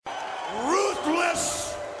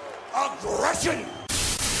aggression.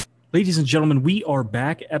 Ladies and gentlemen, we are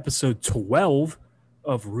back, episode 12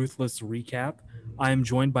 of Ruthless Recap. I am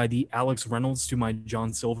joined by the Alex Reynolds to my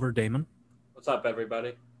John Silver, Damon. What's up,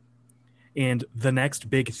 everybody? And the next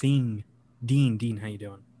big thing, Dean. Dean, how you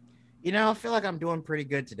doing? You know, I feel like I'm doing pretty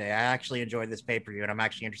good today. I actually enjoyed this pay-per-view, and I'm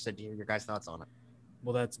actually interested to hear your guys' thoughts on it.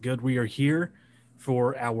 Well, that's good. We are here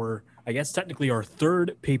for our, I guess technically our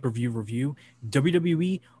third pay-per-view review,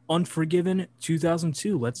 WWE Unforgiven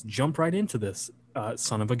 2002. Let's jump right into this,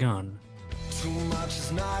 son of a gun. Too much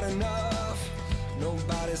is not enough.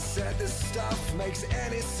 Nobody said this stuff makes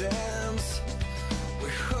any sense. We're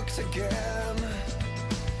hooked again.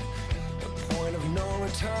 The point of no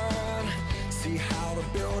return. See how the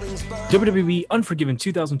buildings burn. WWE Unforgiven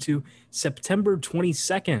 2002, September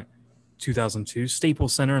 22nd, 2002,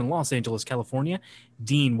 Staples Center in Los Angeles, California.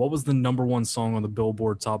 Dean, what was the number one song on the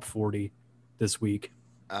Billboard Top 40 this week?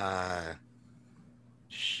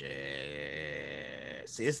 Shit.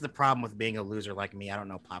 See, this is the problem with being a loser like me. I don't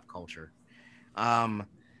know pop culture.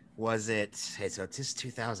 Was it? Hey, so it's just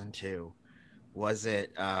 2002. Was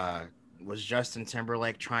it? Was Justin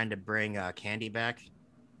Timberlake trying to bring Candy back?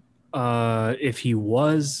 If he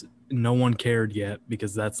was, no one cared yet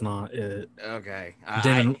because that's not it. Okay.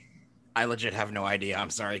 Damon, I legit have no idea. I'm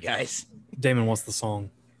sorry, guys. Damon, what's the song?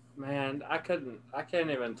 Man, I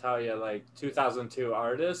can't even tell you, like, 2002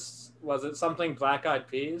 artists. Was it something Black Eyed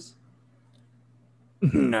Peas?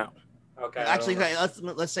 No. Okay. Actually, okay,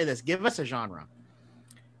 let's say this. Give us a genre.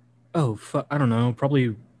 Oh, I don't know.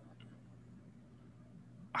 Probably.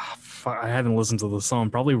 I haven't listened to the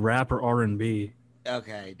song. Probably rap or R&B.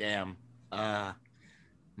 Okay, damn.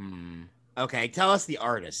 Okay, tell us the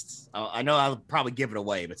artists. I know I'll probably give it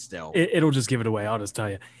away, but still. It'll just give it away. I'll just tell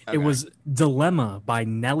you. Okay. It was Dilemma by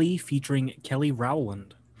Nelly featuring Kelly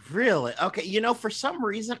Rowland. Really? Okay, you know, for some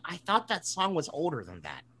reason, I thought that song was older than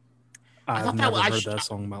that. I've never heard that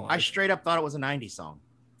song in my life. I straight up thought it was a 90s song.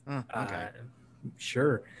 Okay.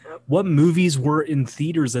 Sure. What movies were in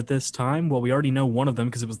theaters at this time? Well, we already know one of them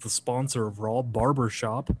because it was the sponsor of Raw,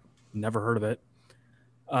 Barbershop. Never heard of it.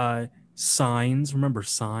 Signs. Remember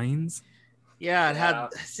Signs? Yeah, it had,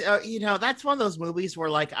 you know, that's one of those movies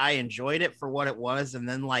where, like, I enjoyed it for what it was, and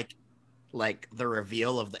then like the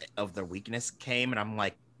reveal of the weakness came, and I'm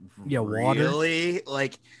like, yeah, water. Really?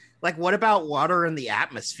 Like what about water in the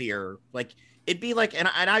atmosphere? Like, it'd be like, and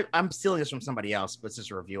I'm stealing this from somebody else, but it's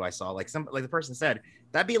just a review I saw. Like the person said,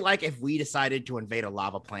 that'd be like if we decided to invade a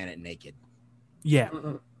lava planet naked. Yeah.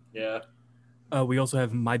 Yeah. We also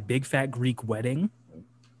have My Big Fat Greek Wedding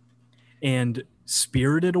and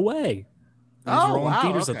Spirited Away. Those were all in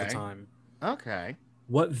theaters at the time. Okay.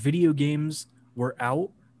 What video games were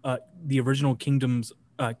out? The original Kingdom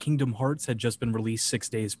Hearts had just been released 6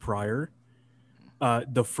 days prior.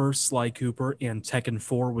 The first Sly Cooper and Tekken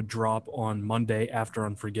 4 would drop on Monday after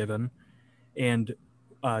Unforgiven. And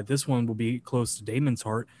this one will be close to Damon's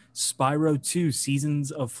heart. Spyro 2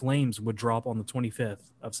 Seasons of Flames would drop on the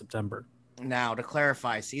 25th of September. Now, to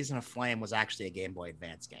clarify, Season of Flame was actually a Game Boy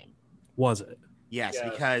Advance game. Was it? Yes,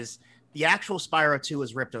 because the actual Spyro 2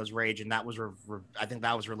 was Ripto's Rage, and that was I think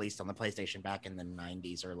that was released on the PlayStation back in the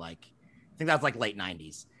 90s, or like, I think that was like late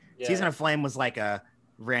 90s. Yeah. Season of Flame was like a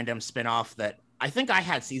random spin-off that I think I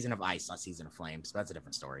had Season of Ice, not Season of Flame, so that's a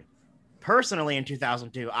different story. Personally, in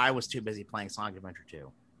 2002, I was too busy playing Sonic Adventure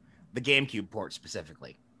 2, the GameCube port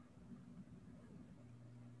specifically.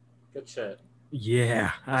 Good shit.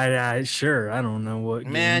 Yeah, I sure. I don't know what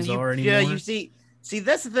games are anymore. Yeah, you see,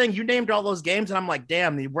 that's the thing. You named all those games, and I'm like,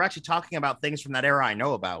 damn, we're actually talking about things from that era I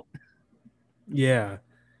know about. Yeah.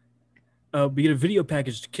 We get a video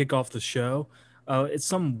package to kick off the show. It's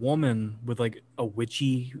some woman with like a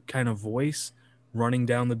witchy kind of voice running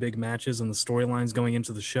down the big matches and the storylines going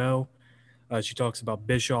into the show. She talks about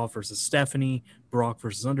Bischoff versus Stephanie, Brock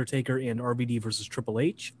versus Undertaker, and RVD versus Triple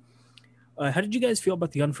H. How did you guys feel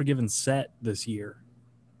about the Unforgiven set this year?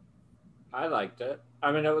 I liked it.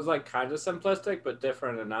 I mean, it was like kind of simplistic, but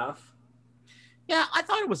different enough. Yeah, I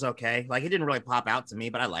thought it was okay. Like, it didn't really pop out to me,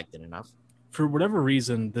 but I liked it enough. For whatever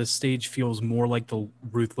reason, this stage feels more like the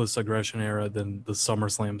Ruthless Aggression era than the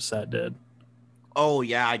SummerSlam set did. Oh,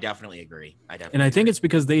 yeah, I definitely agree. And I think it's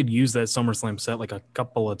because they had used that SummerSlam set like a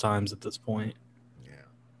couple of times at this point.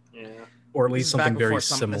 Yeah. Or at least something very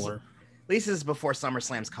similar. At least this is before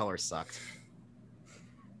SummerSlam's colors sucked.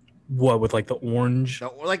 What, with like the orange?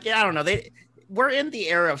 So, like, yeah, I don't know. We're in the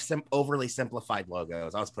era of overly simplified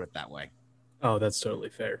logos. I'll just put it that way. Oh, that's totally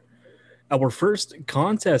fair. Our first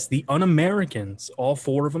contest, the Un-Americans, all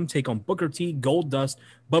four of them take on Booker T, Goldust,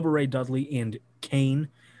 Bubba Ray Dudley, and Kane.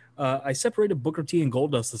 I separated Booker T and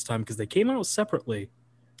Goldust this time because they came out separately,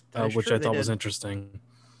 which I thought was interesting.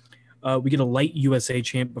 We get a light USA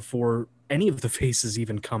chant before any of the faces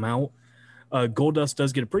even come out. Goldust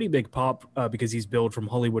does get a pretty big pop because he's billed from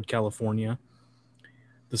Hollywood, California.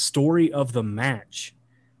 The story of the match.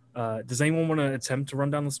 Does anyone want to attempt to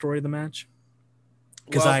run down the story of the match?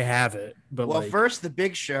 Because I have it. But first, the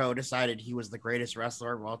Big Show decided he was the greatest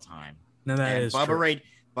wrestler of all time. No, that is true.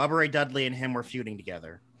 Bubba Ray Dudley and him were feuding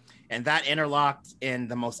together, and that interlocked in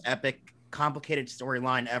the most epic, complicated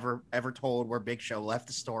storyline ever told, where Big Show left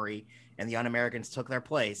the story and the Un-Americans took their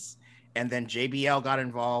place. And then JBL got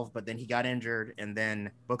involved, but then he got injured, and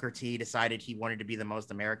then Booker T decided he wanted to be the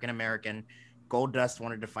most American. Goldust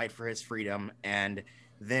wanted to fight for his freedom, and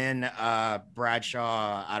then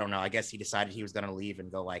Bradshaw, I don't know, I guess he decided he was going to leave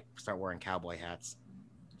and go start wearing cowboy hats.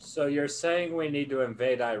 So you're saying we need to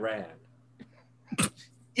invade Iran?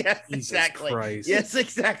 Yes, exactly. Yes,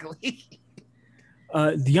 exactly.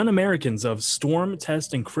 The Un-Americans of Storm,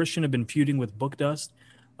 Test, and Christian have been feuding with Bookdust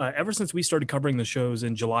ever since we started covering the shows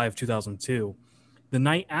in July of 2002. The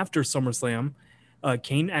night after SummerSlam,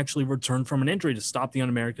 Kane actually returned from an injury to stop the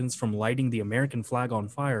Un-Americans from lighting the American flag on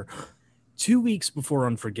fire. 2 weeks before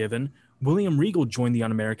Unforgiven, William Regal joined the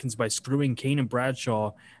Un-Americans by screwing Kane and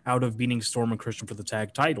Bradshaw out of beating Storm and Christian for the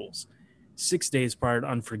tag titles. 6 days prior to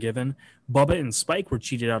Unforgiven, Bubba and Spike were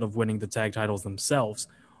cheated out of winning the tag titles themselves.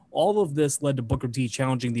 All of this led to Booker T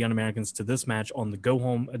challenging the Un-Americans to this match on the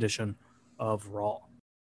go-home edition of Raw.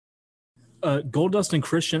 Goldust and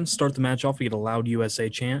Christian start the match off. We get a loud USA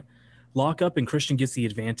chant. Lock up, and Christian gets the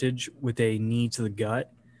advantage with a knee to the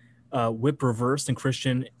gut. Whip reversed, and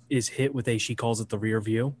Christian is hit with she calls it the rear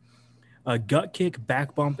view. A gut kick,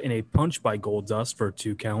 back bump, and a punch by Goldust for a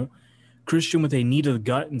 2 count. Christian with a knee to the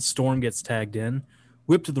gut, and Storm gets tagged in.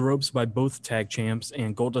 Whipped to the ropes by both tag champs,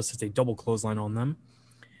 and Goldust hits a double clothesline on them.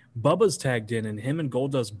 Bubba's tagged in, and him and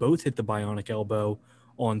Goldust both hit the bionic elbow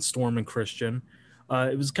on Storm and Christian.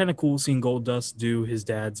 It was kind of cool seeing Goldust do his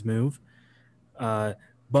dad's move.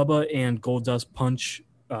 Bubba and Goldust punch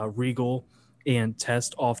Regal and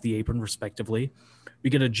Test off the apron, respectively. We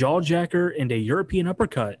get a jawjacker and a European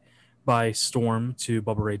uppercut by Storm to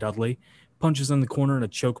Bubba Ray Dudley. Punches in the corner and a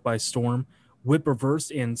choke by Storm. Whip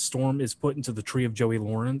reversed, and Storm is put into the tree of Joey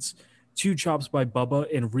Lawrence. 2 chops by Bubba,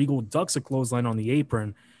 and Regal ducks a clothesline on the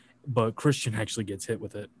apron, but Christian actually gets hit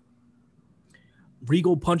with it.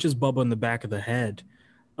 Regal punches Bubba in the back of the head.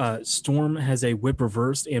 Storm has a whip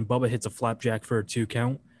reversed, and Bubba hits a flapjack for a 2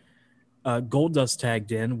 count. Goldust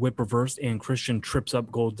tagged in, whip reversed, and Christian trips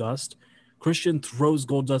up Goldust. Christian throws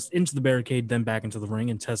Goldust into the barricade, then back into the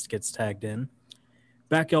ring, and Test gets tagged in.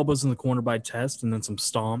 Back elbows in the corner by Test, and then some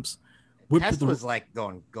stomps. Test was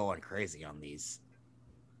going crazy on these.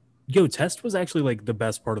 Yo, Test was actually the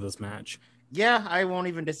best part of this match. Yeah, I won't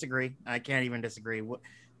even disagree. I can't even disagree.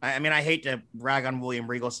 I mean, I hate to rag on William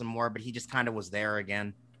Regal some more, but he just kind of was there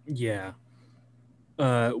again. Yeah.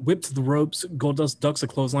 Whip to the ropes. Goldust ducks a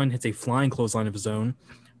clothesline, hits a flying clothesline of his own.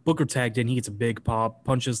 Booker tagged in. He gets a big pop.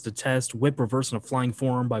 Punches to Test. Whip reverse and a flying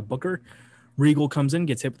forearm by Booker. Regal comes in,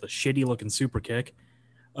 gets hit with a shitty-looking super kick.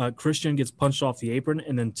 Christian gets punched off the apron,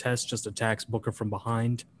 and then Test just attacks Booker from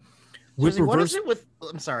behind. What is it with...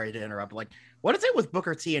 I'm sorry to interrupt. What is it with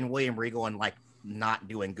Booker T and William Regal and, not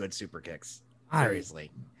doing good super kicks? Seriously.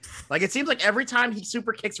 It seems like every time he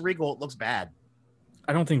super kicks Regal, it looks bad.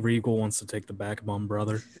 I don't think Regal wants to take the back bump,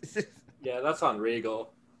 brother. Yeah, that's on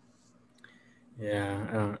Regal.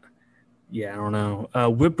 Yeah, I don't know.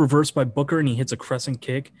 Whip reversed by Booker, and he hits a crescent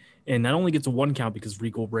kick, and that only gets a 1 count because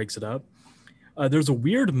Regal breaks it up. There's a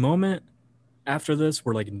weird moment after this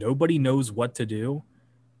where nobody knows what to do,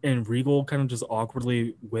 and Regal kind of just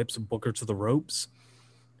awkwardly whips Booker to the ropes.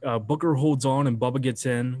 Booker holds on, and Bubba gets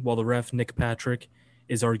in while the ref, Nick Patrick,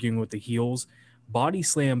 is arguing with the heels. Body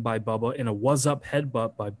slam by Bubba and a was-up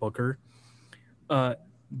headbutt by Booker. Hang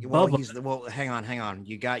on.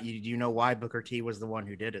 You know why Booker T was the one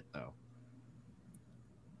who did it, though?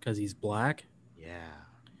 Because he's black?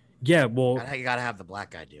 Yeah, well... You gotta have the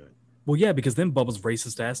black guy do it. Well, yeah, because then Bubba's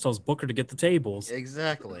racist ass tells Booker to get the tables.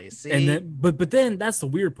 Exactly. See? And then, but then that's the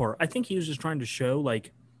weird part. I think he was just trying to show, I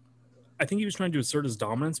think he was trying to assert his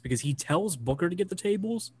dominance because he tells Booker to get the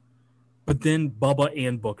tables, but then Bubba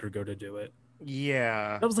and Booker go to do it.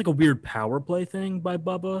 Yeah. That was a weird power play thing by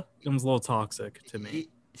Bubba. It was a little toxic to me.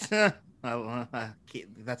 That's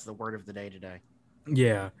the word of the day today.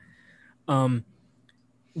 Yeah.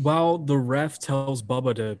 While the ref tells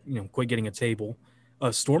Bubba to, quit getting a table,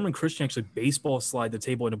 Storm and Christian actually baseball slide the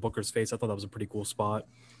table into Booker's face. I thought that was a pretty cool spot.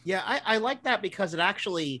 Yeah, I like that because it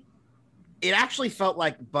actually felt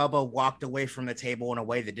like Bubba walked away from the table in a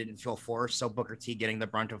way that didn't feel forced. So Booker T getting the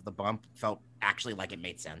brunt of the bump felt actually like it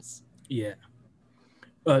made sense. Yeah.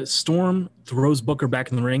 Storm throws Booker back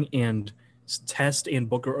in the ring, and Test and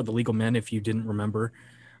Booker are the legal men. If you didn't remember,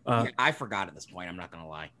 I forgot at this point. I'm not gonna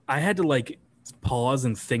lie. I had to like pause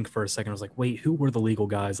and think for a second. I was like, wait, who were the legal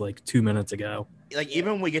guys like 2 minutes ago? Like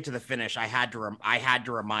even when we get to the finish, I had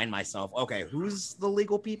to remind myself, okay, who's the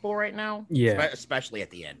legal people right now? Yeah. Especially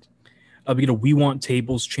at the end. We get a "We Want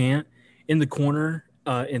Tables" chant in the corner,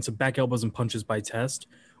 and some back elbows and punches by Test.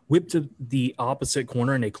 Whip to the opposite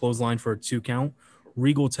corner and a clothesline for a 2 count.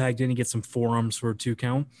 Regal tagged in and gets some forearms for a 2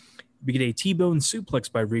 count. We get a T-bone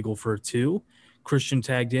suplex by Regal for a 2. Christian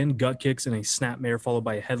tagged in, gut kicks, and a snapmare followed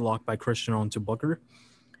by a headlock by Christian onto Booker.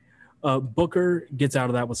 Booker gets out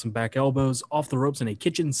of that with some back elbows, off the ropes, and a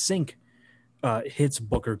kitchen sink hits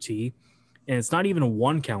Booker T. And it's not even a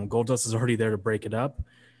 1 count. Goldust is already there to break it up.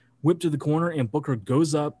 Whip to the corner, and Booker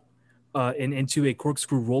goes up and into a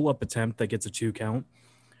corkscrew roll-up attempt that gets a 2 count.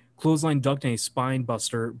 Clothesline ducked and a spine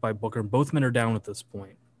buster by Booker. Both men are down at this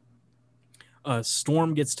point.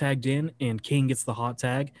 Storm gets tagged in, and Kane gets the hot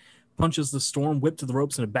tag. Punches the Storm, whip to the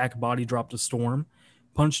ropes, and a back body drop to Storm.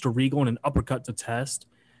 Punch to Regal and an uppercut to Test.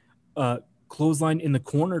 Clothesline in the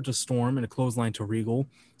corner to Storm and a clothesline to Regal.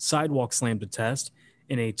 Sidewalk slam to Test.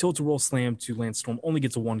 And a tilt-a-roll slam to Lance Storm only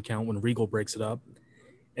gets a 1 count when Regal breaks it up.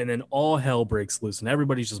 And then all hell breaks loose, and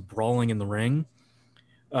everybody's just brawling in the ring.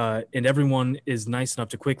 And everyone is nice enough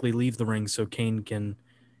to quickly leave the ring so Kane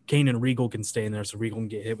and Regal can stay in there so Regal can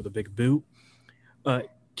get hit with a big boot.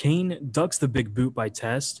 Kane ducks the big boot by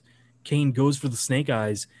Test. Kane goes for the snake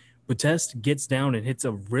eyes, but Test gets down and hits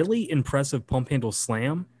a really impressive pump handle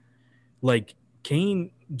slam. Like,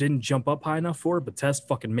 Kane didn't jump up high enough for it, but Test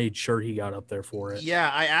fucking made sure he got up there for it. Yeah,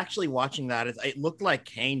 I actually watching that, it looked like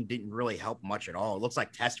Kane didn't really help much at all. It looks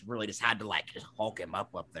like Test really just had to like just hulk him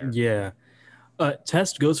up there. Yeah.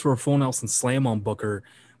 Test goes for a full Nelson slam on Booker,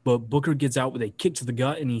 but Booker gets out with a kick to the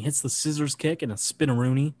gut, and he hits the scissors kick and a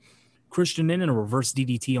spin-a-rooney. Christian in and a reverse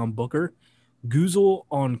DDT on Booker. Goozle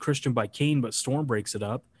on Christian by Kane, but Storm breaks it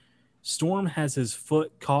up. Storm has his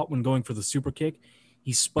foot caught when going for the super kick.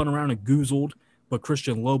 He spun around and goozled, but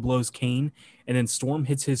Christian low blows Kane, and then Storm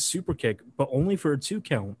hits his super kick, but only for a 2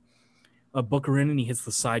 count. Booker in, and he hits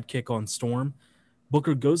the side kick on Storm.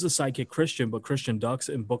 Booker goes to side kick Christian, but Christian ducks,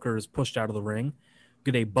 and Booker is pushed out of the ring.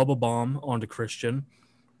 Get a Bubba Bomb onto Christian.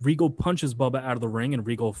 Regal punches Bubba out of the ring, and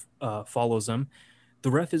Regal follows him.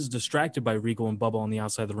 The ref is distracted by Regal and Bubba on the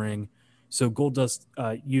outside of the ring, so Goldust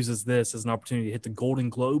uses this as an opportunity to hit the Golden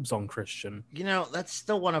Globes on Christian. You know, that's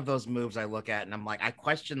still one of those moves I look at, and I'm like, I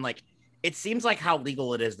question, like, it seems like how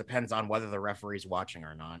legal it is depends on whether the referee's watching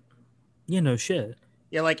or not. Yeah, no shit.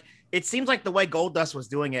 Yeah, like, it seems like the way Goldust was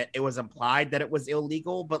doing it, it was implied that it was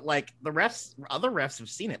illegal, but, like, other refs have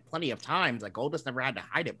seen it plenty of times. Like, Goldust never had to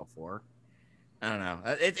hide it before. I don't know.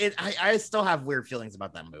 I still have weird feelings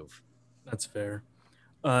about that move. That's fair.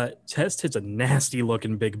 Test hits a nasty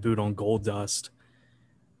looking big boot on Goldust.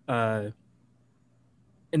 And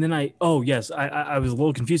then I was a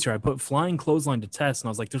little confused here. I put flying clothesline to Test, and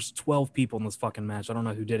I was like, there's 12 people in this fucking match. I don't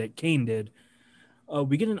know who did it. Kane did.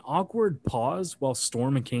 We get an awkward pause while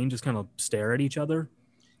Storm and Kane just kind of stare at each other.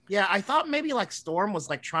 Yeah, I thought maybe like Storm was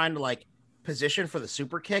like trying to like position for the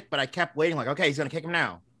super kick, but I kept waiting like, okay, he's gonna kick him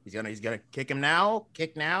now. He's gonna kick him now,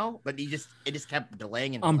 but it just kept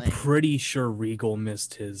delaying and delaying. I'm pretty sure Regal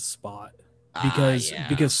missed his spot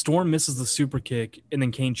because Storm misses the super kick and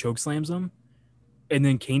then Kane chokeslams him, and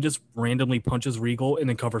then Kane just randomly punches Regal and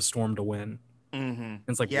then covers Storm to win. Mm-hmm. And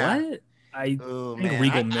it's like, what? I think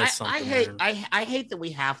Regal missed something. I hate that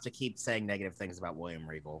we have to keep saying negative things about William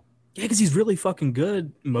Regal. Yeah, because he's really fucking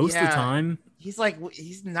good most of the time. He's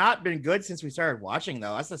not been good since we started watching,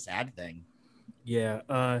 though. That's the sad thing.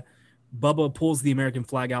 Yeah. Bubba pulls the American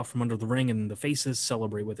flag out from under the ring, and the faces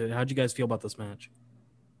celebrate with it. How'd you guys feel about this match?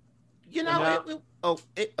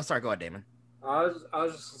 Sorry, go ahead, Damon. I was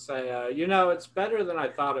just gonna say, it's better than I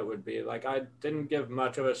thought it would be. Like, I didn't give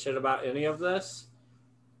much of a shit about any of this,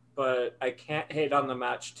 but I can't hate on the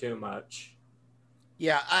match too much.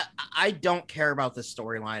 Yeah, I don't care about this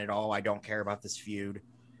storyline at all. I don't care about this feud.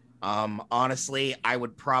 Honestly, I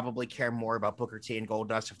would probably care more about Booker T and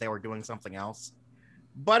Goldust if they were doing something else.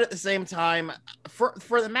 But at the same time, for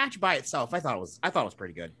the match by itself, I thought it was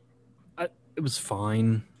pretty good. It was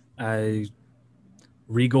fine.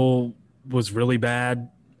 Regal was really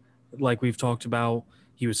bad, like we've talked about.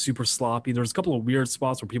 He was super sloppy. There was a couple of weird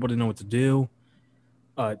spots where people didn't know what to do.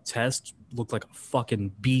 Test looked like a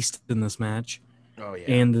fucking beast in this match. Oh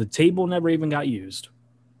yeah. And the table never even got used.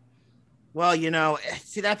 Well,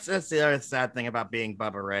 see, that's the other sad thing about being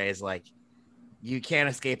Bubba Ray is like, you can't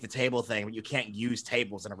escape the table thing, but you can't use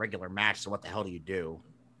tables in a regular match. So what the hell do you do?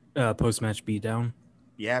 Post-match beatdown.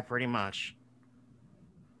 Yeah, pretty much.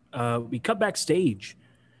 We cut backstage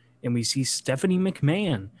and we see Stephanie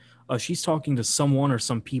McMahon. She's talking to someone or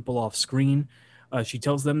some people off screen. She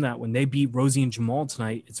tells them that when they beat Rosie and Jamal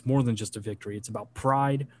tonight, it's more than just a victory. It's about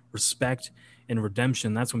pride, respect, and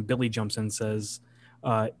redemption. That's when Billy jumps in and says,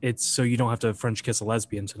 it's so you don't have to French kiss a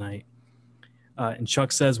lesbian tonight. And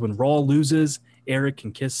Chuck says when Raw loses, Eric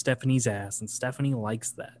can kiss Stephanie's ass, and Stephanie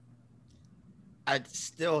likes that. I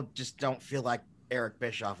still just don't feel like Eric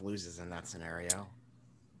Bischoff loses in that scenario.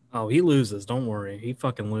 Oh, he loses. Don't worry. He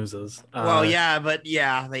fucking loses. Well,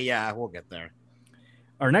 we'll get there.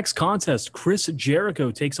 Our next contest, Chris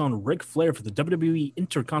Jericho takes on Ric Flair for the WWE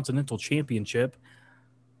Intercontinental Championship.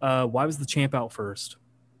 Why was the champ out first?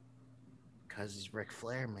 Because he's Ric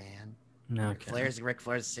Flair, man. No, Ric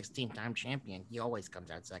Flair's a 16-time champion. He always comes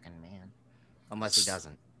out second, man. Unless he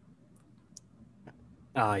doesn't.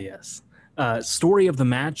 Yes. Story of the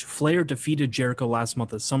match, Flair defeated Jericho last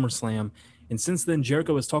month at SummerSlam, and since then,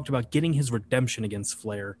 Jericho has talked about getting his redemption against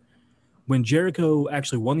Flair. When Jericho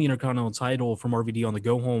actually won the Intercontinental title from RVD on the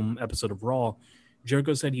Go Home episode of Raw,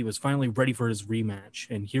 Jericho said he was finally ready for his rematch,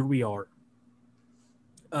 and here we are.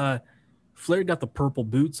 Flair got the purple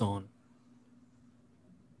boots on.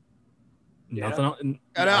 Yeah. Nothing.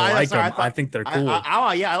 I like them. I think they're cool.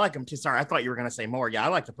 I like them too. Sorry, I thought you were going to say more. Yeah, I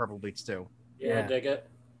like the purple boots too. Yeah, dig it.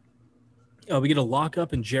 We get a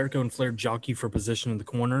lockup, and Jericho and Flair jockey for position in the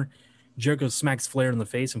corner. Jericho smacks Flair in the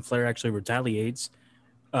face, and Flair actually retaliates,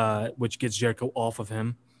 which gets Jericho off of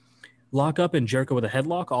him. Lock up, and Jericho with a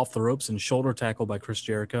headlock off the ropes and shoulder tackle by Chris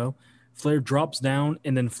Jericho. Flair drops down,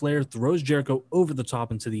 and then Flair throws Jericho over the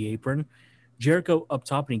top into the apron. Jericho up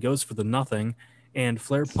top, and he goes for the nothing, and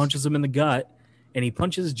Flair punches him in the gut, and he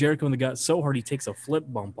punches Jericho in the gut so hard he takes a flip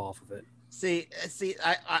bump off of it. See,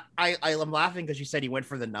 I'm laughing because you said he went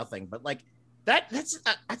for the nothing, but like that's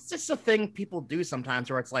just a thing people do sometimes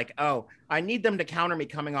where it's like, oh, I need them to counter me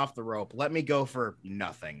coming off the rope. Let me go for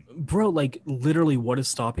nothing. Bro, like literally what is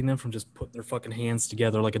stopping them from just putting their fucking hands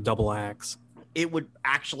together like a double axe? It would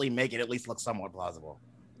actually make it at least look somewhat plausible.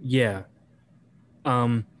 Yeah.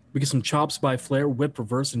 We get some chops by Flair, whip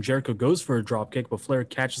reverse, and Jericho goes for a drop kick, but Flair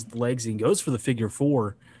catches the legs and goes for the figure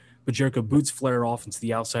four. But Jericho boots Flair off into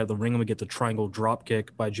the outside of the ring, and we get the triangle drop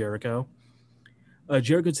kick by Jericho.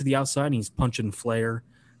 Jericho to the outside, and he's punching Flair.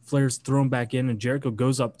 Flair's thrown back in, and Jericho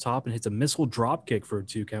goes up top and hits a missile drop kick for a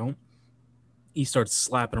 2 count. He starts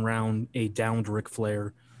slapping around a downed Ric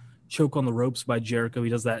Flair. Choke on the ropes by Jericho. He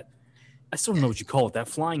does that. I still don't know what you call it. That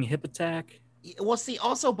flying hip attack. Well, see,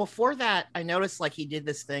 also before that, I noticed like he did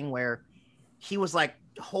this thing where he was like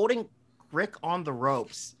holding Rick on the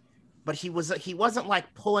ropes, but he wasn't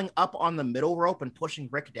like pulling up on the middle rope and pushing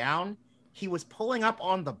Rick down. He was pulling up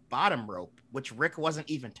on the bottom rope, which Rick wasn't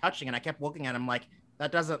even touching. And I kept looking at him like, that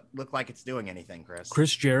doesn't look like it's doing anything, Chris.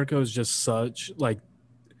 Chris Jericho is just such like,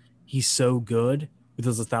 he's so good with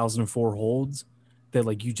his 1004 holds that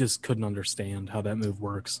like you just couldn't understand how that move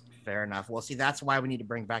works. Fair enough. Well, see, that's why we need to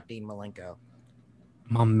bring back Dean Malenko.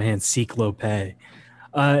 My man, Cyclope.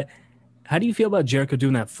 How do you feel about Jericho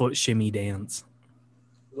doing that foot shimmy dance?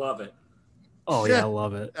 Love it. Oh, yeah, I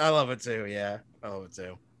love it. I love it too, yeah. I love it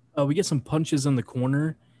too. We get some punches in the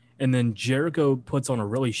corner, and then Jericho puts on a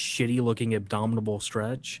really shitty-looking abdominal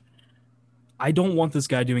stretch. I don't want this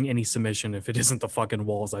guy doing any submission if it isn't the fucking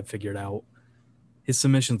walls I figured out. His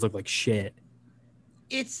submissions look like shit.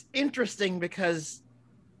 It's interesting because,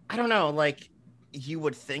 I don't know, like, you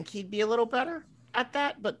would think he'd be a little better at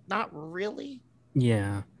that, but not really.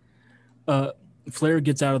 Yeah. Flair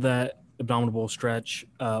gets out of that abdominal stretch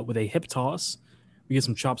with a hip toss. We get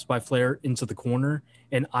some chops by Flair into the corner,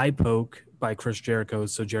 and eye poke by Chris Jericho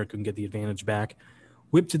so Jericho can get the advantage back.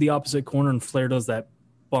 Whip to the opposite corner, and Flair does that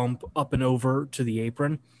bump up and over to the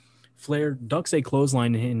apron. Flair ducks a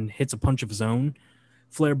clothesline and hits a punch of his own.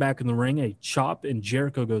 Flair back in the ring, a chop, and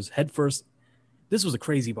Jericho goes headfirst. This was a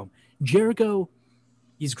crazy bump. Jericho,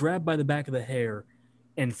 he's grabbed by the back of the hair,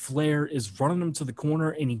 and Flair is running him to the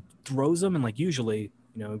corner, and he throws him, and like usually,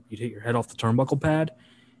 you know, you'd hit your head off the turnbuckle pad.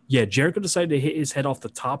 Yeah, Jericho decided to hit his head off the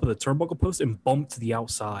top of the turnbuckle post and bump to the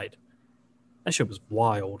outside. That shit was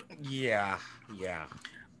wild. Yeah.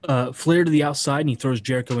 Flair to the outside, and he throws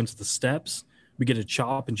Jericho into the steps. We get a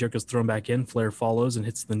chop, and Jericho's thrown back in. Flair follows and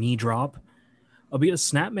hits the knee drop. We get a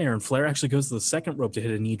snapmare, and Flair actually goes to the second rope to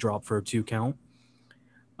hit a knee drop for a 2 count.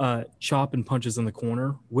 Chop and punches in the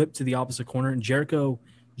corner. Whip to the opposite corner, and Jericho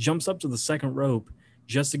jumps up to the second rope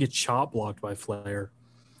just to get chop blocked by Flair.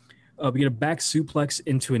 We get a back suplex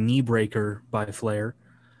into a knee breaker by Flair.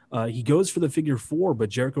 He goes for the figure four, but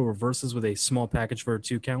Jericho reverses with a small package for a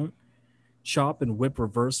 2 count. Chop and whip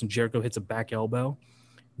reverse, and Jericho hits a back elbow.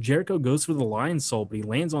 Jericho goes for the lion salt, but he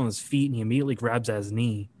lands on his feet, and he immediately grabs at his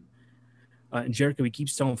knee. And Jericho, he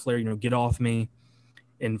keeps telling Flair, get off me.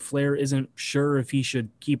 And Flair isn't sure if he should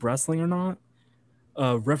keep wrestling or not.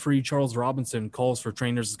 Referee Charles Robinson calls for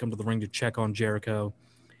trainers to come to the ring to check on Jericho.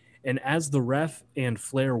 And as the ref and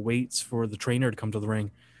Flair waits for the trainer to come to the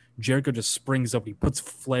ring, Jericho just springs up. He puts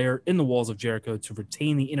Flair in the walls of Jericho to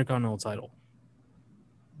retain the Intercontinental title.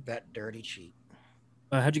 That dirty cheat.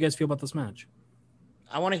 How'd you guys feel about this match?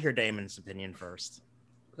 I want to hear Damon's opinion first.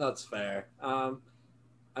 That's fair. I'm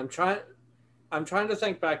trying to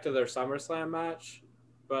think back to their SummerSlam match,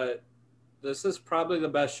 but this is probably the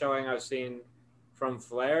best showing I've seen from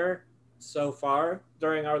Flair so far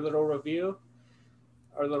during our little review,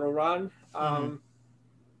 our little run.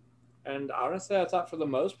 And honestly, I thought for the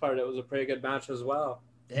most part it was a pretty good match as well.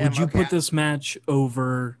 Damn, Would you okay. put this match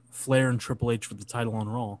over Flair and Triple H for the title on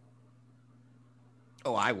Raw?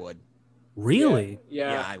 Oh, I would. Really?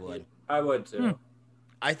 Yeah, I would. I would too.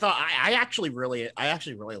 I thought I actually really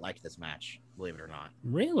liked this match, believe it or not.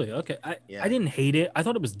 Really? Okay. I Yeah. didn't hate it. I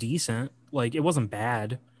thought it was decent. Like, it wasn't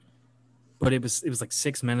bad, but it was like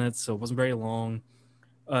 6 minutes, so it wasn't very long.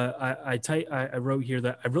 I wrote here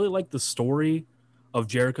that I really like the story of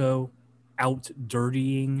Jericho out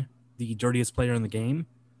dirtying the dirtiest player in the game.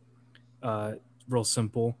 Real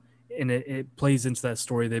simple. And it plays into that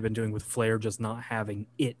story they've been doing with Flair just not having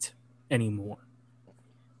it anymore.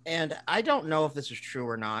 And I don't know if this is true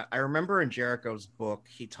or not. I remember in Jericho's book,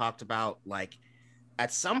 he talked about like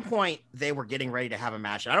at some point they were getting ready to have a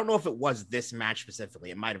match. I don't know if it was this match specifically.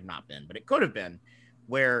 It might have not been, but it could have been,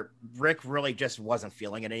 where Rick really just wasn't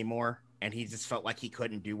feeling it anymore. And he just felt like he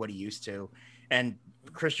couldn't do what he used to. And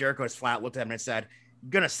Chris Jericho just flat looked at him and said, "You're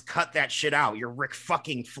gonna cut that shit out. You're Rick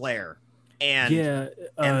fucking Flair." And Yeah.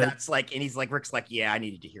 and that's like, and he's like, Rick's like, "Yeah, I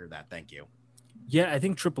needed to hear that. Thank you." Yeah, I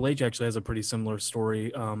think Triple H actually has a pretty similar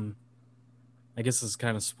story. I guess this is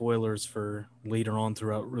kind of spoilers for later on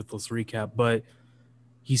throughout Ruthless Recap, but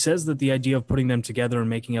he says that the idea of putting them together and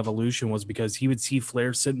making Evolution was because he would see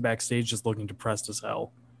Flair sitting backstage just looking depressed as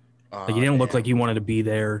hell. Like, he didn't look like he wanted to be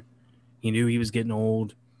there. He knew he was getting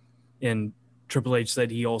old. And Triple H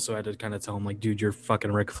said he also had to kind of tell him, like, dude, you're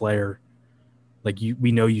fucking Ric Flair. Like,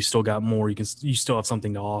 we know you still got more. You still have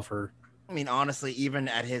something to offer. I mean, honestly, even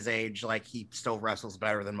at his age, like he still wrestles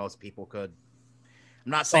better than most people could.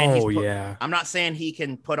 I'm not saying yeah. I'm not saying he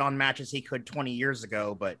can put on matches he could 20 years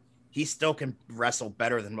ago, but he still can wrestle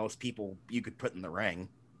better than most people you could put in the ring.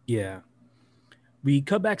 Yeah. We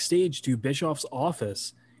cut backstage to Bischoff's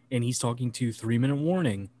office, and he's talking to 3 Minute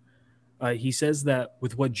Warning. He says that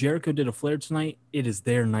with what Jericho did to Flair tonight, it is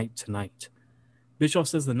their night tonight. Bischoff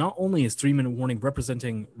says that not only is 3 Minute Warning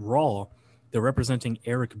representing Raw, they're representing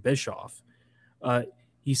Eric Bischoff.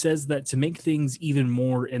 He says that to make things even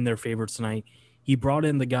more in their favor tonight, he brought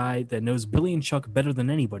in the guy that knows Billy and Chuck better than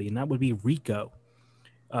anybody, and that would be Rico.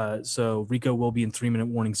 So Rico will be in 3 Minute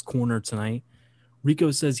Warning's corner tonight.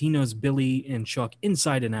 Rico says he knows Billy and Chuck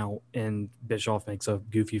inside and out, and Bischoff makes a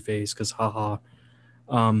goofy face because haha.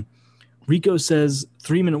 Rico says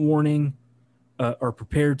 3 Minute Warning are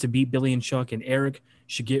prepared to beat Billy and Chuck, and Eric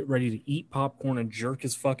should get ready to eat popcorn and jerk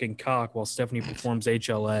his fucking cock while Stephanie performs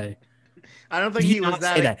HLA. I don't think he was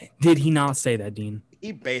that. Did he not say that, Dean?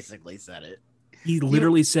 He basically said it. He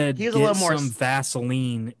literally said, he was get a little more some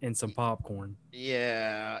Vaseline and some popcorn.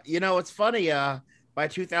 Yeah. You know, it's funny. By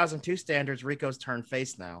 2002 standards, Rico's turned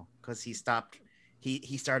face now because he stopped.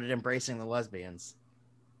 He started embracing the lesbians.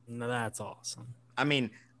 No, that's awesome. I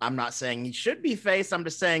mean, I'm not saying he should be face. I'm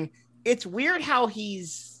just saying it's weird how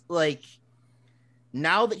he's like,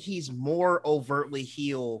 now that he's more overtly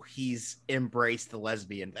heel, he's embraced the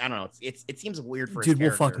lesbian. I don't know. It seems weird for his Dude,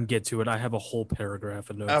 character. we'll fucking get to it. I have a whole paragraph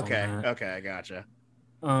of notes on that. Okay, I gotcha.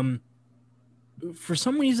 For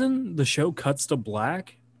some reason, the show cuts to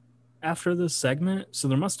black after this segment, so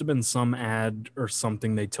there must have been some ad or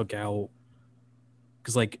something they took out.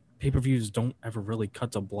 Because, like, pay-per-views don't ever really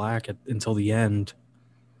cut to black until the end.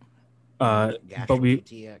 But we...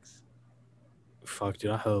 TX. Fuck,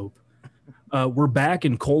 dude, I hope. We're back,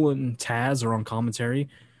 and Cole and Taz are on commentary.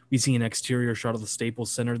 We see an exterior shot of the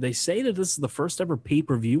Staples Center. They say that this is the first ever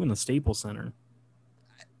pay-per-view in the Staples Center.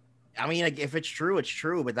 I mean, like, if it's true, it's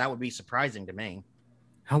true, but that would be surprising to me.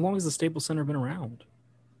 How long has the Staples Center been around?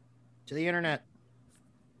 To the internet.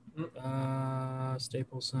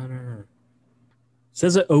 Staples Center.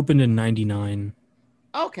 Says it opened in 99.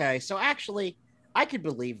 Okay, so actually, I could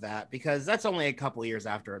believe that because that's only a couple years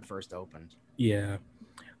after it first opened. Yeah.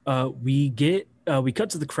 We cut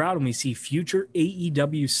to the crowd and we see future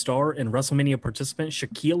AEW star and WrestleMania participant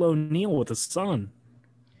Shaquille O'Neal with his son.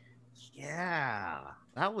 Yeah,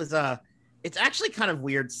 that was it's actually kind of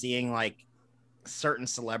weird seeing like certain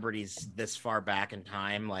celebrities this far back in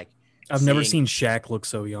time. Like I've never seen Shaq look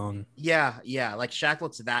so young. Yeah, like Shaq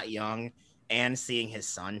looks that young, and seeing his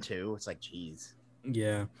son too, it's like, geez.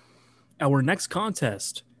 Yeah. Our next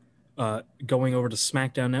contest, going over to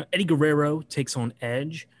SmackDown now. Eddie Guerrero takes on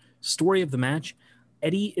Edge. Story of the match: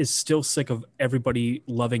 Eddie is still sick of everybody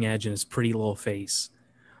loving Edge and his pretty little face.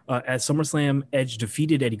 At SummerSlam, Edge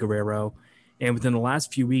defeated Eddie Guerrero, and within the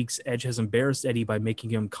last few weeks, Edge has embarrassed Eddie by making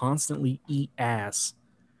him constantly eat ass.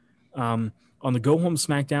 On the Go Home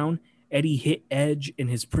SmackDown, Eddie hit Edge in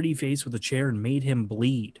his pretty face with a chair and made him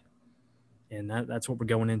bleed. And that's what we're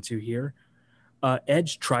going into here.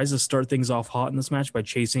 Edge tries to start things off hot in this match by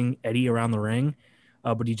chasing Eddie around the ring,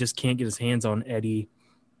 but he just can't get his hands on Eddie.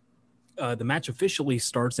 The match officially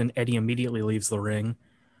starts and Eddie immediately leaves the ring.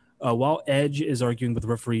 While Edge is arguing with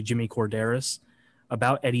referee Jimmy Corderas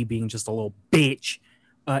about Eddie being just a little bitch,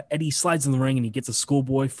 Eddie slides in the ring and he gets a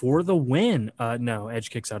schoolboy for the win. No, Edge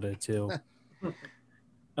kicks out of it too.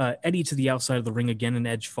 Eddie to the outside of the ring again, and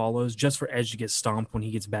Edge follows just for Edge to get stomped when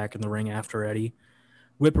he gets back in the ring after Eddie.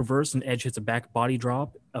 Whip reverse, and Edge hits a back body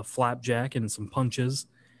drop, a flapjack, and some punches.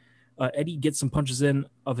 Eddie gets some punches in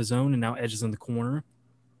of his own, and now Edge is in the corner.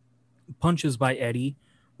 Punches by Eddie.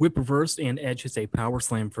 Whip reversed, and Edge hits a power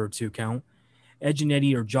slam for a 2 count. Edge and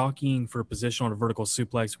Eddie are jockeying for a position on a vertical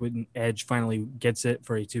suplex when Edge finally gets it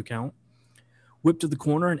for a 2 count. Whip to the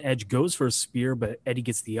corner, and Edge goes for a spear, but Eddie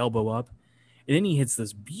gets the elbow up. And then he hits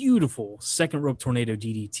this beautiful second rope tornado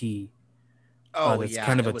DDT. That's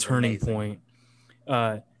kind of a turning point.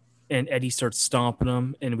 And Eddie starts stomping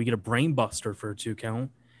him, and we get a brain buster for a 2 count.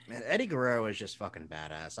 Man, Eddie Guerrero is just fucking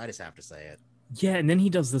badass. I just have to say it. Yeah, and then he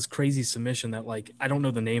does this crazy submission that, like, I don't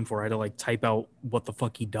know the name for it. I had to, like, type out what the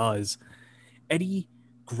fuck he does. Eddie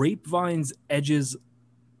grapevines Edge's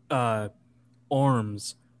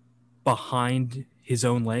arms behind his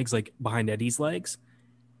own legs, like behind Eddie's legs.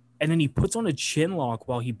 And then he puts on a chin lock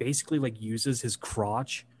while he basically, like, uses his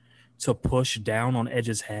crotch to push down on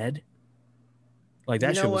Edge's head. Like,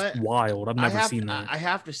 that shit was wild. I've never seen that. I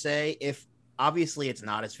have to say, if obviously it's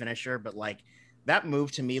not his finisher, but, like, that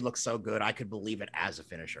move to me looks so good, I could believe it as a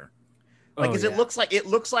finisher. Like, it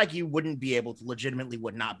looks like you would not be able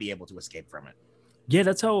to escape from it. Yeah,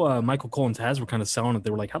 that's how Michael Cole and Taz were kind of selling it.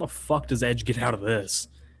 They were like, how the fuck does Edge get out of this?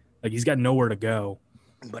 Like, he's got nowhere to go.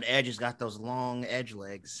 But Edge has got those long Edge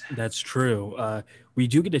legs. That's true. We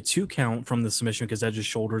do get a 2 count from the submission because Edge's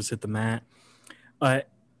shoulders hit the mat.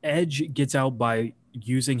 Edge gets out by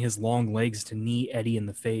using his long legs to knee Eddie in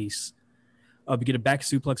the face. We get a back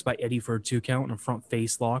suplex by Eddie for a 2 count and a front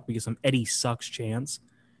face lock. We get some Eddie sucks chants.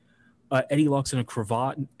 Eddie locks in a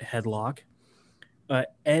cravat headlock.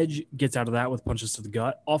 Edge gets out of that with punches to the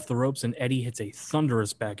gut. Off the ropes, and Eddie hits a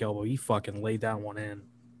thunderous back elbow. He fucking laid that one in.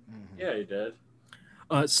 Yeah, he did.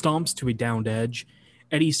 Stomps to a downed Edge.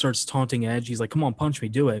 Eddie starts taunting Edge. He's like, come on, punch me,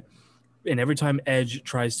 do it. And every time Edge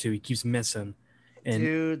tries to, he keeps missing. And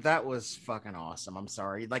dude, that was fucking awesome. I'm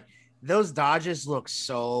sorry. Like, those dodges look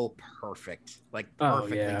so perfect. Like,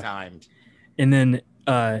 perfectly timed. And then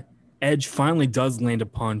Edge finally does land a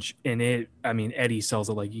punch, and Eddie sells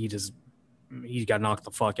it like he got knocked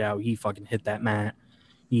the fuck out. He fucking hit that mat.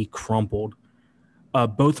 He crumpled.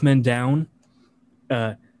 Both men down.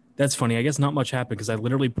 That's funny. I guess not much happened because I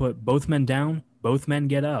literally put both men down, both men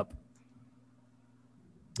get up.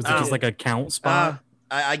 Was it just like a count spot?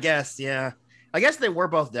 I guess, yeah. I guess they were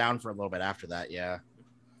both down for a little bit after that, yeah.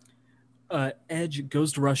 Edge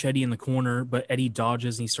goes to rush Eddie in the corner, but Eddie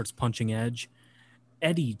dodges and he starts punching Edge.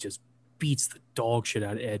 Eddie just beats the dog shit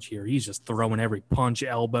out of Edge here. He's just throwing every punch,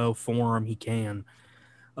 elbow, forearm he can.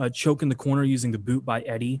 Choke in the corner using the boot by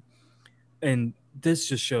Eddie. And this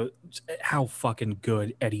just shows how fucking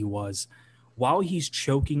good Eddie was. While he's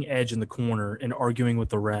choking Edge in the corner and arguing with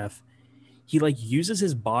the ref, he like uses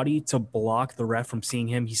his body to block the ref from seeing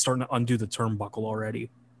him. He's starting to undo the turnbuckle already.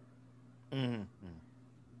 Mm-hmm.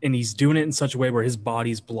 And he's doing it in such a way where his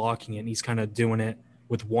body's blocking it. And he's kind of doing it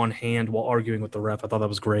with one hand while arguing with the ref. I thought that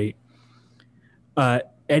was great.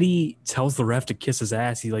 Eddie tells the ref to kiss his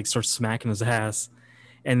ass. He like starts smacking his ass.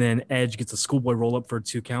 And then Edge gets a schoolboy roll up for a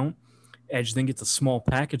 2 count. Edge then gets a small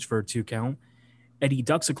package for a 2 count. Eddie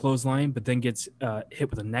ducks a clothesline, but then gets hit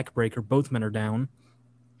with a neck breaker. Both men are down.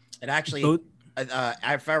 It actually,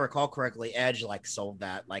 if I recall correctly, Edge like sold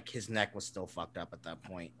that. Like his neck was still fucked up at that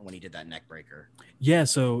point when he did that neck breaker. Yeah,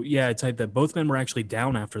 so yeah, I typed that both men were actually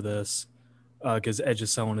down after this because Edge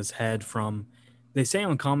is selling his head from. They say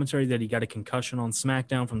on commentary that he got a concussion on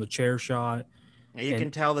SmackDown from the chair shot. You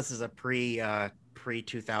can tell this is a pre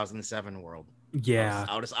 2007 world. Yeah,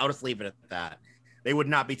 I'll just leave it at that. They would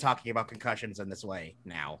not be talking about concussions in this way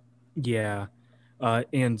now. Yeah.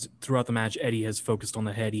 And throughout the match, Eddie has focused on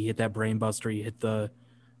the head. He hit that brain buster. He hit the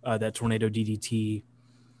that tornado DDT.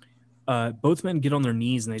 Both men get on their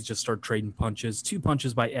knees and they just start trading punches. 2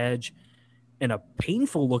 punches by Edge and a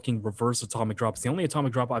painful looking reverse atomic drop. It's the only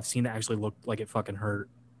atomic drop I've seen that actually looked like it fucking hurt.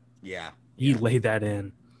 Yeah. He laid that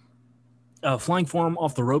in. Flying forearm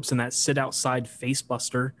off the ropes and that sit outside face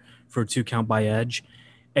buster for a 2 count by Edge.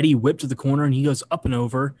 Eddie whipped to the corner and he goes up and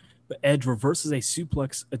over, but Edge reverses a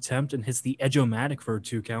suplex attempt and hits the Edge-O-Matic for a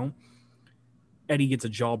 2 count. Eddie gets a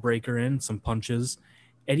jawbreaker in, some punches.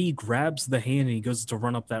 Eddie grabs the hand and he goes to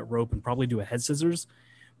run up that rope and probably do a head scissors,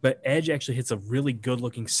 but Edge actually hits a really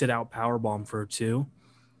good-looking sit-out powerbomb for a 2.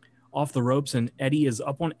 Off the ropes, and Eddie is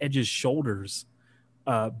up on Edge's shoulders,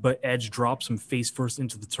 but Edge drops him face first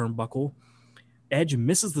into the turnbuckle. Edge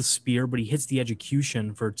misses the spear, but he hits the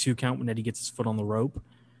execution for a 2 count when Eddie gets his foot on the rope.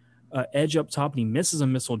 Edge up top, and he misses a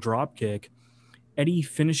missile drop kick. Eddie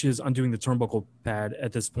finishes undoing the turnbuckle pad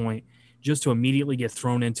at this point just to immediately get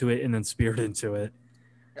thrown into it and then speared into it.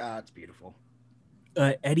 It's beautiful.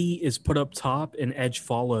 Eddie is put up top, and Edge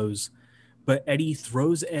follows, but Eddie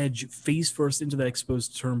throws Edge face first into the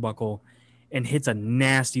exposed turnbuckle and hits a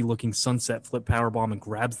nasty-looking sunset flip powerbomb and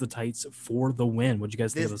grabs the tights for the win. What'd you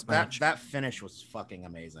guys think of this match? That finish was fucking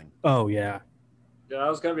amazing. Oh, yeah. Yeah, that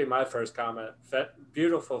was going to be my first comment.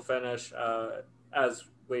 Beautiful finish, as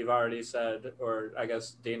we've already said, or I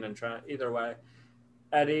guess Dean and Trent, either way.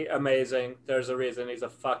 Eddie, amazing. There's a reason he's a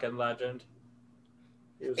fucking legend.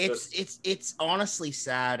 It's honestly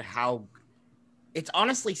sad how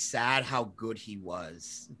good he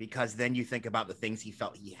was, because then you think about the things he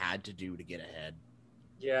felt he had to do to get ahead.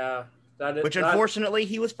 Yeah, unfortunately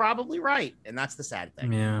he was probably right, and that's the sad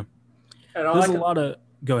thing. Yeah, there's a lot of.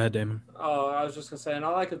 Go ahead, Damon. Oh, I was just gonna say, and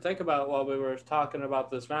all I could think about while we were talking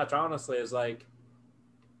about this match, honestly, is like,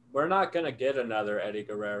 we're not gonna get another Eddie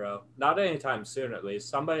Guerrero, not anytime soon, at least.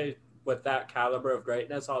 Somebody with that caliber of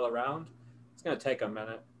greatness all around. It's gonna take a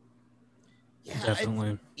minute. Yeah,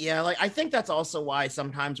 definitely. I think that's also why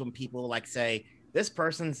sometimes when people like say this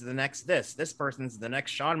person's the next this person's the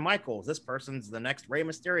next Shawn Michaels, this person's the next Rey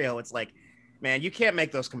Mysterio, it's like, man, you can't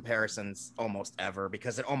make those comparisons almost ever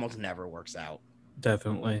because it almost never works out.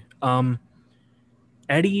 Definitely.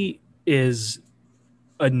 Eddie is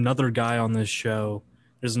another guy on this show.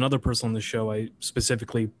 There's another person on the show. I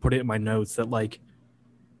specifically put it in my notes that, like,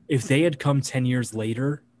 if they had come 10 years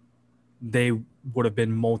later, they would have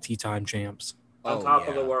been multi-time champs. On top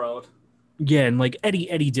of the world. Yeah, and like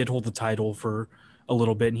Eddie did hold the title for a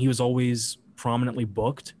little bit, and he was always prominently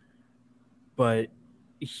booked, but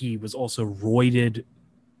he was also roided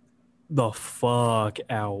the fuck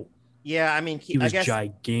out. Yeah, I mean, he was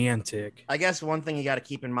gigantic. I guess one thing you got to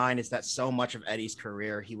keep in mind is that so much of Eddie's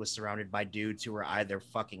career, he was surrounded by dudes who were either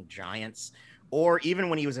fucking giants, or even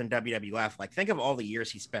when he was in WWF, like, think of all the years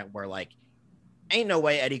he spent where, like, ain't no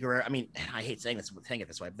way Eddie Guerrero, I mean, I hate saying this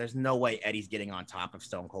way, but there's no way Eddie's getting on top of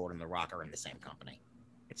Stone Cold and The Rock are in the same company.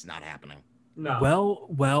 It's not happening. No.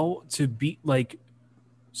 Well, to be like,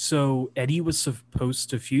 so Eddie was supposed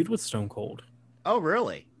to feud with Stone Cold. Oh,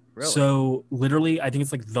 really? So literally, I think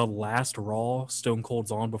it's like the last Raw Stone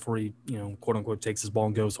Cold's on before he, quote unquote, takes his ball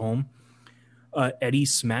and goes home. Eddie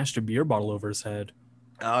smashed a beer bottle over his head.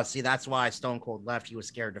 Oh, see, that's why Stone Cold left. He was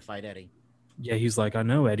scared to fight Eddie. Yeah, he's like, I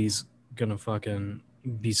know Eddie's gonna fucking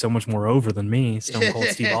be so much more over than me, Stone Cold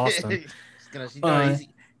Steve Austin.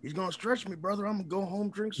 He's gonna stretch me, brother. I'm gonna go home,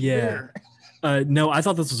 drink some beer. No, I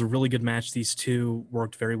thought this was a really good match. These two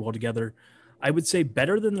worked very well together. I would say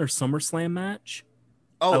better than their SummerSlam match.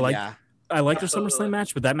 Oh, I like their SummerSlam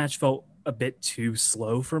match, but that match felt a bit too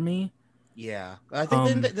slow for me. Yeah, I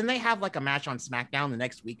think didn't they have like a match on SmackDown the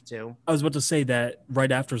next week too? I was about to say that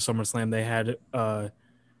right after SummerSlam, they had a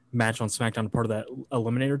match on SmackDown, part of that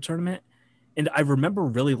Eliminator tournament. And I remember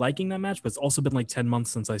really liking that match, but it's also been like 10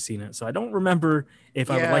 months since I've seen it. So I don't remember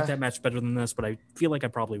if I would like that match better than this, but I feel like I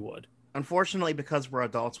probably would. Unfortunately, because we're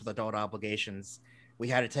adults with adult obligations, we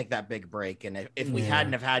had to take that big break. And if we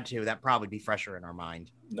hadn't have had to, that'd probably be fresher in our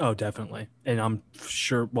mind. Oh, definitely. And I'm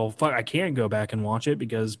sure, I can't go back and watch it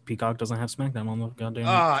because Peacock doesn't have SmackDown on the goddamn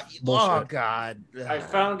bullshit. Oh, God. I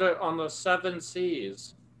found it on the 7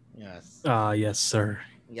 Seas. Yes. Yes, sir.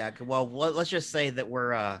 Yeah, well, let's just say that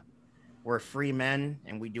we're free men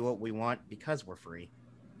and we do what we want because we're free.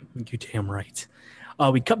 You damn right.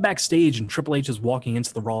 We cut backstage and Triple H is walking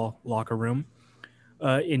into the Raw locker room,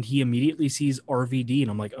 and he immediately sees RVD, and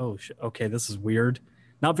I'm like, oh, okay, this is weird.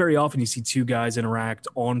 Not very often you see two guys interact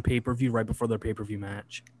on pay-per-view right before their pay-per-view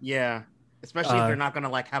match. Yeah, especially if they're not going to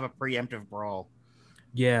like have a preemptive brawl.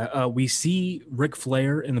 Yeah, we see Ric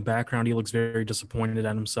Flair in the background. He looks very disappointed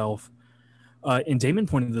at himself. And Damon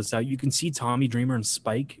pointed this out. You can see Tommy Dreamer and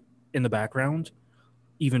Spike in the background.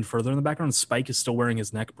 even further in the background, Spike is still wearing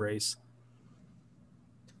his neck brace.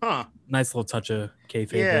 Huh. Nice little touch of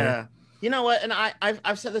kayfabe Yeah. there. You know what? And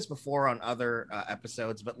I've said this before on other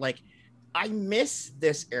episodes, but like, I miss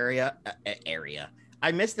this area.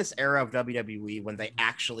 I miss this era of WWE when they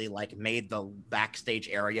actually like made the backstage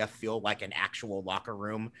area feel like an actual locker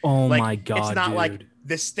room. Oh Like, my god, it's not dude. like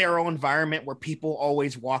this sterile environment where people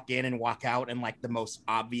always walk in and walk out in like the most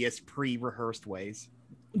obvious pre-rehearsed ways.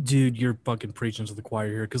 Dude, you're fucking preaching to the choir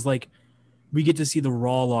here, because like we get to see the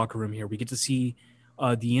Raw locker room here. We get to see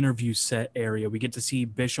the interview set area. We get to see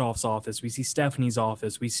Bischoff's office. We see Stephanie's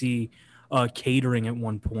office. We see catering at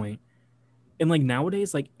one point. And like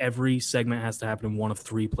nowadays, like every segment has to happen in one of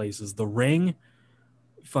three places: the ring,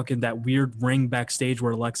 fucking that weird ring backstage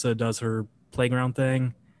where Alexa does her playground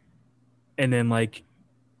thing, and then like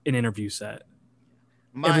an interview set.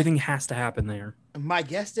 Everything has to happen there. My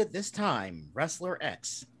guest at this time, Wrestler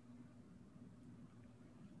X.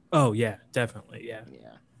 Oh yeah, definitely, yeah.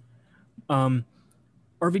 Yeah.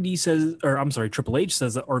 RVD says, or I'm sorry, Triple H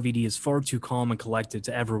says that RVD is far too calm and collected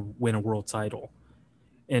to ever win a world title.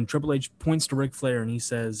 And Triple H points to Ric Flair and he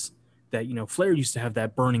says that, you know, Flair used to have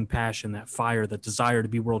that burning passion, that fire, that desire to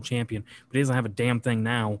be world champion, but he doesn't have a damn thing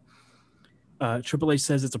now. Triple H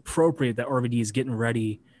says it's appropriate that RVD is getting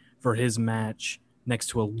ready for his match next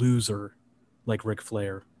to a loser like Ric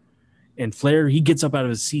Flair. And Flair, he gets up out of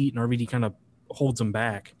his seat and RVD kind of holds him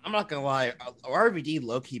back. I'm not gonna lie, RVD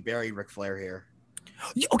low-key buried Ric Flair here.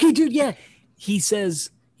 Okay, dude, yeah. He says,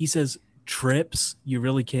 Trips, you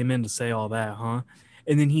really came in to say all that, huh?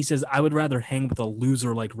 And then he says, I would rather hang with a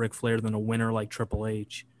loser like Ric Flair than a winner like Triple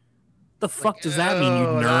H. The fuck does that mean, you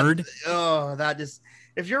nerd? That just,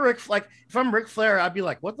 if you're if I'm Ric Flair, I'd be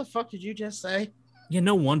like, what the fuck did you just say? Yeah,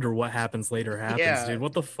 no wonder what happens later happens, Yeah. dude.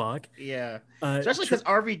 What the fuck? Yeah. Especially because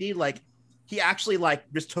RVD, like, he actually,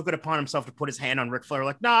 like, just took it upon himself to put his hand on Ric Flair.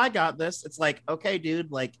 Like, no, I got this. It's like, okay,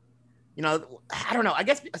 dude, like, you know, I don't know. I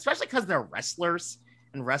guess, especially because they're wrestlers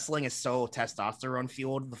and wrestling is so testosterone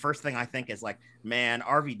fueled. The first thing I think is like, man,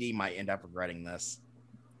 RVD might end up regretting this.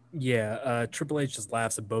 Yeah, Triple H just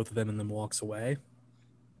laughs at both of them and then walks away.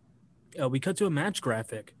 We cut to a match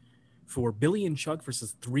graphic for Billy and Chuck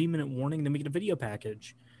versus 3 Minute Warning. Then we get a video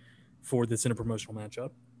package for this interpromotional matchup.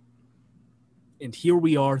 And here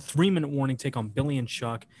we are, 3 Minute Warning take on Billy and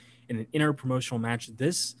Chuck in an interpromotional match.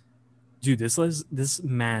 This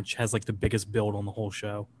match has like the biggest build on the whole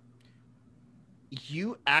show.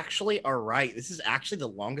 You actually are right. This is actually the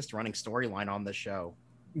longest running storyline on the show.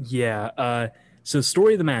 Yeah. So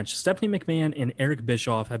story of the match, Stephanie McMahon and Eric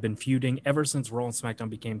Bischoff have been feuding ever since Raw and SmackDown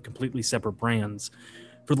became completely separate brands.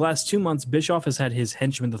 For the last 2 months, Bischoff has had his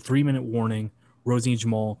henchmen, the 3 Minute Warning, Rosie and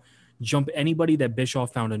Jamal, jump anybody that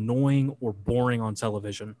Bischoff found annoying or boring on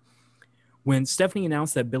television. When Stephanie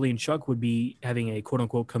announced that Billy and Chuck would be having a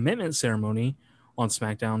quote-unquote commitment ceremony on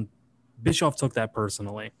SmackDown, Bischoff took that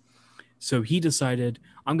personally. So he decided,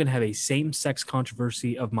 I'm going to have a same-sex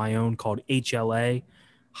controversy of my own called HLA,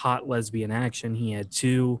 Hot Lesbian Action. He had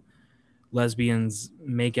 2 lesbians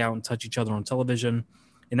make out and touch each other on television.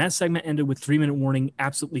 And that segment ended with 3 Minute Warning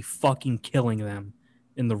absolutely fucking killing them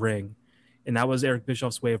in the ring. And that was Eric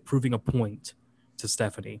Bischoff's way of proving a point to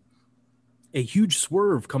Stephanie. A huge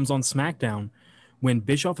swerve comes on SmackDown when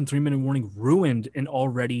Bischoff and 3 Minute Warning ruined an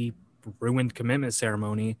already ruined commitment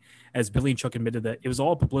ceremony, as Billy and Chuck admitted that it was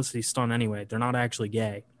all a publicity stunt anyway. They're not actually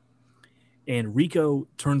gay. And Rico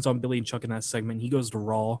turns on Billy and Chuck in that segment. He goes to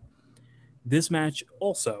Raw. This match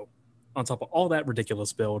also, on top of all that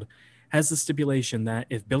ridiculous build, has the stipulation that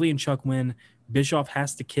if Billy and Chuck win, Bischoff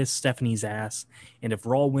has to kiss Stephanie's ass. And if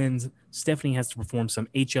Raw wins, Stephanie has to perform some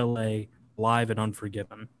HLA live at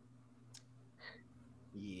Unforgiven.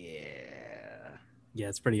 Yeah,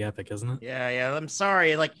 it's pretty epic, isn't it? Yeah. I'm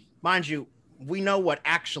sorry. Like, mind you, we know what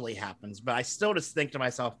actually happens, but I still just think to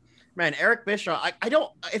myself, man, Eric Bischoff, I don't,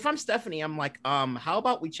 if I'm Stephanie, I'm like, how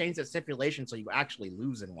about we change that stipulation so you actually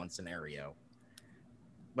lose in one scenario?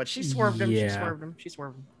 But she swerved him. Yeah. She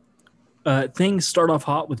swerved him. Things start off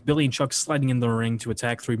hot with Billy and Chuck sliding in the ring to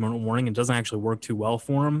attack 3 Minute Warning. It doesn't actually work too well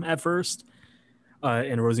for him at first.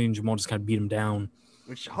 And Rosie and Jamal just kind of beat him down.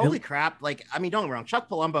 Which, holy crap. Like, I mean, don't get me wrong. Chuck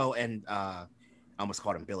Palumbo and, I almost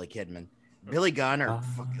called him Billy Kidman. Billy Gunn are,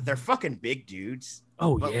 they're fucking big dudes.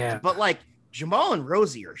 Yeah. But like, Jamal and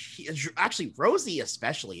Rosie are, actually, Rosie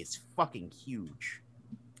especially is fucking huge.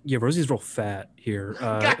 Yeah, Rosie's real fat here.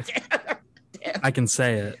 God damn. I can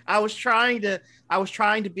say it. I was trying to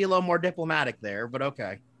be a little more diplomatic there, but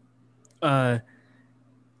okay.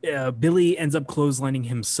 Billy ends up clotheslining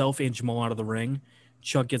himself and Jamal out of the ring.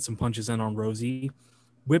 Chuck gets some punches in on Rosie.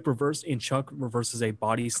 Whip reverse, and Chuck reverses a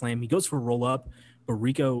body slam. He goes for a roll up, but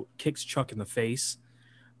Rico kicks Chuck in the face.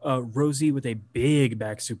 Rosie with a big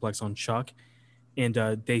back suplex on Chuck, and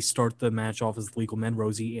they start the match off as legal men,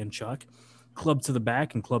 Rosie and Chuck. Club to the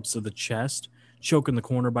back and clubs to the chest. Choke in the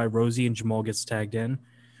corner by Rosie, and Jamal gets tagged in.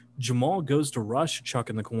 Jamal goes to rush Chuck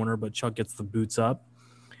in the corner, but Chuck gets the boots up.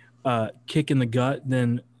 Kick in the gut,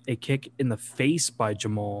 then a kick in the face by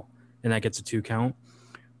Jamal, and that gets a 2 count.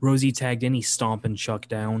 Rosie tagged in, he's stomping Chuck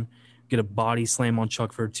down. Get a body slam on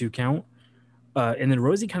Chuck for a 2 count. And then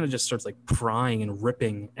Rosie kind of just starts like prying and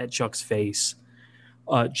ripping at Chuck's face.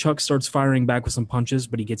 Chuck starts firing back with some punches,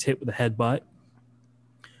 but he gets hit with a headbutt.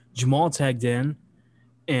 Jamal tagged in,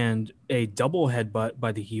 and a double headbutt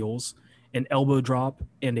by the heels, an elbow drop,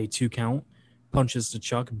 and a 2 count. Punches to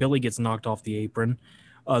Chuck. Billy gets knocked off the apron.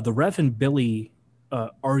 The ref and Billy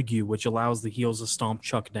argue, which allows the heels to stomp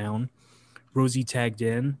Chuck down. Rosie tagged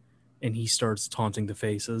in, and he starts taunting the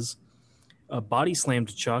faces. A body slam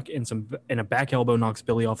to Chuck, and a back elbow knocks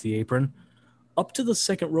Billy off the apron. Up to the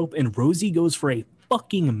second rope, and Rosie goes for a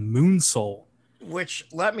fucking moonsault. Which,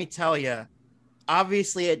 let me tell you,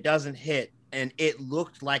 obviously it doesn't hit, and it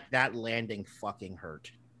looked like that landing fucking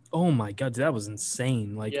hurt. Oh my god, that was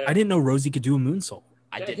insane. Like, Yeah. I didn't know Rosie could do a moonsault.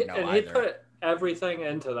 I didn't know and either. he put everything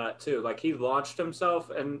into that too. Like, he launched himself,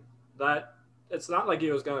 and that it's not like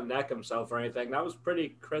he was going to neck himself or anything. That was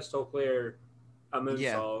pretty crystal clear, a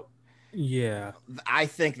moonsault. Yeah. I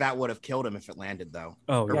think that would have killed him if it landed, though.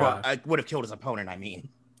 Oh, Or, yeah. well, it would have killed his opponent, I mean.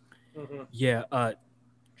 Mhm. Yeah.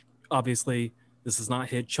 Obviously, this is not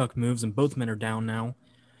hit. Chuck moves, and both men are down now.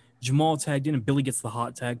 Jamal tagged in, and Billy gets the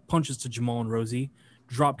hot tag. Punches to Jamal and Rosie.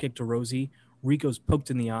 Drop kick to Rosie. Rico's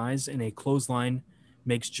poked in the eyes, and a clothesline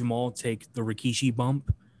makes Jamal take the Rikishi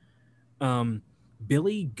bump.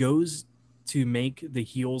 Billy goes to make the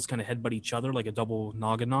heels kind of headbutt each other like a double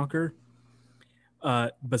noggin knocker.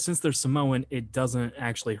 But since they're Samoan, it doesn't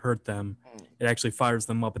actually hurt them. It actually fires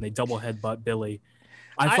them up, and they double headbutt Billy.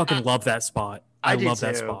 I fucking love that spot. I do love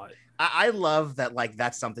that too. spot. I love that, like,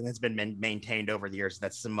 that's something that's been maintained over the years,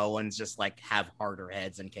 that Samoans just, like, have harder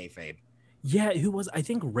heads in kayfabe. Yeah, I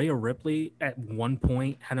think Rhea Ripley at one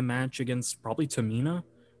point had a match against probably Tamina.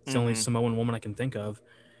 It's the only Samoan woman I can think of.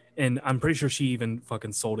 And I'm pretty sure she even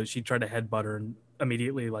fucking sold it. She tried to headbutt her and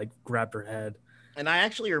immediately, like, grabbed her head. And I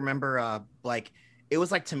actually remember, like, it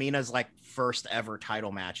was like Tamina's like first ever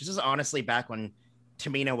title match. This is honestly back when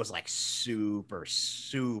Tamina was like super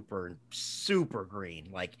green.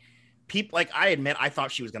 Like, people, like, I admit I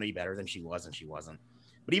thought she was going to be better than she was, and she wasn't.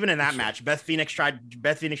 But even in that match, Beth Phoenix tried to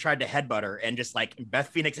headbutt her, and just like Beth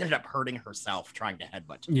Phoenix ended up hurting herself trying to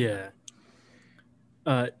headbutt. Yeah.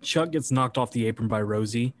 Chuck gets knocked off the apron by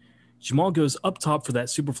Rosie. Jamal goes up top for that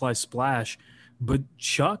Superfly splash, but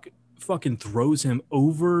Chuck fucking throws him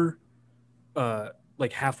over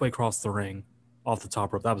like halfway across the ring off the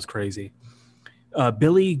top rope. That was crazy.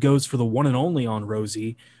 Billy goes for the one and only on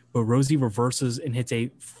Rosie, but Rosie reverses and hits a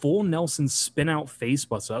full Nelson spin out face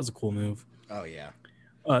buster. That was a cool move. Oh, yeah.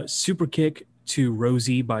 Super kick to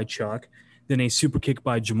Rosie by Chuck, then a super kick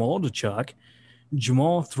by Jamal to Chuck.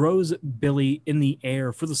 Jamal throws Billy in the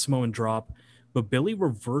air for the Samoan drop, but Billy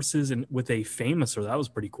reverses and with a famouser. That was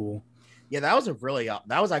pretty cool. Yeah, that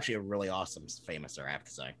was actually a really awesome famouser, I have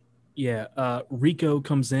to say. Yeah, Rico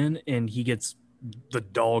comes in and he gets the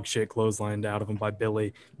dog shit clotheslined out of him by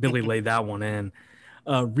Billy. Billy laid that one in.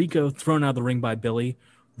 Rico thrown out of the ring by Billy.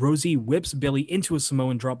 Rosie whips Billy into a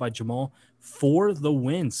Samoan drop by Jamal for the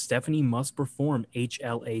win. Stephanie must perform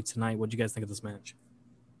HLA tonight. What do you guys think of this match?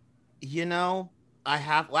 You know,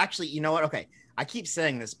 actually, you know what? Okay, I keep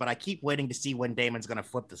saying this, but I keep waiting to see when Damon's going to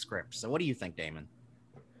flip the script. So what do you think, Damon?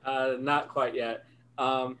 Not quite yet.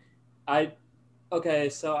 Okay,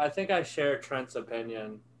 so I think I share Trent's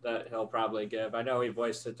opinion that he'll probably give. I know he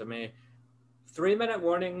voiced it to me. 3-minute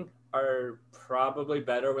warning are probably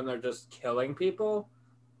better when they're just killing people.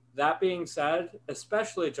 That being said,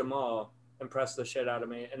 especially Jamal impressed the shit out of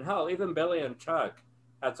me. And hell, even Billy and Chuck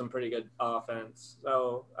had some pretty good offense.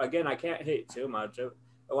 So again, I can't hate too much. It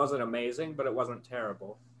wasn't amazing, but it wasn't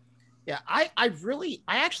terrible. Yeah, I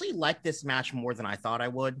actually like this match more than I thought I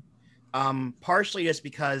would. Partially just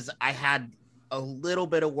because I had a little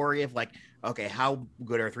bit of worry of like, okay, how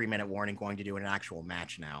good are 3-minute warning going to do in an actual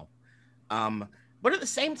match now? But at the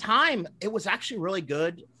same time, it was actually really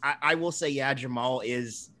good. I will say, yeah, Jamal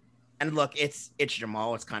is, and look, it's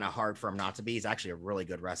Jamal. It's kind of hard for him not to be. He's actually a really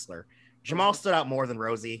good wrestler. Jamal stood out more than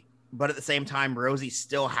Rosie, but at the same time, Rosie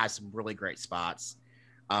still has some really great spots.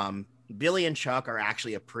 Billy and Chuck are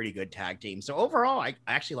actually a pretty good tag team. So overall, I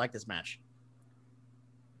actually like this match.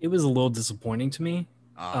 It was a little disappointing to me.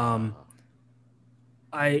 I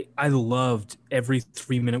loved every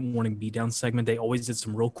 3-minute warning beatdown segment. They always did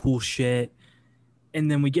some real cool shit. And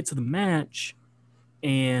then we get to the match,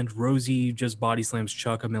 and Rosie just body slams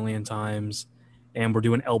Chuck a million times, and we're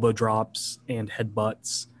doing elbow drops and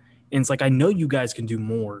headbutts. And it's like, I know you guys can do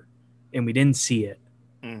more, and we didn't see it.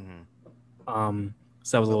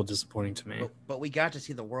 So that was a little disappointing to me. But we got to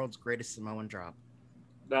see the world's greatest Samoan drop.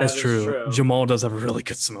 That's true. Jamal does have a really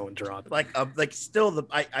good Samoan drop. Still,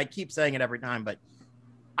 I keep saying it every time, but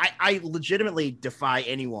I legitimately defy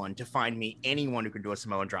anyone to find me anyone who can do a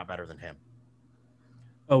Samoan drop better than him.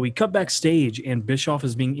 Oh, we cut backstage, and Bischoff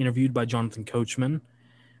is being interviewed by Jonathan Coachman.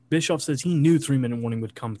 Bischoff says he knew 3-minute warning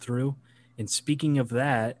would come through. And speaking of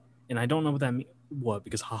that, and I don't know what that means. What?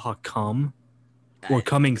 Because haha, come? Or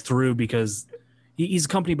coming through because he's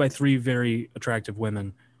accompanied by 3 very attractive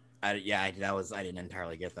women. I didn't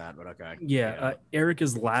entirely get that, but okay. Yeah. Eric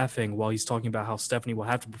is laughing while he's talking about how Stephanie will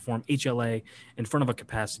have to perform HLA in front of a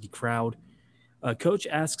capacity crowd. Coach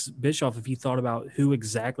asks Bischoff if he thought about who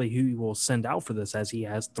he will send out for this, as he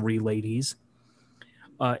has 3 ladies.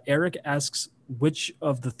 Eric asks which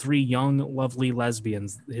of the 3 young, lovely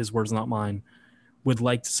lesbians, his words, not mine, would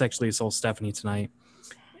like to sexually assault Stephanie tonight.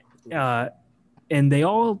 And they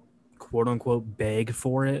all, quote unquote, beg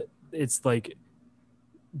for it. It's like,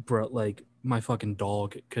 bro, like, my fucking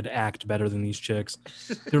dog could act better than these chicks.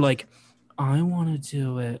 They're like, I want to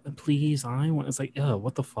do it. Please, It's like,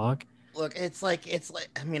 what the fuck? Look, it's like,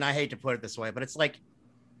 I mean, I hate to put it this way, but it's like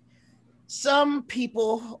some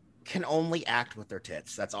people can only act with their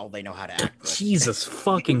tits. That's all they know how to act with. Jesus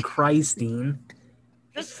fucking Christ, Dean.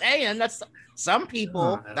 Just saying, that's some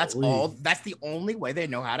people, that's the only way they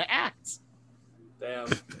know how to act. Damn.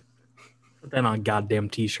 Put that on a goddamn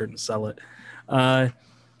t-shirt and sell it.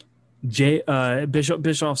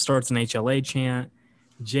 Bischoff starts an HLA chant.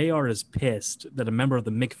 JR is pissed that a member of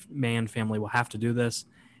the McMahon family will have to do this,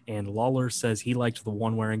 and Lawler says he liked the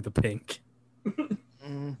one wearing the pink.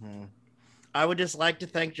 I would just like to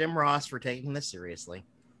thank Jim Ross for taking this seriously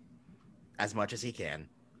as much as he can.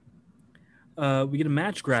 We get a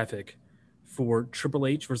match graphic for Triple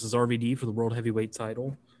H versus RVD for the World Heavyweight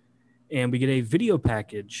title, and we get a video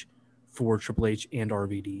package for Triple H and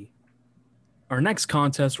RVD. Our next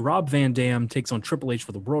contest, Rob Van Dam takes on Triple H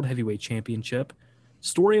for the World Heavyweight Championship.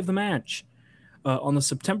 Story of the match. On the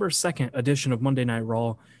September 2nd edition of Monday Night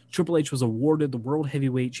Raw, Triple H was awarded the World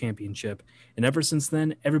Heavyweight Championship, and ever since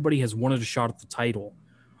then, everybody has wanted a shot at the title.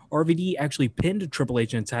 RVD actually pinned Triple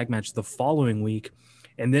H in a tag match the following week,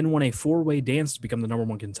 and then won a 4-way dance to become the number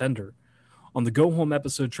 1 contender. On the Go Home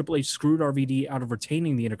episode, Triple H screwed RVD out of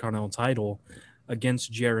retaining the Intercontinental title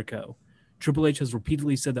against Jericho. Triple H has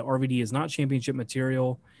repeatedly said that RVD is not championship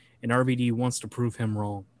material, and RVD wants to prove him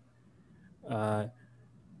wrong.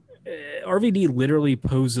 RVD literally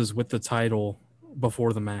poses with the title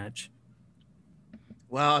before the match.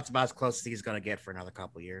 Well, it's about as close as he's going to get for another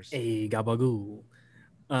couple years. Hey, gabagoo.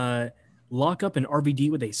 Lock up and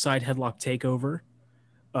RVD with a side headlock takeover.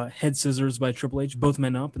 Head scissors by Triple H. Both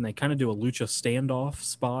men up, and they kind of do a lucha standoff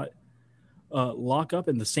spot. Lock up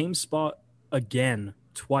in the same spot again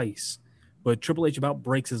twice. But Triple H about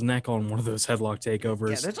breaks his neck on one of those headlock takeovers.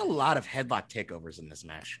 Yeah, there's a lot of headlock takeovers in this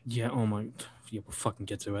match. Yeah, oh my... Yeah, we'll fucking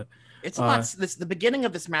get to it. It's a lot... The beginning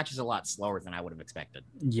of this match is a lot slower than I would have expected.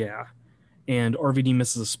 Yeah. And RVD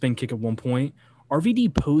misses a spin kick at one point.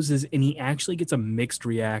 RVD poses, and he actually gets a mixed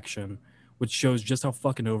reaction, which shows just how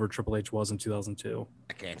fucking over Triple H was in 2002.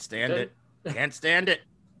 I can't stand it. Can't stand it.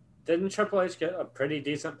 Didn't Triple H get a pretty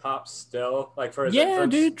decent pop still? Like for his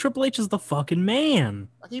dude, Triple H is the fucking man.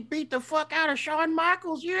 He beat the fuck out of Shawn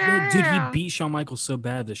Michaels, yeah. Dude, he beat Shawn Michaels so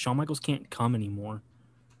bad that Shawn Michaels can't come anymore.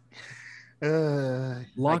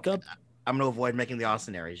 Lock up. I'm going to avoid making the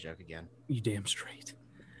Austin Aries joke again. You damn straight.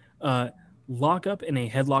 Lock up in a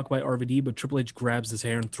headlock by RVD, but Triple H grabs his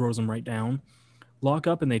hair and throws him right down. Lock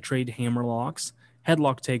up and they trade hammer locks.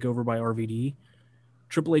 Headlock takeover by RVD.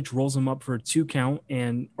 Triple H rolls him up for a 2 count,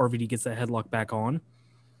 and RVD gets that headlock back on.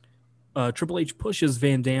 Triple H pushes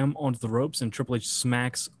Van Dam onto the ropes, and Triple H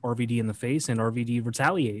smacks RVD in the face, and RVD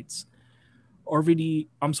retaliates.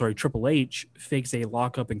 Triple H fakes a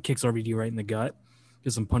lockup and kicks RVD right in the gut.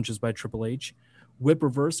 Gets some punches by Triple H. Whip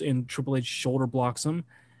reverse, and Triple H shoulder blocks him.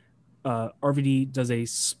 RVD does a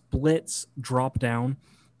splits drop down,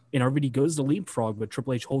 and RVD goes to leapfrog, but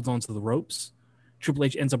Triple H holds onto the ropes. Triple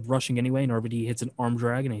H ends up rushing anyway, and RVD hits an arm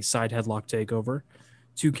drag and a side headlock takeover.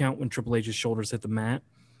 2 count when Triple H's shoulders hit the mat.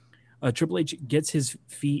 Triple H gets his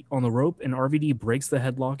feet on the rope, and RVD breaks the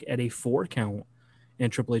headlock at a 4 count,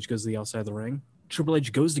 and Triple H goes to the outside of the ring. Triple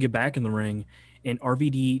H goes to get back in the ring, and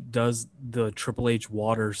RVD does the Triple H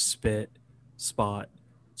water spit spot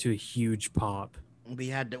to a huge pop.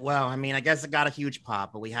 I guess it got a huge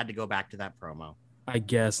pop, but we had to go back to that promo. I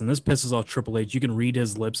guess, and this pisses off Triple H. You can read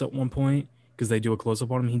his lips at one point, because they do a close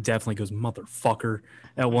up on him. He definitely goes motherfucker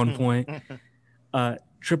at one point.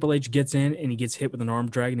 Triple H gets in and he gets hit with an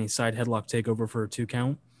arm drag and a side headlock takeover for a 2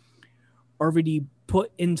 count. RVD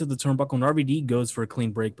put into the turnbuckle and RVD goes for a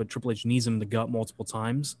clean break, but Triple H knees him in the gut multiple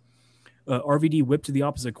times. RVD whipped to the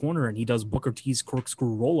opposite corner and he does Booker T's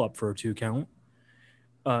corkscrew roll up for a 2 count.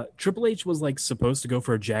 Triple H was like supposed to go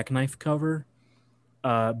for a jackknife cover,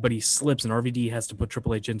 but he slips and RVD has to put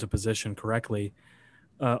Triple H into position correctly.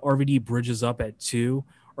 RVD bridges up at 2.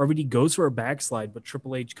 RVD goes for a backslide, but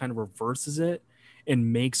Triple H kind of reverses it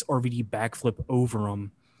and makes RVD backflip over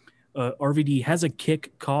him. RVD has a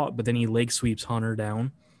kick caught, but then he leg sweeps Hunter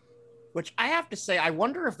down. Which I have to say, I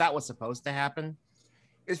wonder if that was supposed to happen.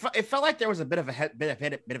 It felt like there was a bit of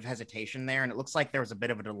hesitation there, and it looks like there was a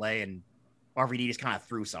bit of a delay, and RVD just kind of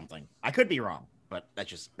threw something. I could be wrong, but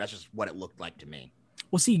that's just what it looked like to me.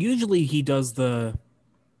 Well, see, usually he does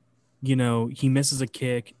he misses a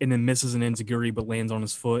kick and then misses an enziguri, but lands on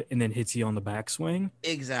his foot and then hits you on the backswing.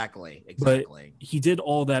 Exactly. But he did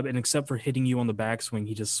all that, and except for hitting you on the backswing,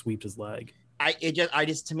 he just sweeped his leg.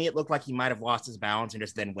 To me, it looked like he might have lost his balance and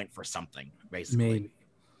just then went for something, basically. Maybe.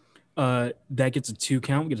 That gets a 2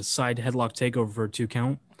 count. We get a side headlock takeover for a 2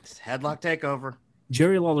 count. Headlock takeover.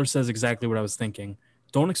 Jerry Lawler says exactly what I was thinking.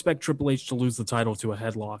 Don't expect Triple H to lose the title to a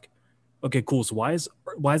headlock. Okay, cool. So why is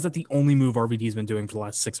that the only move RVD's been doing for the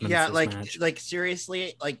last 6 minutes? Yeah, like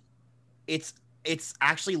seriously, like it's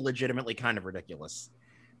actually legitimately kind of ridiculous.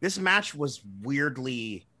 This match was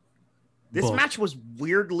weirdly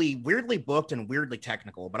booked and weirdly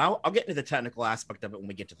technical, but I'll get into the technical aspect of it when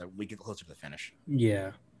we get closer to the finish.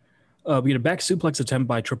 Yeah. We get a back suplex attempt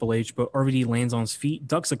by Triple H, but RVD lands on his feet,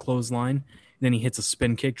 ducks a clothesline, and then he hits a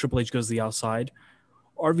spin kick. Triple H goes to the outside.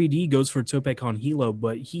 RVD goes for a tope con hilo,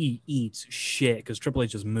 but he eats shit because Triple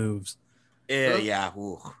H just moves. Yeah.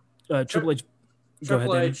 Triple H.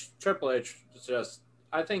 Triple H just.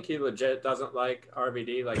 I think he legit doesn't like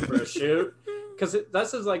RVD like for a shoot because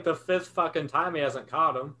this is like the 5th fucking time he hasn't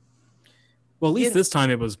caught him. Well, at least this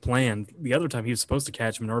time it was planned. The other time he was supposed to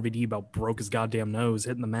catch him, and RVD about broke his goddamn nose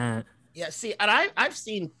hitting the mat. Yeah, see, and I've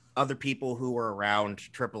seen other people who were around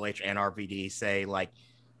Triple H and RVD say like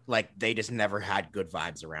they just never had good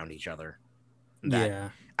vibes around each other. Yeah.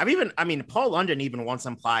 I mean, Paul London even once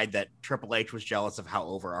implied that Triple H was jealous of how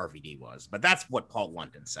over RVD was, but that's what Paul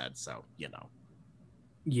London said, so, you know.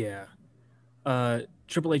 Yeah.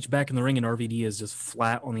 Triple H back in the ring and RVD is just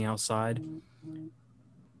flat on the outside.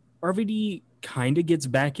 RVD kind of gets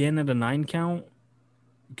back in at a 9 count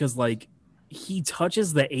because, like, he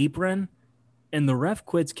touches the apron and the ref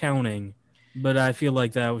quits counting, but I feel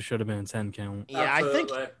like that should have been a 10 count. Yeah,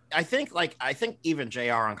 I think even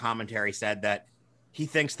JR on commentary said that he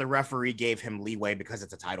thinks the referee gave him leeway because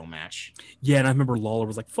it's a title match. Yeah, and I remember Lawler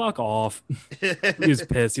was like, fuck off. He was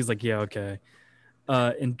pissed. He's like, yeah, okay.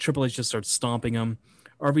 And Triple H just starts stomping him.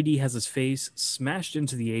 RVD has his face smashed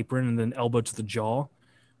into the apron and then elbow to the jaw.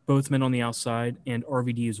 Both men on the outside, and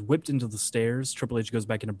RVD is whipped into the stairs. Triple H goes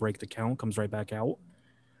back in to break the count, comes right back out.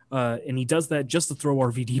 And he does that just to throw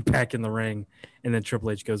RVD back in the ring, and then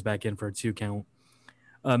Triple H goes back in for a 2 count.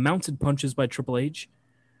 Mounted punches by Triple H.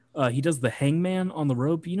 He does the hangman on the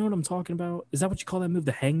rope. You know what I'm talking about? Is that what you call that move,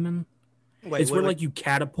 the hangman? It's where like you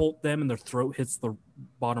catapult them and their throat hits the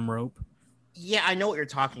bottom rope. Yeah, I know what you're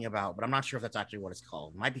talking about, but I'm not sure if that's actually what it's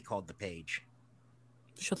called. It might be called the Page.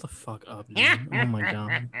 Shut the fuck up, man. Oh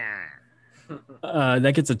my god.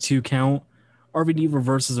 That gets a 2 count. RVD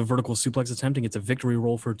reverses a vertical suplex attempt and gets a victory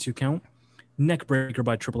roll for a 2 count. Neck breaker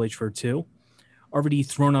by Triple H for a 2. RVD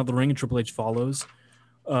thrown out the ring and Triple H follows.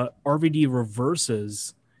 RVD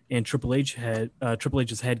reverses and Triple H's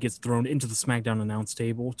head gets thrown into the SmackDown announce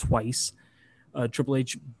table twice. Triple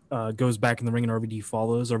H goes back in the ring and RVD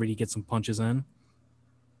follows. RVD gets some punches in.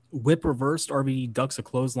 Whip reversed. RVD ducks a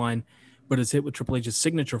clothesline, but is hit with Triple H's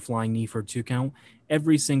signature flying knee for a 2 count.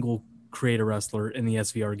 Every single creator wrestler in the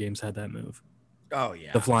SVR games had that move. Oh,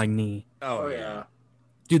 yeah. The flying knee. Oh, yeah.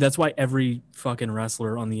 Dude, that's why every fucking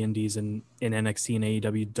wrestler on the indies and in NXT and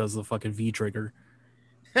AEW does the fucking V trigger.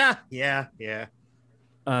 Yeah.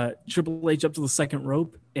 Triple H up to the second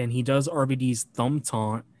rope, and he does RVD's thumb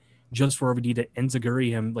taunt just for RVD to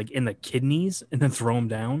enziguri him like in the kidneys and then throw him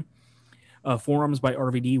down. Forearms by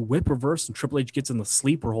RVD, whip reverse, and Triple H gets in the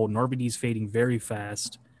sleeper hold, and RVD's fading very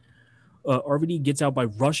fast. RVD gets out by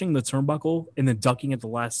rushing the turnbuckle and then ducking at the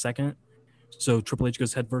last second. So Triple H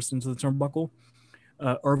goes headfirst into the turnbuckle.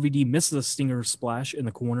 RVD misses a stinger splash in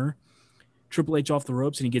the corner. Triple H off the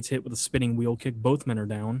ropes, and he gets hit with a spinning wheel kick. Both men are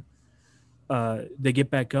down. They get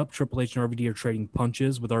back up. Triple H and RVD are trading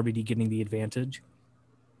punches, with RVD getting the advantage.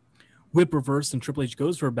 Whip reverse, and Triple H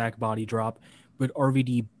goes for a back body drop, but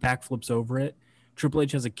RVD backflips over it. Triple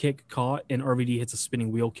H has a kick caught, and RVD hits a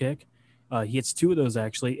spinning wheel kick. He hits 2 of those,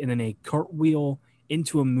 actually, and then a cartwheel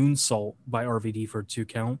into a moonsault by RVD for a 2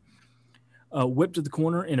 count. Whip to the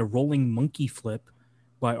corner and a rolling monkey flip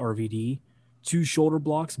by RVD. 2 shoulder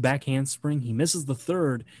blocks, back handspring. He misses the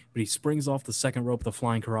third, but he springs off the second rope with a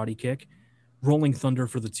flying karate kick. Rolling thunder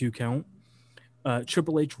for the 2 count.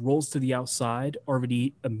 Triple H rolls to the outside.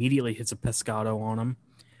 RVD immediately hits a pescado on him.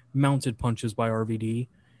 Mounted punches by RVD.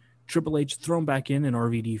 Triple H thrown back in, and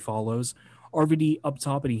RVD follows. RVD up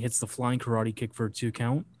top, and he hits the flying karate kick for a 2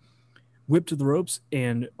 count. Whip to the ropes,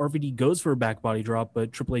 and RVD goes for a back body drop,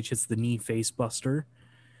 but Triple H hits the knee face buster.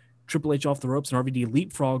 Triple H off the ropes, and RVD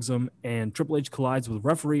leapfrogs him, and Triple H collides with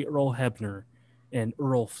referee Earl Hebner, and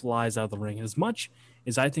Earl flies out of the ring. And as much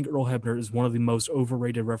as I think Earl Hebner is one of the most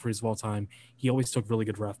overrated referees of all time, he always took really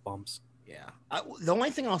good ref bumps. Yeah. The only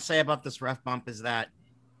thing I'll say about this ref bump is that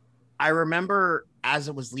I remember as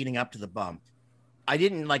it was leading up to the bump, I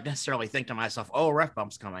didn't necessarily think to myself, oh, ref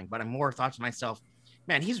bump's coming, but I more thought to myself,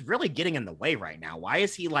 man, he's really getting in the way right now. Why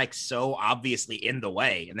is he so obviously in the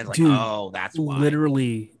way? And then Dude, oh, that's why.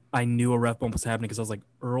 Literally, I knew a ref bump was happening because I was like,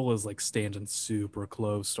 Earl is standing super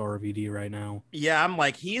close to RVD right now. Yeah, I'm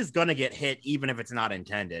he is going to get hit even if it's not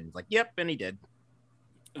intended. Yep, and he did.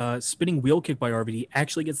 Spinning wheel kick by RVD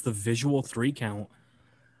actually gets the visual 3 count.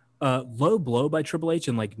 Low blow by Triple H,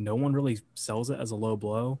 and no one really sells it as a low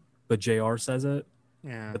blow, but JR says it.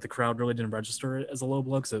 Yeah. But the crowd really didn't register it as a low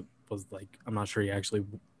blow because it was I'm not sure he actually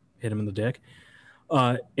hit him in the dick.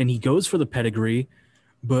 And he goes for the pedigree,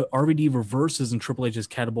 but RVD reverses and Triple H is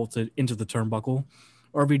catapulted into the turnbuckle.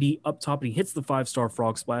 RVD up top, and he hits the 5-star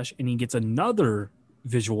frog splash, and he gets another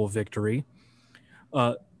visual victory.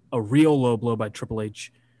 A real low blow by Triple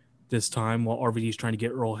H this time while RVD is trying to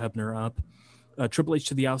get Earl Hebner up. Triple H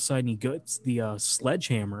to the outside, and he gets the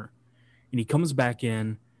sledgehammer, and he comes back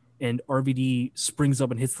in, and RVD springs up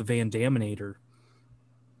and hits the Van Daminator.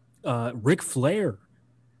 Ric Flair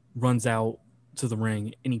runs out to the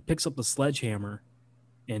ring, and he picks up the sledgehammer,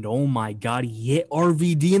 and oh my God, he hit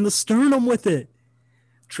RVD in the sternum with it.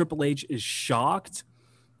 Triple H is shocked.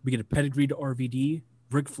 We get a pedigree to RVD.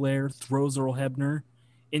 Ric Flair throws Earl Hebner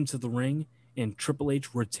into the ring, and Triple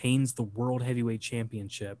H retains the World Heavyweight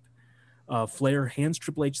Championship. Flair hands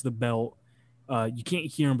Triple H the belt. You can't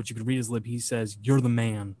hear him, but you can read his lip. He says, "You're the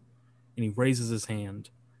man," and he raises his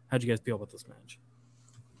hand. How'd you guys feel about this match?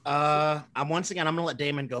 I'm going to let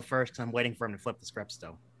Damon go first. I'm waiting for him to flip the script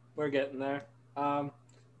still. We're getting there.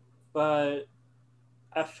 But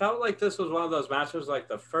I felt like this was one of those matches,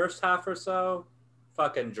 the first half or so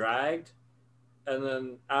fucking dragged. And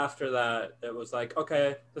then after that, it was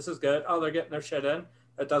okay, this is good. Oh, they're getting their shit in.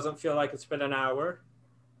 It doesn't feel like it's been an hour.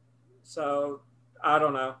 So, I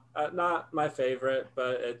don't know. Not my favorite,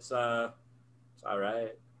 but it's all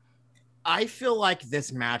right. I feel like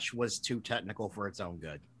this match was too technical for its own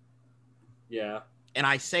good. Yeah. And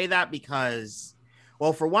I say that because,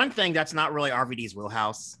 well, for one thing, that's not really RVD's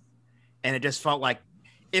wheelhouse. And it just felt like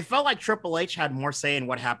Triple H had more say in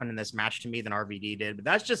what happened in this match to me than RVD did. But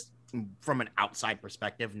that's just from an outside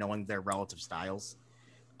perspective, knowing their relative styles.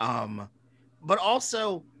 But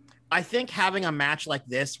also, I think having a match like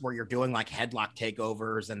this where you're doing headlock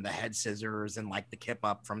takeovers and the head scissors and the kip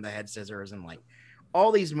up from the head scissors and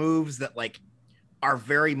all these moves that are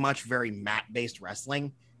very mat based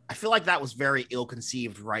wrestling. I feel like that was very ill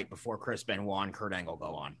conceived right before Chris Benoit and Kurt Angle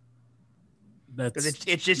go on. Because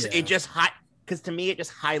because to me it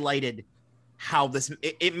just highlighted how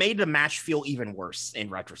it made the match feel even worse in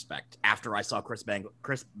retrospect after I saw Chris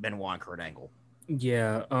Benoit and Kurt Angle.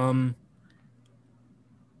 Yeah,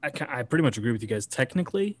 I pretty much agree with you guys.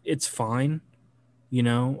 Technically, it's fine.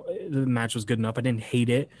 The match was good enough. I didn't hate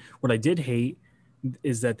it. What I did hate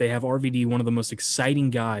is that they have RVD, one of the most exciting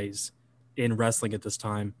guys in wrestling at this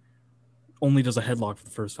time, only does a headlock for the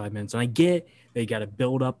first 5 minutes. And I get they got to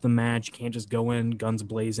build up the match. You can't just go in guns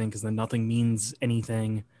blazing because then nothing means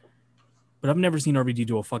anything. But I've never seen RVD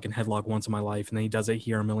do a fucking headlock once in my life, and then he does it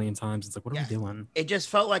here a million times. It's what are we doing? It just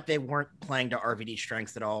felt like they weren't playing to RVD's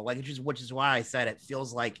strengths at all. Which is why I said it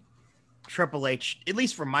feels like Triple H, at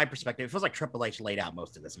least from my perspective, it feels like Triple H laid out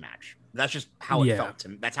most of this match. That's just how it felt to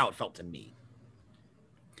me. That's how it felt to me.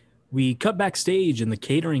 We cut backstage in the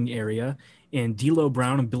catering area, and D'Lo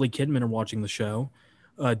Brown and Billy Kidman are watching the show.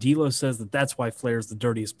 D'Lo says that's why Flair's the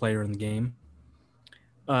dirtiest player in the game.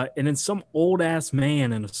 And then some old-ass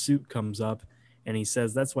man in a suit comes up, and he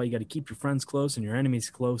says that's why you got to keep your friends close and your enemies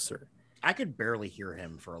closer. I could barely hear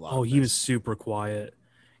him for a lot. Oh, he was super quiet.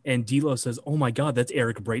 And D'Lo says, "Oh my God, that's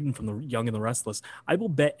Eric Braeden from The Young and the Restless. I will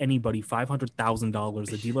bet anybody $500,000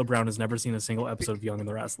 that D'Lo Brown has never seen a single episode of Young and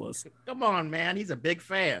the Restless." Come on, man. He's a big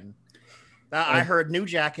fan. I heard New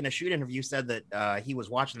Jack in a shoot interview said that he was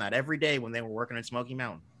watching that every day when they were working in Smoky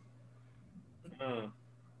Mountain.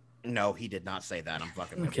 No, he did not say that. I'm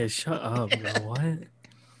fucking with Okay, you. shut up, bro.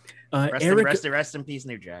 What? Rest in peace,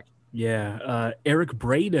 New Jack. Yeah, Eric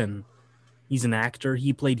Braeden. He's an actor.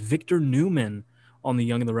 He played Victor Newman on The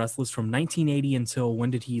Young and the Restless from 1980 until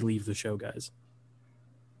when did he leave the show, guys?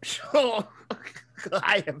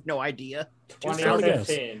 I have no idea.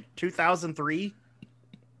 2015. 2003.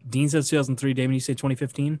 Dean says 2003. Damon, you say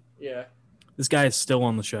 2015? Yeah. This guy is still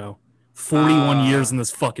on the show. 41 years in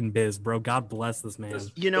this fucking biz, bro. God bless this man.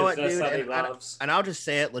 You know what, dude? That he And loves. I'll just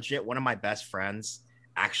say it legit. One of my best friends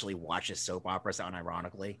actually watches soap operas,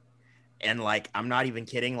 unironically. And like, I'm not even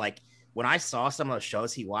kidding. Like, when I saw some of the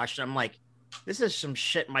shows he watched, I'm like, this is some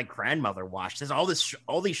shit my grandmother watched. All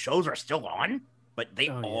these shows are still on, but they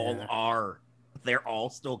are. They're all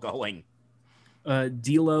still going.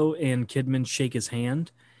 D'Lo and Kidman shake his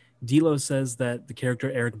hand. D'Lo says that the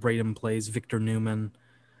character Eric Braeden plays, Victor Newman,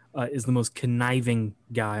 is the most conniving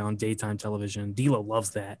guy on daytime television. D'Lo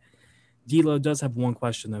loves that. D'Lo does have one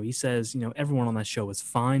question, though. He says, everyone on that show is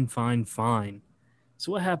fine, fine, fine.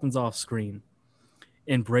 So what happens off screen?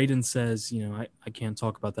 And Braeden says, I can't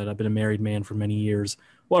talk about that. I've been a married man for many years.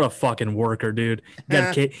 What a fucking worker, dude.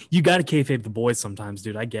 You got to kayfabe the boys sometimes,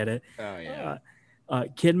 dude. I get it. Oh, yeah.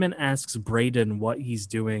 Kidman asks Braeden what he's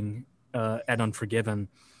doing at Unforgiven.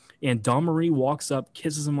 And Dawn Marie walks up,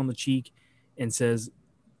 kisses him on the cheek, and says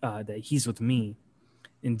that he's with me.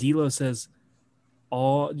 And D'Lo says,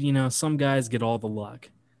 some guys get all the luck.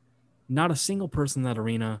 Not a single person in that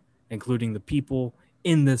arena, including the people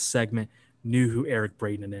in this segment, knew who Eric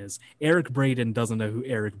Braeden is. Eric Braeden doesn't know who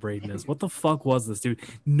Eric Braeden is. What the fuck was this, dude?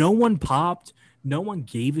 No one popped. No one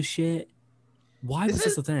gave a shit. Why was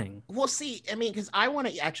this a thing? Well, see, I mean, because I want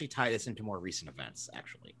to actually tie this into more recent events,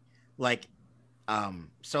 actually. Like,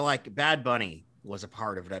 so like Bad Bunny was a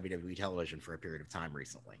part of WWE television for a period of time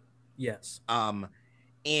recently. Yes.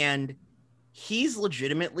 And he's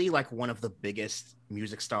legitimately like one of the biggest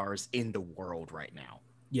music stars in the world right now.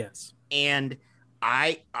 Yes. And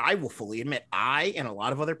I will fully admit, I and a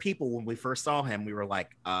lot of other people, when we first saw him, we were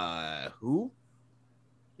like, who?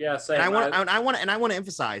 Yeah, same. And I want to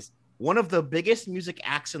emphasize, one of the biggest music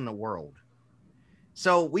acts in the world.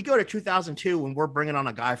 So we go to 2002 and we're bringing on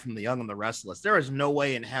a guy from The Young and the Restless. There is no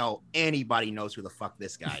way in hell anybody knows who the fuck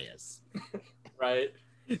this guy is. Right.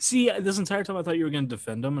 See, this entire time I thought you were going to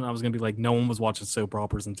defend him, and I was going to be like, no one was watching soap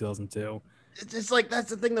operas in 2002. It's like, that's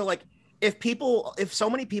the thing though. Like, if so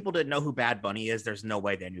many people didn't know who Bad Bunny is, there's no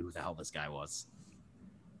way they knew who the hell this guy was.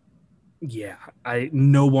 Yeah,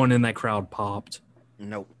 no one in that crowd popped.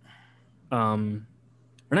 Nope. Our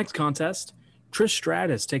next contest, Trish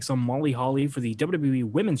Stratus takes on Molly Holly for the WWE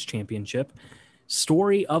Women's Championship.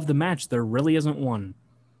 Story of the match: there really isn't one.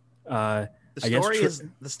 The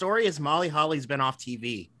story is Molly Holly's been off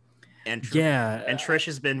TV, and Trish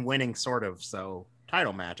has been winning, sort of. So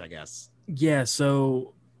title match, I guess. Yeah.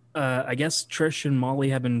 So I guess Trish and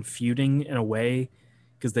Molly have been feuding in a way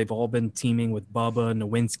because they've all been teaming with Bubba,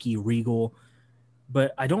 Nowinski, Regal.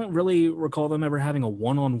 But I don't really recall them ever having a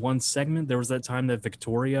one-on-one segment. There was that time that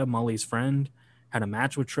Victoria, Molly's friend, had a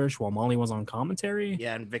match with Trish while Molly was on commentary.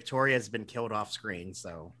 Yeah, and Victoria's been killed off screen,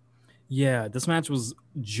 so. Yeah, this match was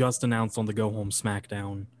just announced on the Go Home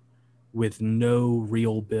SmackDown with no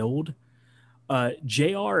real build.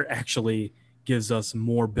 JR actually gives us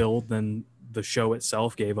more build than the show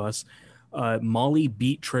itself gave us. Molly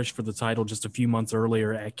beat Trish for the title just a few months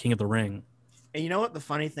earlier at King of the Ring. And you know what the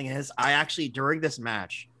funny thing is? I actually, during this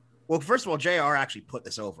match, well, first of all, JR actually put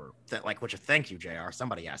this over. Which thank you, JR.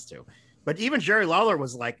 Somebody has to. But even Jerry Lawler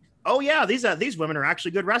was like, oh yeah, these women are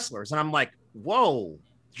actually good wrestlers. And I'm like, whoa,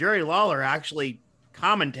 Jerry Lawler actually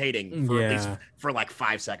commentating for at least for like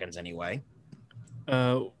 5 seconds anyway.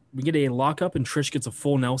 We get a lockup and Trish gets a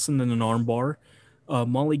full Nelson and an armbar.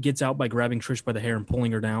 Molly gets out by grabbing Trish by the hair and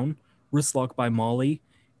pulling her down. Wrist lock by Molly.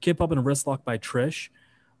 Kip up and a wrist lock by Trish.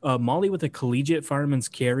 Molly with a collegiate fireman's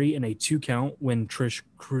carry and a 2 count when Trish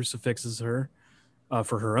crucifixes her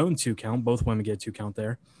for her own 2 count. Both women get a 2 count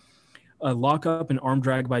there. Lock up and arm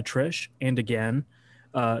drag by Trish, and again.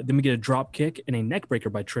 Then we get a drop kick and a neck breaker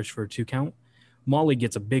by Trish for a 2 count. Molly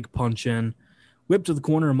gets a big punch in. Whip to the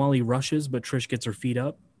corner and Molly rushes, but Trish gets her feet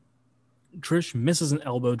up. Trish misses an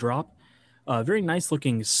elbow drop. Very nice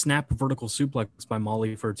looking snap vertical suplex by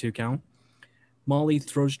Molly for a 2 count. Molly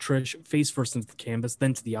throws Trish face first into the canvas,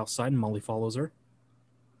 then to the outside, and Molly follows her.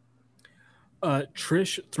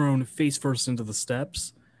 Trish thrown face first into the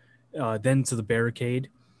steps. then to the barricade.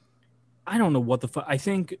 I don't know what the fuck. I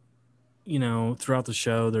think, throughout the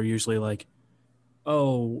show, they're usually like,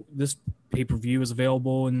 oh, this pay-per-view is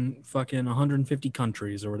available in fucking 150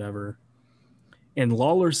 countries or whatever. And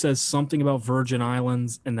Lawler says something about Virgin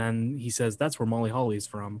Islands, and then he says that's where Molly Holly's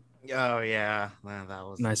from. Oh yeah, well, that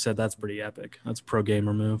was. And I said that's pretty epic. That's a pro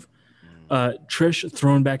gamer move. Trish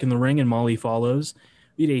thrown back in the ring, and Molly follows.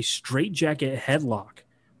 We had a straight jacket headlock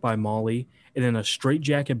by Molly, and then a straight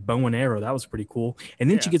jacket bow and arrow. That was pretty cool.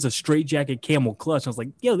 And then she gets a straight jacket camel clutch. I was like,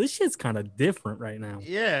 yo, this shit's kind of different right now.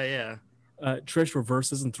 Yeah. Trish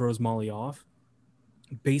reverses and throws Molly off.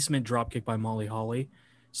 Basement dropkick by Molly Holly.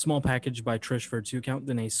 Small package by Trish for a 2 count.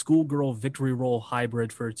 Then a schoolgirl victory roll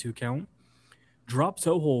hybrid for a 2 count. Drop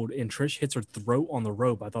toe hold, and Trish hits her throat on the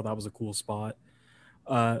rope. I thought that was a cool spot.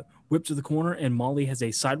 Whip to the corner, and Molly has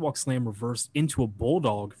a sidewalk slam reversed into a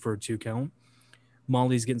bulldog for a 2 count.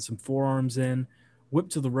 Molly's getting some forearms in. Whip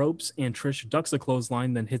to the ropes, and Trish ducks a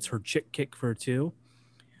clothesline, then hits her chick kick for a 2.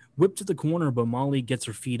 Whip to the corner, but Molly gets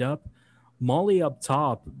her feet up. Molly up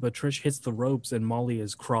top, but Trish hits the ropes, and Molly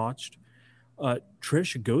is crotched.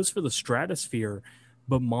 Trish goes for the stratosphere,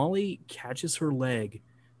 but Molly catches her leg,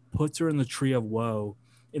 puts her in the tree of woe,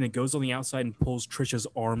 and it goes on the outside and pulls Trish's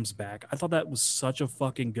arms back. I thought that was such a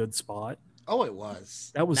fucking good spot. Oh, it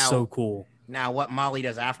was. That was so cool. Now, what Molly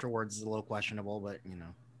does afterwards is a little questionable, but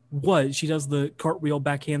What? She does the cartwheel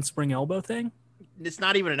backhand spring elbow thing? It's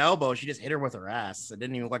not even an elbow. She just hit her with her ass. It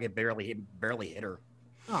didn't even look like it barely hit her.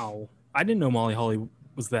 Oh, I didn't know Molly Holly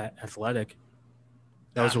was that athletic.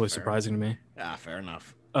 That was really surprising to me. Ah, fair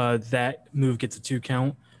enough. That move gets a 2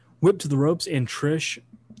 count. Whip to the ropes, and Trish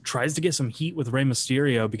tries to get some heat with Rey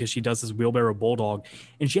Mysterio because she does this wheelbarrow bulldog,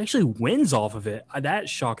 and she actually wins off of it. That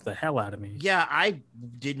shocked the hell out of me. Yeah, I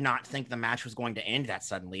did not think the match was going to end that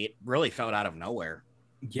suddenly. It really felt out of nowhere.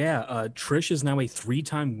 Yeah, Trish is now a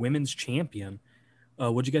 3-time women's champion.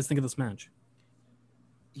 What'd you guys think of this match?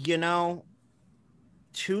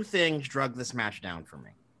 2 things drug this match down for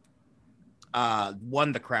me.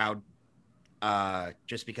 One, the crowd,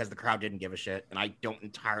 just because the crowd didn't give a shit, and I don't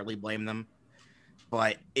entirely blame them,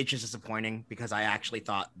 but it's just disappointing because I actually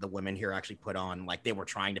thought the women here actually put on, like, they were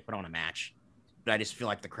trying to put on a match, but I just feel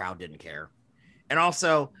like the crowd didn't care. And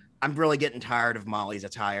also, I'm really getting tired of Molly's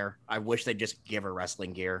attire. I wish they'd just give her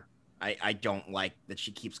wrestling gear. I don't like that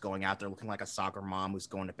she keeps going out there looking like a soccer mom who's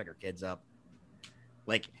going to pick her kids up.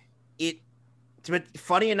 But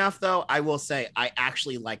funny enough, though, I will say I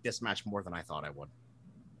actually like this match more than I thought I would.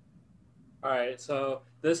 All right, so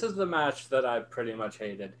this is the match that I pretty much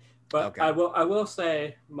hated, but Okay. I will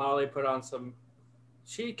say Molly put on some.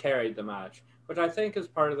 She carried the match, which I think is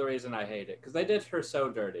part of the reason I hate it because they did her so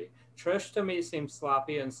dirty. Trish to me seemed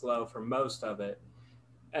sloppy and slow for most of it,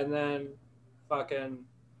 and then fucking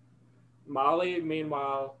Molly.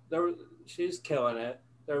 Meanwhile, she's killing it.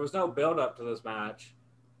 There was no build up to this match.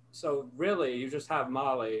 So really, you just have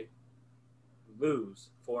Molly lose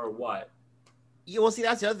for what? You will see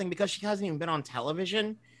that's the other thing because she hasn't even been on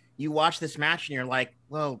television. You watch this match and you're like,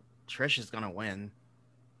 well, Trish is gonna win.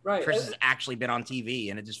 Right. Trish has actually been on TV,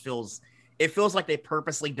 and it feels like they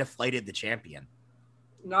purposely deflated the champion.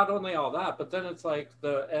 Not only all that, but then it's like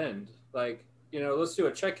the end. Like, let's do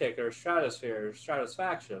a check kick or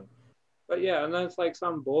stratisfaction. But yeah, and then it's like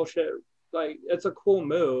some bullshit. Like, it's a cool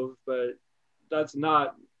move, but that's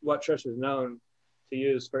not what Trish is known to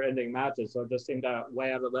use for ending matches. So it just seemed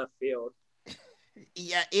way out of left field.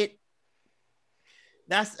 Yeah,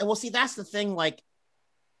 that's the thing. Like,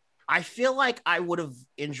 I feel like I would have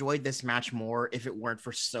enjoyed this match more if it weren't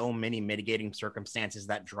for so many mitigating circumstances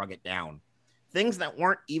that drug it down. Things that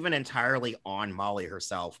weren't even entirely on Molly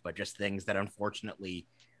herself, but just things that unfortunately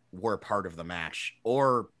were part of the match,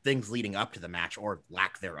 or things leading up to the match, or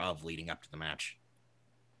lack thereof leading up to the match.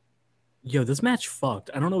 Yo, this match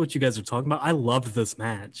fucked. I don't know what you guys are talking about. I loved this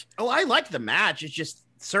match. Oh, I liked the match. It's just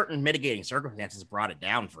certain mitigating circumstances brought it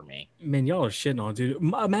down for me. Man, y'all are shitting on it, dude.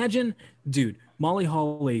 Imagine, dude, Molly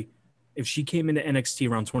Holly, if she came into NXT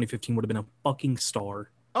around 2015, would have been a fucking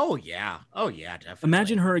star. Oh, yeah, definitely.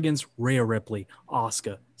 Imagine her against Rhea Ripley,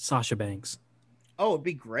 Asuka, Sasha Banks. Oh, it'd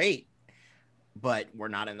be great. But we're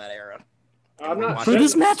not in that era. I'm not Bro,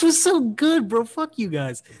 this match was so good, bro. Fuck you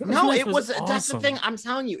guys. No, it was. Awesome. That's the thing. I'm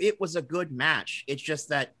telling you, it was a good match. It's just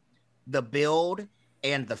that the build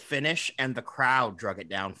and the finish and the crowd drug it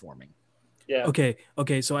down for me. Yeah.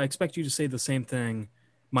 Okay. So I expect you to say the same thing,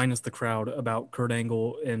 minus the crowd, about Kurt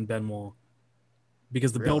Angle and Benoit,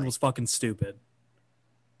 because the build Really? was fucking stupid.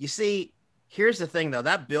 You see, here's the thing though.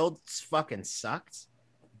 That build fucking sucked,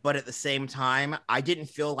 but at the same time, I didn't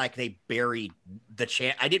feel like they buried the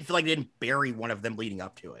chance. I didn't feel like they didn't bury one of them leading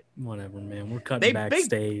up to it. Whatever, man. We're cutting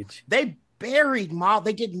backstage. They buried Molly.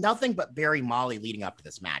 They did nothing but bury Molly leading up to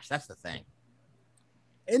this match. That's the thing.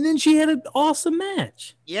 And then she had an awesome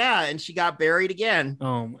match. Yeah, and she got buried again.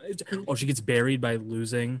 She gets buried by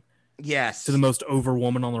losing. Yes. To the most over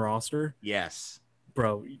woman on the roster. Yes.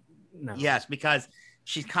 Bro, no. Yes, because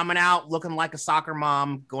she's coming out looking like a soccer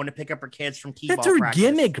mom going to pick up her kids from t-ball practice. That's her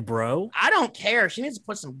gimmick, bro. I don't care. She needs to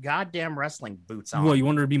put some goddamn wrestling boots on. Well, you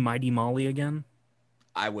want her to be Mighty Molly again?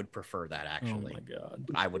 I would prefer that, actually. Oh, my God.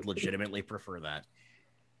 I would legitimately prefer that.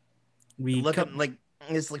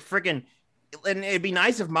 It's like freaking... And it'd be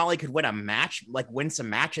nice if Molly could win a match, like win some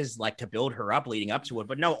matches, like to build her up leading up to it.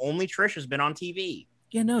 But no, only Trish has been on TV.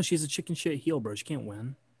 Yeah, no, she's a chicken shit heel, bro. She can't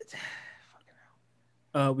win.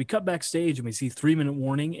 We cut backstage and we see 3-minute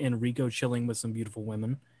warning and Rico chilling with some beautiful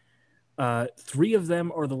women. 3 of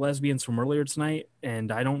them are the lesbians from earlier tonight,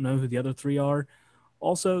 and I don't know who the other 3 are.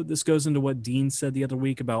 Also, this goes into what Dean said the other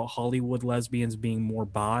week about Hollywood lesbians being more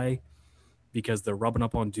bi because they're rubbing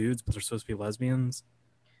up on dudes, but they're supposed to be lesbians.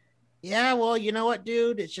 Yeah, well, you know what,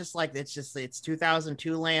 dude? It's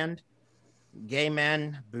 2002 land. Gay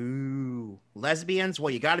men, boo. Lesbians, well,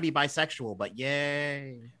 you got to be bisexual, but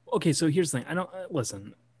yay. Okay, so here's the thing. I don't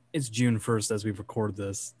listen. It's June 1st as we record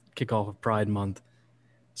this, kickoff of Pride Month.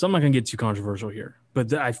 So I'm not gonna get too controversial here,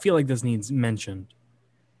 but I feel like this needs mentioned.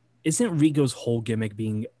 Isn't Rico's whole gimmick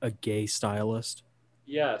being a gay stylist?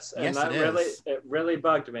 Yes, and yes, it really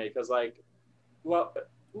bugged me because, like, well,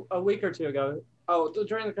 a week or two ago.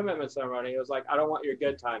 During the commitment ceremony, he was like, I don't want your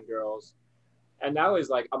good time girls. And now he's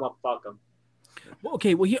like, I'm going to fuck them. Well,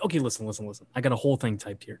 okay, listen. I got a whole thing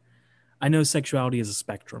typed here. I know sexuality is a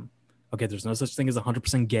spectrum. Okay, there's no such thing as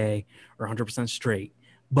 100% gay or 100% straight.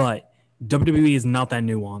 But WWE is not that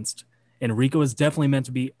nuanced. And Rico is definitely meant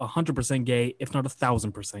to be 100% gay, if not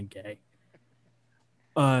 1,000% gay.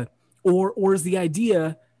 Or is the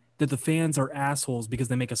idea that the fans are assholes because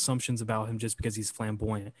they make assumptions about him just because he's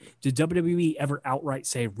flamboyant? Did WWE ever outright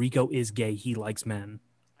say Rico is gay, he likes men?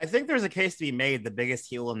 I think there's a case to be made. The biggest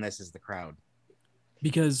heel in this is the crowd.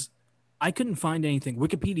 Because I couldn't find anything.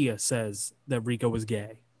 Wikipedia says that Rico was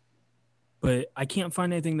gay. But I can't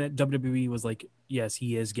find anything that WWE was like, yes,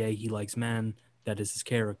 he is gay, he likes men, that is his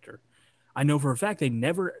character. I know for a fact they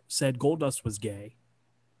never said Goldust was gay.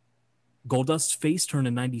 Goldust's face turn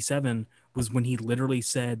in 97 was when he literally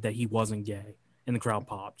said that he wasn't gay, and the crowd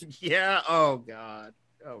popped. Yeah. Oh God.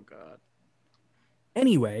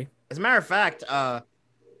 Anyway, as a matter of fact,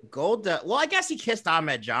 Goldust. Well, I guess he kissed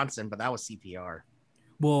Ahmed Johnson, but that was CPR.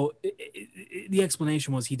 Well, the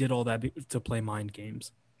explanation was he did all that to play mind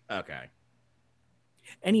games. Okay.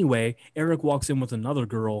 Anyway, Eric walks in with another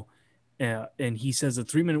girl, and he says the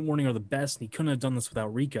 3-minute warning are the best, and he couldn't have done this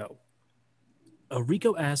without Rico.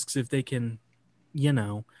 Rico asks if they can,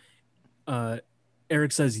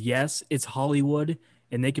 Eric says, yes, it's Hollywood,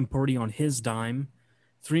 and they can party on his dime.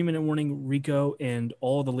 3-minute warning, Rico and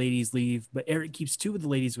all the ladies leave, but Eric keeps 2 of the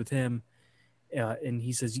ladies with him, and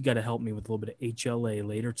he says, you got to help me with a little bit of HLA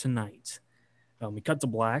later tonight. We cut to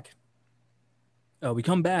black. We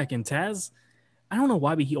come back, and Taz, I don't know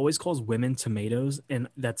why, but he always calls women tomatoes, and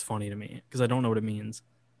that's funny to me, because I don't know what it means.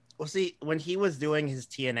 Well, see, when he was doing his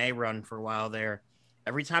TNA run for a while there,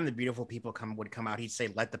 every time the beautiful people would come out, he'd say,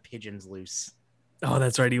 let the pigeons loose. Oh,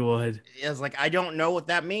 that's right, he would. I was like, I don't know what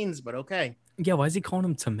that means, but okay. Yeah, why is he calling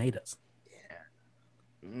them tomatoes?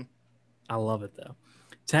 Yeah. Mm-hmm. I love it, though.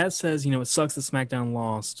 Taz says, it sucks that SmackDown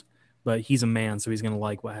lost, but he's a man, so he's going to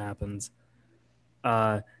like what happens.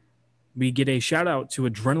 We get a shout-out to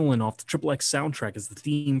Adrenaline off the Triple X soundtrack as the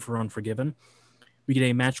theme for Unforgiven. We get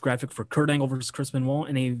a match graphic for Kurt Angle versus Chris Benoit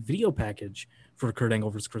and a video package for Kurt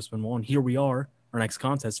Angle versus Chris Benoit. And here we are, our next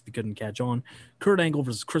contest, if you couldn't catch on. Kurt Angle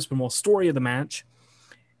versus Chris Benoit, story of the match.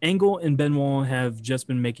 Angle and Benoit have just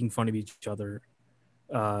been making fun of each other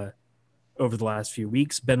over the last few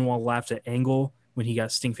weeks. Benoit laughed at Angle when he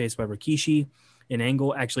got stink-faced by Rikishi, and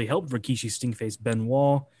Angle actually helped Rikishi stink-face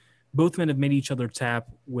Benoit. Both men have made each other tap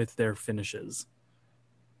with their finishes.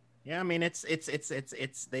 Yeah, I mean, it's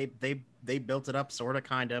they built it up sort of,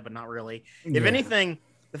 kind of, but not really. If anything,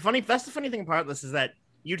 that's the funny thing about this is that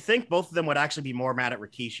you'd think both of them would actually be more mad at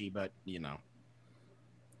Rikishi, but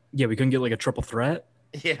Yeah, we couldn't get like a triple threat.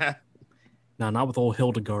 Yeah. No, not with old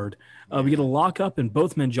Hildegard. We get a lockup and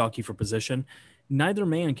both men jockey for position. Neither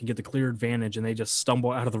man can get the clear advantage, and they just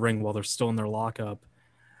stumble out of the ring while they're still in their lockup.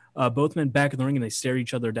 Both men back in the ring, and they stare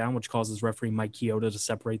each other down, which causes referee Mike Chioda to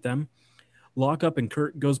separate them. Lockup, and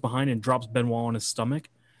Kurt goes behind and drops Benoit on his stomach.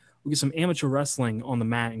 We get some amateur wrestling on the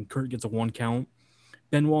mat, and Kurt gets a 1 count.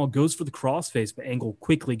 Benoit goes for the crossface, but Angle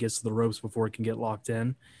quickly gets to the ropes before it can get locked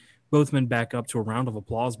in. Both men back up to a round of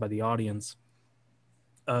applause by the audience.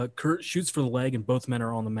 Kurt shoots for the leg, and both men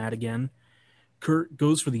are on the mat again. Kurt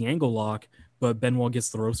goes for the angle lock, but Benoit gets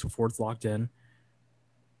the ropes before it's locked in.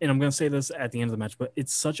 And I'm going to say this at the end of the match, but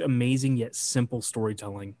it's such amazing yet simple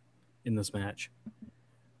storytelling in this match.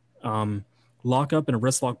 Lock up and a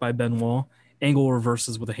wrist lock by Benoit. Angle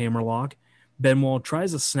reverses with a hammer lock. Benoit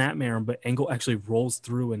tries a snapmare, but Angle actually rolls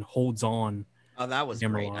through and holds on. Oh, that was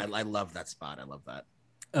great. I love that spot. I love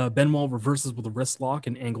that. Benoit reverses with a wrist lock,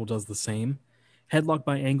 and Angle does the same. Headlock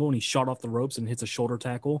by Angle, and he shot off the ropes and hits a shoulder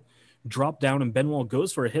tackle. Drop down, and Benoit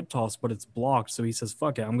goes for a hip toss, but it's blocked. So he says,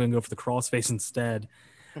 fuck it, I'm going to go for the crossface instead.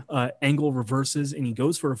 Angle reverses, and he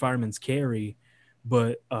goes for a fireman's carry,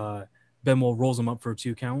 but Benoit rolls him up for a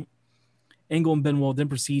 2 count. Angle and Benoit then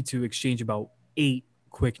proceed to exchange about 8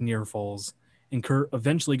 quick near falls. And Kurt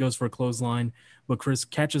eventually goes for a clothesline, but Chris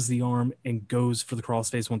catches the arm and goes for the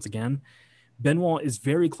crossface once again. Benoit is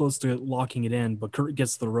very close to locking it in, but Kurt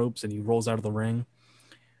gets the ropes and he rolls out of the ring.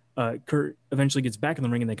 Kurt eventually gets back in the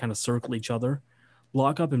ring and they kind of circle each other.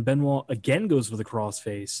 Lock up, and Benoit again goes for the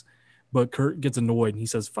crossface, but Kurt gets annoyed and he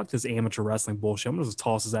says, fuck this amateur wrestling bullshit. I'm going to just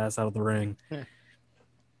toss his ass out of the ring.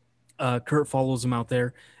 Kurt follows him out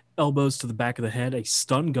there, elbows to the back of the head, a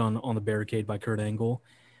stun gun on the barricade by Kurt Angle.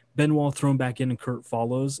 Benoit thrown back in and Kurt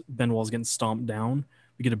follows. Benoit's getting stomped down.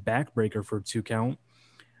 We get a backbreaker for a 2 count.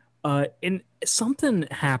 And something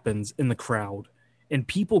happens in the crowd and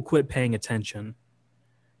people quit paying attention.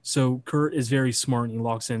 So Kurt is very smart and he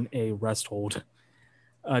locks in a rest hold.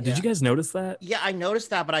 Did you guys notice that? Yeah, I noticed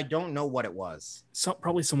that, but I don't know what it was.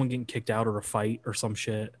 Probably someone getting kicked out or a fight or some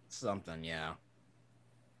shit. Something, yeah.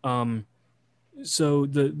 So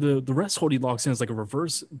the rest hold he locks in is like a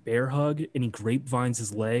reverse bear hug, and he grapevines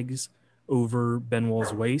his legs over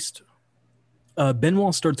Benoit's waist.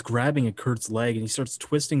 Benoit starts grabbing at Kurt's leg, and he starts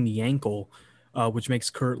twisting the ankle, which makes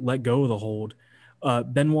Kurt let go of the hold.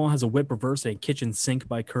 Benoit has a whip reverse and a kitchen sink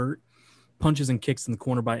by Kurt. Punches and kicks in the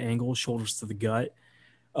corner by Angle, shoulders to the gut.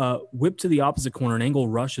 Whip to the opposite corner, and Angle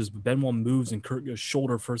rushes, but Benoit moves, and Kurt goes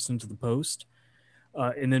shoulder first into the post.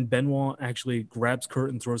 And then Benoit actually grabs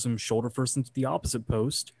Kurt and throws him shoulder first into the opposite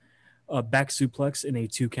post. Back suplex in a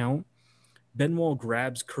 2 count. Benoit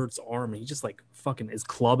grabs Kurt's arm and he just like fucking is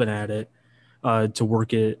clubbing at it to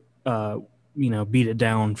work it, beat it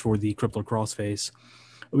down for the crippler crossface.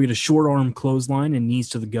 We get a short arm clothesline and knees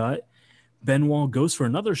to the gut. Benoit goes for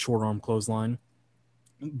another short arm clothesline,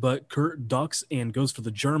 but Kurt ducks and goes for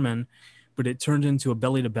the German, but it turned into a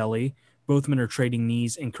belly to belly. Both men are trading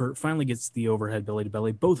knees, and Kurt finally gets the overhead belly to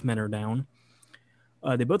belly. Both men are down.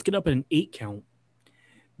 They both get up at an 8 count.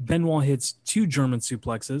 Benoit hits 2 German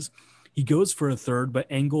suplexes. He goes for a third, but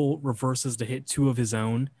Angle reverses to hit 2 of his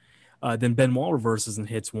own. Then Benoit reverses and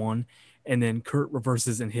hits 1. And then Kurt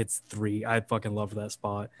reverses and hits 3. I fucking love that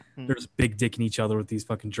spot. They're just big dicking each other with these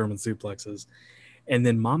fucking German suplexes. And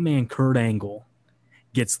then my man Kurt Angle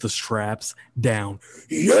gets the straps down.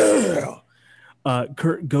 Yeah!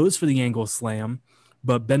 Kurt goes for the Angle slam,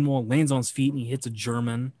 but Benoit lands on his feet and he hits a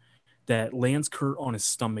German that lands Kurt on his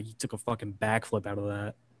stomach. He took a fucking backflip out of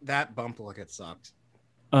that. That bump look, it sucked.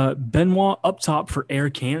 Benoit up top for Air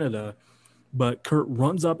Canada, but Kurt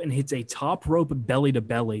runs up and hits a top rope belly to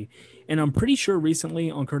belly. And I'm pretty sure recently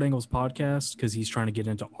on Kurt Angle's podcast, because he's trying to get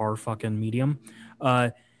into our fucking medium,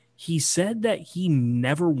 he said that he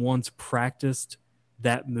never once practiced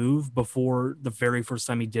that move before the very first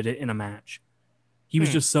time he did it in a match. He was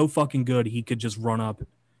just so fucking good, he could just run up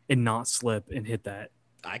and not slip and hit that.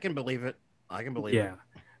 I can believe it. Yeah.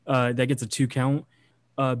 That gets a 2 count.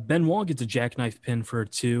 Benoit gets a jackknife pin for a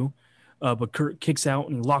 2, but Kurt kicks out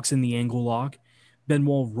and he locks in the Angle lock.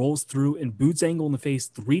 Benoit rolls through and boots Angle in the face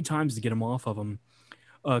 3 times to get him off of him.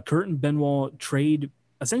 Kurt and Benoit trade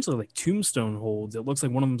essentially like tombstone holds. It looks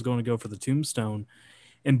like one of them's going to go for the tombstone.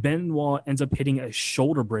 And Benoit ends up hitting a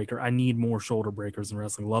shoulder breaker. I need more shoulder breakers in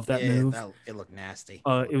wrestling. Love that move. It looked nasty.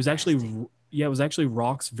 It was actually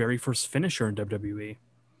Rock's very first finisher in WWE.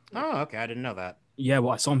 Oh, okay. I didn't know that. Yeah,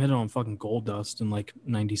 well, I saw him hit it on fucking Goldust in like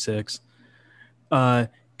 96.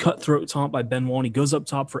 Cutthroat taunt by Benoit. And he goes up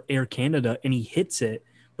top for Air Canada and he hits it,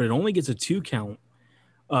 but it only gets a 2 count.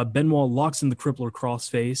 Benoit locks in the crippler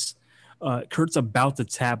crossface. Kurt's about to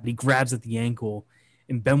tap, but he grabs at the ankle.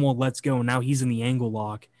 And Benoit lets go, and now he's in the Angle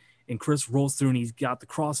lock. And Chris rolls through, and he's got the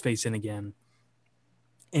crossface in again.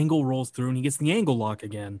 Angle rolls through, and he gets the Angle lock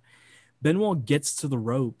again. Benoit gets to the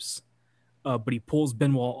ropes, but he pulls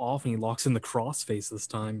Benoit off, and he locks in the crossface this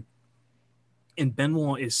time. And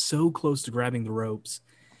Benoit is so close to grabbing the ropes.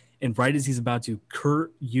 And right as he's about to,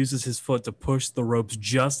 Kurt uses his foot to push the ropes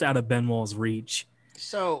just out of Benoit's reach.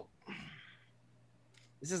 So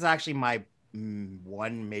this is actually my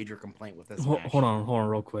one major complaint with this match. Hold on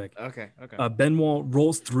real quick. Okay. Benoit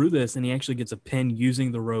rolls through this and he actually gets a pin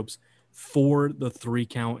using the ropes for the 3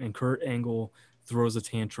 count, and Kurt Angle throws a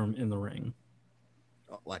tantrum in the ring.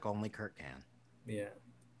 Like only Kurt can. Yeah.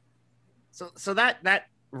 So that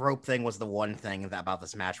rope thing was the one thing about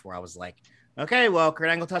this match where I was like, okay, well, Kurt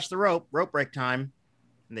Angle touched the rope break time,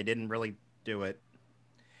 and they didn't really do it.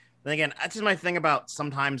 Then again, that's just my thing about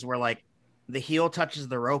sometimes where like the heel touches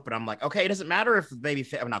the rope, and I'm like, okay, it doesn't matter if maybe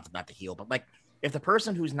not the heel, but like if the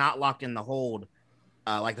person who's not locked in the hold,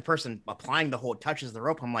 like the person applying the hold touches the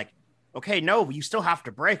rope, I'm like, okay, no, you still have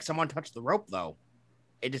to break. Someone touched the rope though.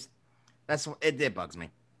 It bugs me.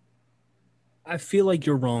 I feel like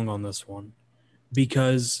you're wrong on this one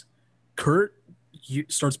because Kurt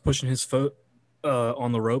starts pushing his foot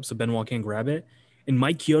on the rope so Benoit can't grab it, and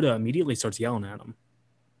Mike Chioda immediately starts yelling at him.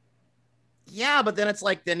 Yeah, but then it's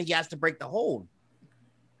like, then he has to break the hold.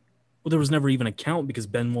 Well, there was never even a count because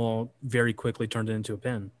Benoit very quickly turned it into a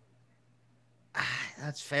pin.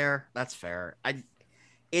 That's fair.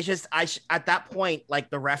 It's just, at that point, like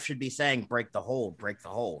the ref should be saying, break the hold.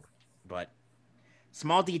 But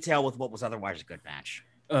small detail with what was otherwise a good match.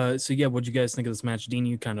 So yeah, what'd you guys think of this match? Dean,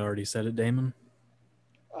 you kind of already said it, Damon.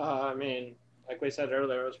 I mean, like we said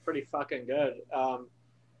earlier, it was pretty fucking good.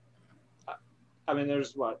 I mean,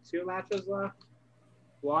 there's 2 matches left?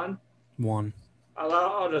 One.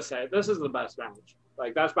 I'll just say this is the best match.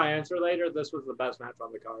 Like that's my answer later. This was the best match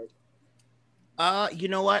on the card. You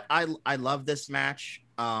know what? I love this match.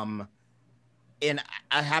 And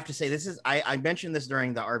I have to say, this is I mentioned this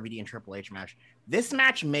during the RVD and Triple H match. This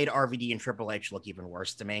match made RVD and Triple H look even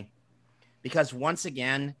worse to me, because once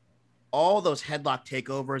again, all those headlock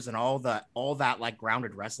takeovers and all that like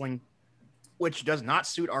grounded wrestling, which does not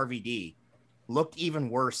suit RVD, looked even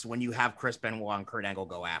worse when you have Chris Benoit and Kurt Angle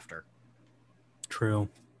go after. True.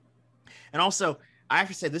 And also, I have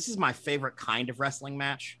to say, this is my favorite kind of wrestling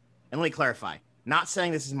match. And let me clarify. Not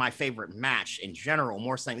saying this is my favorite match in general,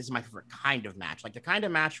 more saying this is my favorite kind of match. Like the kind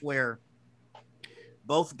of match where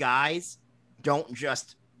both guys don't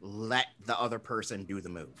just let the other person do the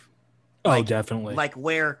move. Oh, definitely. Like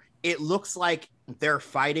where it looks like they're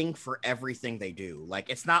fighting for everything they do. Like,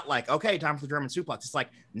 it's not like, okay, time for the German suplex. It's like,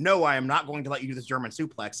 no, I am not going to let you do this German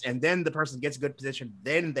suplex. And then the person gets a good position.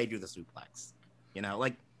 Then they do the suplex. You know,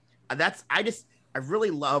 like I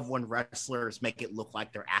really love when wrestlers make it look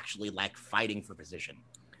like they're actually like fighting for position.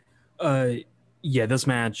 Yeah, this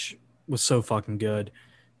match was so fucking good.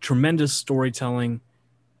 Tremendous storytelling.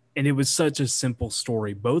 And it was such a simple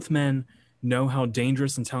story. Both men know how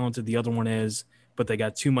dangerous and talented the other one is, but they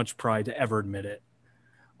got too much pride to ever admit it.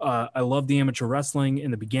 I love the amateur wrestling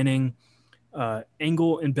in the beginning.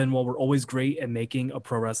 Angle and Benoit were always great at making a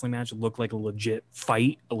pro wrestling match look like a legit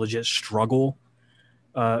fight, a legit struggle,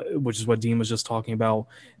 which is what Dean was just talking about.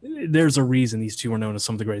 There's a reason these two are known as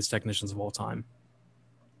some of the greatest technicians of all time.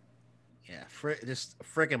 Yeah, just a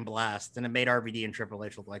freaking blast. And it made RVD and Triple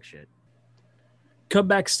H look like shit. Cut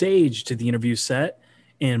backstage to the interview set,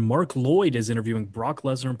 and Mark Lloyd is interviewing Brock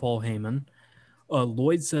Lesnar and Paul Heyman.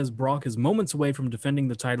 Lloyd says Brock is moments away from defending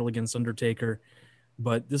the title against Undertaker,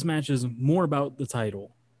 but this match is more about the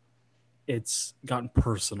title. It's gotten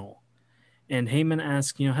personal. And Heyman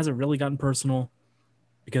asks, has it really gotten personal?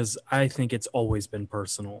 Because I think it's always been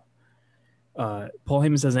personal. Paul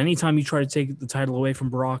Heyman says, anytime you try to take the title away from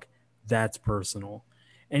Brock, that's personal.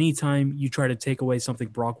 Anytime you try to take away something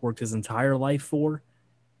Brock worked his entire life for,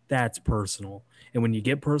 that's personal. And when you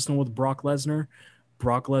get personal with Brock Lesnar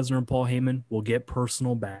and Paul Heyman will get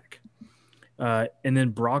personal back. And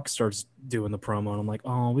then Brock starts doing the promo, and I'm like,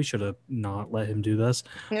 oh, we should have not let him do this.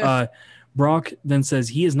 Yeah. Brock then says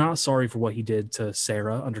he is not sorry for what he did to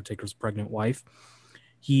Sarah, Undertaker's pregnant wife.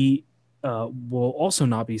 He will also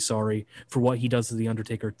not be sorry for what he does to The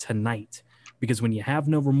Undertaker tonight. Because when you have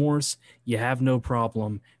no remorse, you have no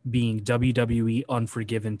problem being WWE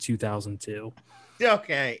Unforgiven 2002.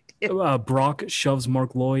 Okay. Brock shoves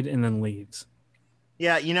Mark Lloyd and then leaves.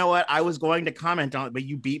 Yeah, you know what? I was going to comment on it, but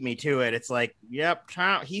you beat me to it. It's like, yep,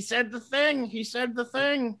 he said the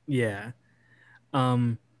thing. Yeah.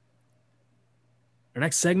 Our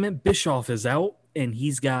next segment, Bischoff is out, and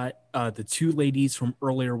he's got the two ladies from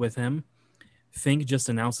earlier with him. Fink just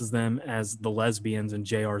announces them as the lesbians, and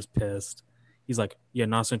JR's pissed. He's like, yeah,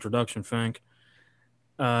 nice introduction, Fink.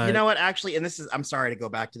 You know what, actually, and I'm sorry to go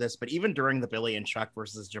back to this, but even during the Billy and Chuck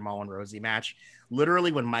versus Jamal and Rosie match,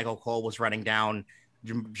 literally when Michael Cole was running down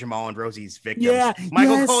Jamal and Rosie's victims,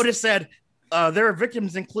 Michael Cole just said, their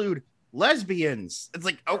victims include lesbians. It's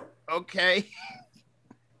like, oh, okay.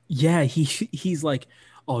 Yeah, he's like,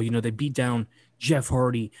 oh, they beat down Jeff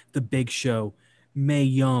Hardy, The Big Show, Mae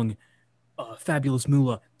Young, Fabulous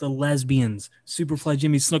Moolah, The Lesbians, Superfly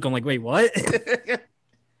Jimmy Snook. I'm like, wait, what?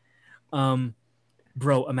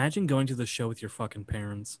 Bro, imagine going to the show with your fucking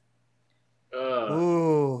parents.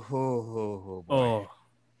 Ooh, boy. Oh,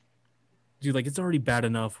 dude, like it's already bad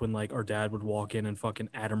enough when like our dad would walk in and fucking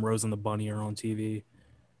Adam Rose and the Bunny are on TV.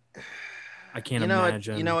 I can't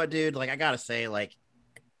imagine. You know what, dude? Like, I gotta say, like,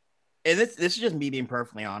 and this is just me being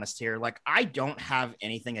perfectly honest here. Like, I don't have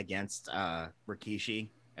anything against Rikishi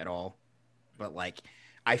at all, but like,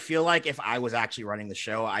 I feel like if I was actually running the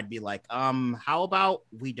show, I'd be like, how about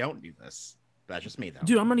we don't do this? That's just me, though.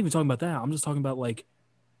 Dude, I'm not even talking about that. I'm just talking about like,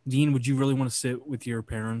 Dean, would you really want to sit with your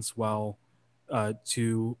parents while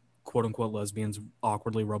two quote unquote lesbians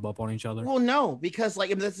awkwardly rub up on each other? Well, no, because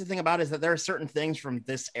like that's the thing about it is that there are certain things from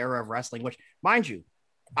this era of wrestling, which, mind you,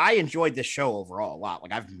 I enjoyed this show overall a lot.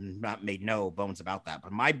 Like I've not made no bones about that.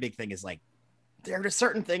 But my big thing is like there are just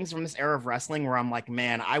certain things from this era of wrestling where I'm like,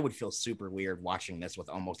 man, I would feel super weird watching this with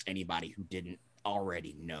almost anybody who didn't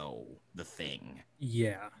already know the thing.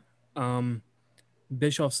 Yeah.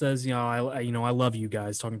 Bischoff says, I love you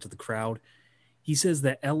guys, talking to the crowd. He says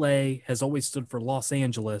that LA has always stood for Los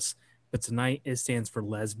Angeles, but tonight it stands for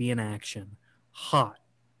lesbian action. Hot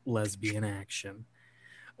lesbian action.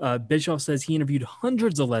 Bischoff says he interviewed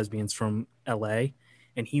hundreds of lesbians from LA,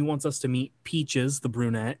 and he wants us to meet Peaches, the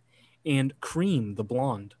brunette, and Cream, the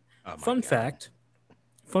blonde. Fun fact,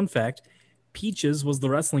 Peaches was the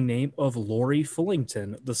wrestling name of Lori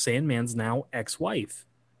Fullington, the Sandman's now ex-wife.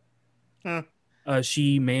 Huh.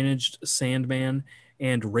 She managed Sandman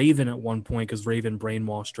and Raven at one point because Raven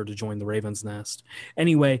brainwashed her to join the Raven's Nest.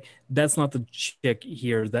 Anyway, that's not the chick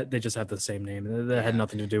here. That they just have the same name. That had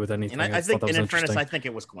nothing to do with anything. And I think, and in fairness, I think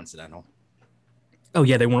it was coincidental. Oh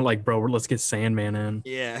yeah, they weren't like, bro, let's get Sandman in.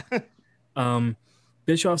 Yeah.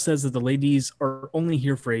 Bischoff says that the ladies are only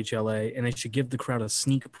here for HLA and they should give the crowd a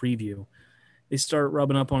sneak preview. They start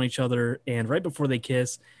rubbing up on each other, and right before they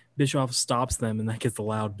kiss, Bischoff stops them, and that gets the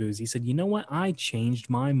loud boos. He said, you know what? I changed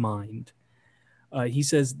my mind. He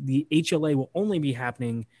says the HLA will only be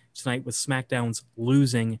happening tonight with SmackDown's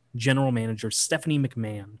losing general manager, Stephanie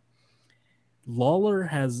McMahon. Lawler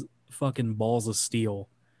has fucking balls of steel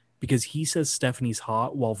because he says Stephanie's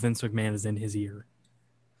hot while Vince McMahon is in his ear.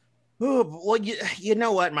 Oh, well, you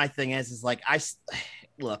know what my thing is like,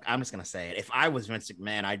 look, I'm just going to say it. If I was Vince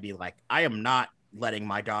McMahon, I'd be like, I am not letting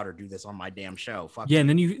my daughter do this on my damn show. Fuck yeah, and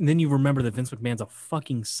then you remember that Vince McMahon's a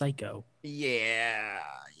fucking psycho. Yeah.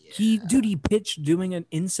 He pitched doing an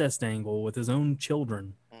incest angle with his own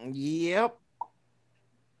children. Yep.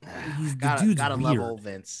 Gotta love old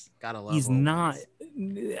Vince. Gotta love. He's not.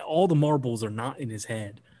 Vince. All the marbles are not in his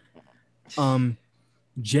head.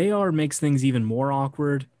 JR makes things even more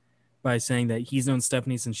awkward by saying that he's known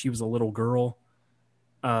Stephanie since she was a little girl.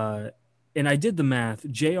 And I did the math.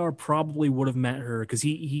 JR probably would have met her because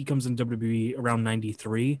he comes in WWE around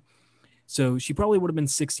 93. So she probably would have been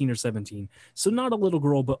 16 or 17. So not a little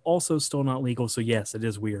girl, but also still not legal. So yes, it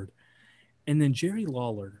is weird. And then Jerry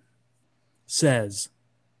Lawler says,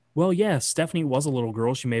 well, yeah, Stephanie was a little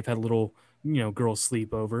girl. She may have had little, girl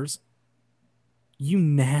sleepovers. You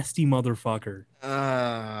nasty motherfucker.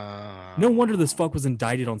 No wonder this fuck was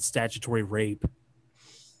indicted on statutory rape.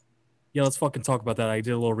 Yeah, let's fucking talk about that. I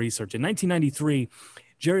did a little research. In 1993,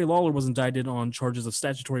 Jerry Lawler was indicted on charges of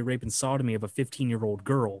statutory rape and sodomy of a 15-year-old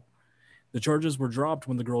girl. The charges were dropped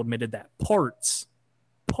when the girl admitted that parts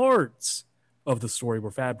of the story were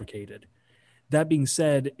fabricated. That being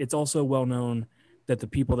said, it's also well known that the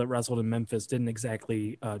people that wrestled in Memphis didn't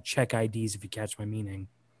exactly check IDs, if you catch my meaning.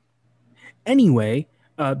 Anyway,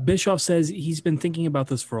 Bischoff says he's been thinking about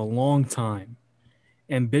this for a long time.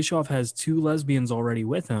 And Bischoff has two lesbians already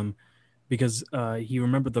with him because he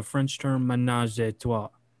remembered the French term ménage à trois,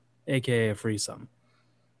 a.k.a. a threesome.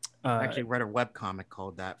 I actually read a webcomic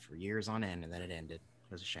called that for years on end, and then it ended.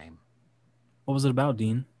 It was a shame. What was it about,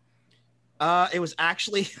 Dean? It was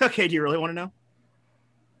actually... Okay, do you really want to know?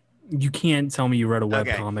 You can't tell me you read a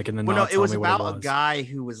webcomic and then not tell me what it was. It was about a guy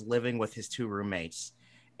who was living with his two roommates,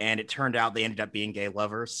 and it turned out they ended up being gay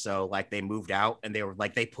lovers. So, like, they moved out, and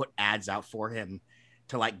they put ads out for him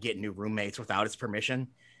to, like, get new roommates without his permission.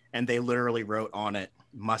 And they literally wrote on it,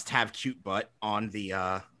 "Must have cute butt" on the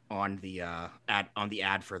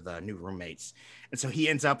ad for the new roommates. And so he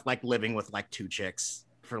ends up like living with like two chicks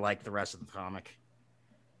for like the rest of the comic.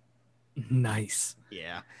 Nice.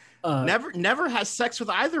 Yeah. Never has sex with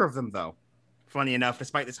either of them though. Funny enough,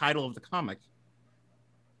 despite the title of the comic.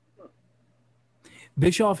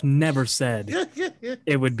 Bischoff never said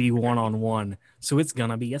it would be one-on-one, so it's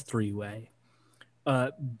gonna be a three-way.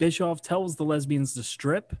 Bischoff tells the lesbians to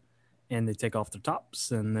strip, and they take off their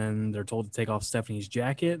tops, and then they're told to take off Stephanie's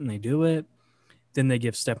jacket, and they do it. Then they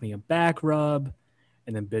give Stephanie a back rub,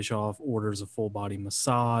 and then Bischoff orders a full body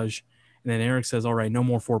massage. And then Eric says, all right, no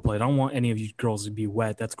more foreplay. I don't want any of you girls to be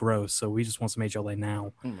wet. That's gross. So we just want some HLA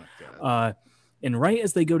now. Oh my God. And right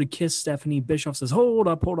as they go to kiss Stephanie, Bischoff says, hold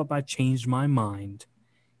up. I changed my mind.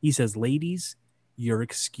 He says, ladies, you're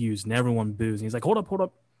excused. And everyone boos. And he's like, hold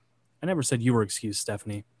up. I never said you were excused,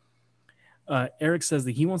 Stephanie. Eric says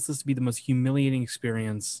that he wants this to be the most humiliating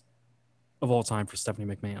experience of all time for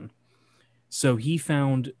Stephanie McMahon. So he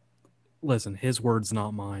found, listen, his words,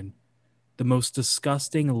 not mine, the most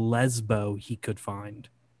disgusting lesbo he could find.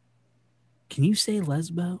 Can you say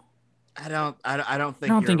lesbo? I don't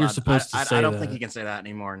think you're supposed to say I don't that. think you can say that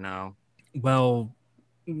anymore. No. Well,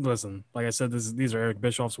 listen, like I said, these are Eric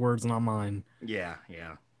Bischoff's words, not mine. Yeah.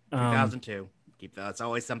 2002. That's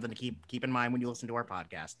always something to keep in mind when you listen to our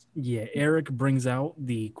podcast. Yeah, Eric brings out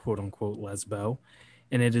the quote unquote lesbo,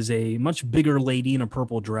 and it is a much bigger lady in a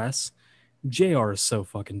purple dress. JR is so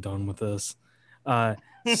fucking done with this.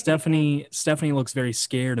 Stephanie looks very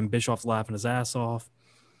scared, and Bischoff's laughing his ass off.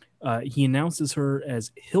 He announces her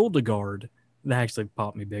as Hildegard. That actually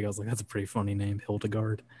popped me big. I was like, that's a pretty funny name,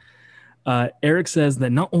 Hildegard. Eric says that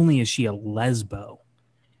not only is she a lesbo,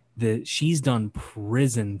 that she's done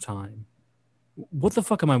prison time. What the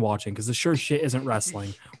fuck am I watching? Because the sure shit isn't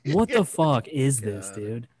wrestling. What the fuck is this,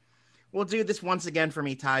 dude? Well, dude, this once again for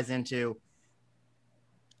me ties into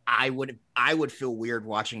I would feel weird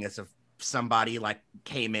watching this if somebody like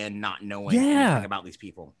came in not knowing anything about these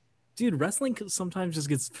people. Dude, wrestling sometimes just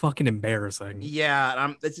gets fucking embarrassing.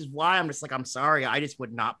 Yeah, this is why I'm just like, I'm sorry. I just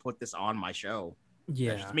would not put this on my show.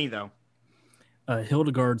 Yeah. That's just me, though.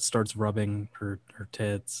 Hildegard starts rubbing her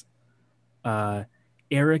tits.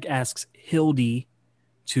 Eric asks Hildy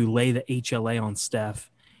to lay the HLA on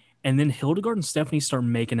Steph. And then Hildegard and Stephanie start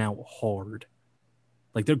making out hard.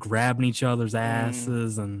 Like they're grabbing each other's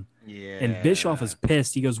asses. And Bischoff is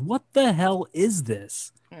pissed. He goes, what the hell is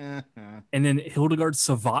this? And then Hildegard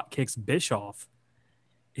Savat kicks Bischoff.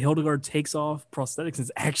 Hildegard takes off prosthetics and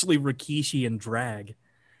it's actually Rikishi in drag.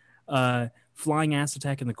 Flying ass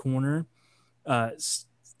attack in the corner.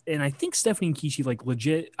 And I think Stephanie and Kishi, like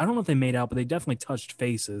legit, I don't know if they made out, but they definitely touched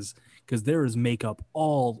faces because there is makeup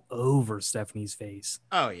all over Stephanie's face.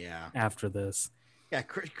 Oh, yeah. After this. Yeah,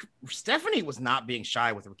 Stephanie was not being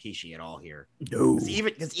shy with Rikishi at all here. No.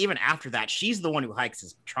 Because even after that, she's the one who hikes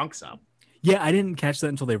his trunks up. Yeah, I didn't catch that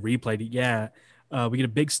until they replayed it. Yeah. We get a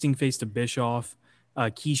big sting face to Bischoff.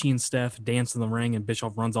 Kishi and Steph dance in the ring, and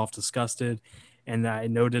Bischoff runs off disgusted. And I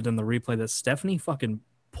noted in the replay that Stephanie fucking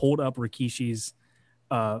pulled up Rikishi's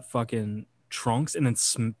fucking trunks and then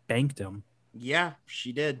spanked him. Yeah,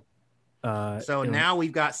 she did. So now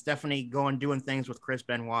we've got Stephanie doing things with Chris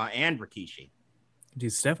Benoit and Rikishi.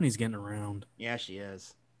 Dude, Stephanie's getting around. Yeah, she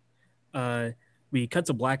is. We cut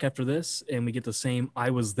to black after this, and we get the same I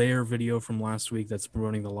Was There video from last week that's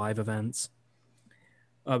promoting the live events.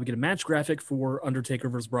 We get a match graphic for Undertaker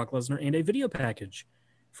versus Brock Lesnar and a video package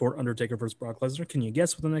for Undertaker versus Brock Lesnar. Can you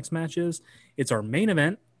guess what the next match is? It's our main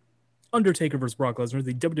event. Undertaker versus Brock Lesnar.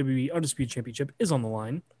 The WWE Undisputed Championship is on the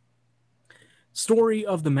line. Story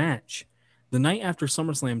of the match. The night after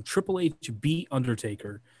SummerSlam, Triple H beat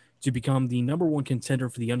Undertaker to become the number one contender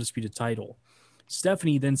for the Undisputed title.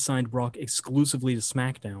 Stephanie then signed Brock exclusively to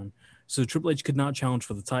SmackDown, so Triple H could not challenge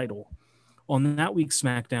for the title. On that week's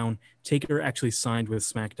SmackDown, Taker actually signed with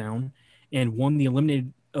SmackDown and won the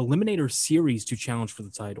Eliminator Series to challenge for the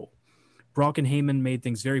title. Brock and Heyman made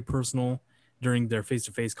things very personal during their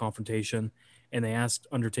face-to-face confrontation, and they asked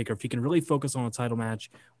Undertaker if he can really focus on a title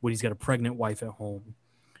match when he's got a pregnant wife at home.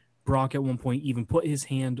 Brock at one point even put his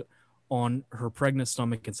hand on her pregnant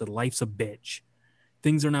stomach and said, "Life's a bitch."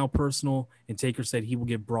 Things are now personal, and Taker said he will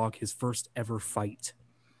give Brock his first ever fight.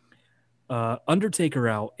 Undertaker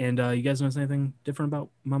out, and you guys notice anything different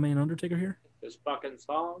about my man Undertaker here? His fucking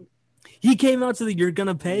song. He came out to the "You're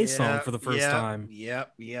Gonna Pay" song for the first time.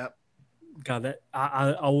 Yep. God, that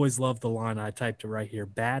I always love the line. I typed it right here.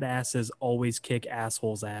 Badasses always kick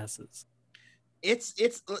assholes' asses.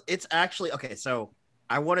 It's actually okay. So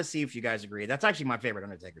I want to see if you guys agree. That's actually my favorite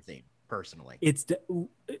Undertaker theme, personally. It's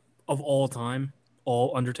of all time,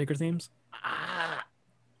 all Undertaker themes.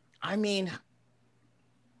 I mean,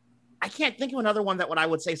 I can't think of another one that I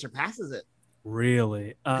would say surpasses it.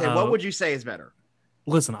 Really? Okay, what would you say is better?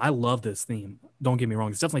 Listen, I love this theme. Don't get me wrong.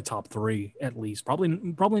 It's definitely top 3, at least.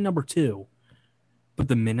 Probably number 2. But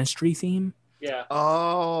the Ministry theme? Yeah.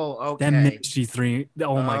 Oh, okay. That Ministry theme.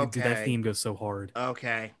 Oh, my God. Dude, that theme goes so hard.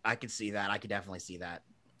 Okay. I could see that. I could definitely see that.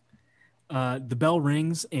 The bell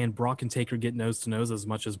rings, and Brock and Taker get nose-to-nose as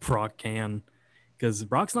much as Brock can. because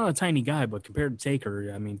Brock's not a tiny guy, but compared to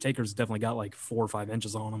Taker, I mean, Taker's definitely got like 4 or 5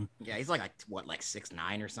 inches on him. Yeah, he's like what, like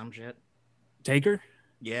 6'9" or some shit. Taker?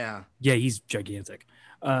 Yeah. Yeah, he's gigantic.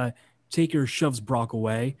 Taker shoves Brock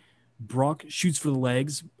away. Brock shoots for the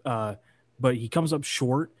legs, but he comes up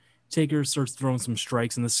short. Taker starts throwing some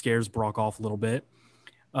strikes, and this scares Brock off a little bit.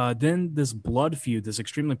 Then this blood feud, this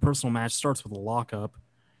extremely personal match, starts with a lockup.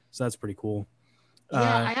 So that's pretty cool.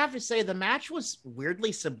 Yeah, I have to say the match was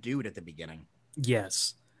weirdly subdued at the beginning.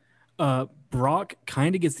 Yes. Brock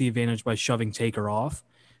kind of gets the advantage by shoving Taker off.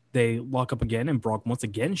 They lock up again, and Brock once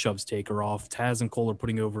again shoves Taker off. Taz and Cole are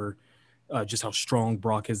putting over just how strong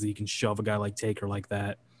Brock is that he can shove a guy like Taker like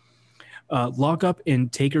that. Lock up, and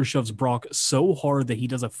Taker shoves Brock so hard that he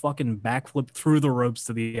does a fucking backflip through the ropes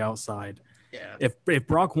to the outside. Yeah. If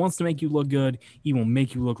Brock wants to make you look good, he will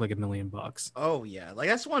make you look like $1 million. Oh yeah, like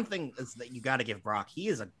that's one thing is that you got to give Brock.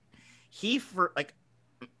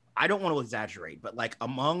 I don't want to exaggerate, but like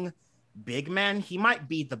among big men, he might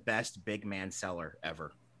be the best big man seller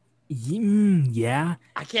ever. Yeah.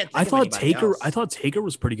 I can't. I thought Taker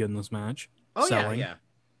was pretty good in this match. Oh selling. yeah,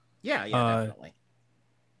 definitely.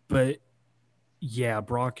 But yeah,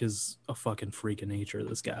 Brock is a fucking freak of nature.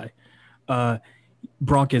 This guy.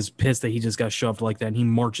 Brock is pissed that he just got shoved like that, and he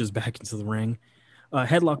marches back into the ring.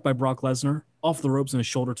 Headlock by Brock Lesnar, off the ropes in a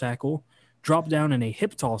shoulder tackle, drop down in a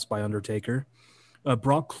hip toss by Undertaker.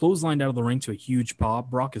 Brock clotheslined out of the ring to a huge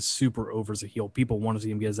pop. Brock is super over as a heel. People want to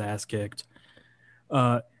see him get his ass kicked.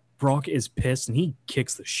 Brock is pissed, and he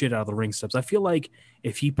kicks the shit out of the ring steps. I feel like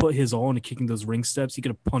if he put his all into kicking those ring steps, he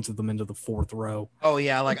could have punted them into the 4th row. Oh,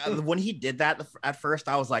 yeah. Like, when he did that at first,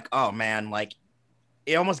 I was like, oh, man. Like,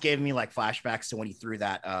 it almost gave me, like, flashbacks to when he threw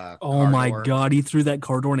that oh, my God. He threw that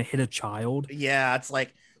car door and it hit a child. Yeah, it's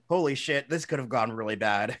like, holy shit, this could have gone really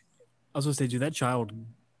bad. I was going to say, dude, that child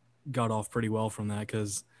got off pretty well from that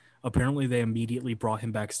because apparently they immediately brought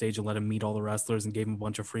him backstage and let him meet all the wrestlers and gave him a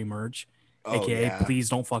bunch of free merch. AKA, please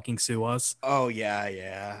don't fucking sue us. Oh,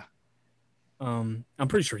 yeah. I'm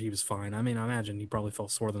pretty sure he was fine. I mean, I imagine he probably felt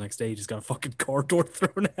sore the next day. He just got a fucking car door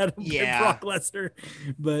thrown at him by Brock Lesnar.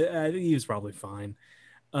 But I think he was probably fine.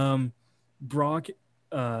 Brock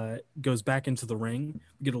goes back into the ring.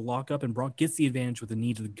 We get a lockup, and Brock gets the advantage with a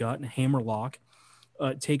knee to the gut and a hammer lock.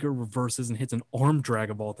 Taker reverses and hits an arm drag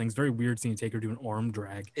of all things. Very weird seeing Taker do an arm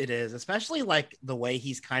drag. It is, especially like the way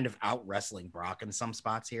he's kind of out wrestling Brock in some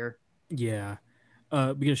spots here. Yeah.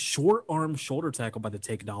 We get a short arm shoulder tackle by the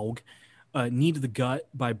Take Dog. Knee to the gut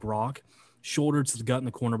by Brock. Shoulder to the gut in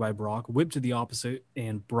the corner by Brock. Whip to the opposite,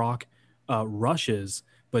 and Brock rushes,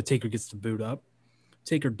 but Taker gets the boot up.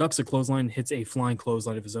 Taker ducks a clothesline, hits a flying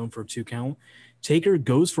clothesline of his own for a 2 count. Taker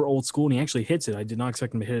goes for old school, and he actually hits it. I did not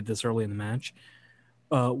expect him to hit it this early in the match.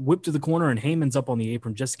 Whip to the corner, and Heyman's up on the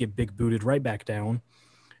apron just to get big booted right back down.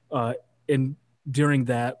 And during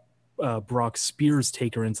that, Brock spears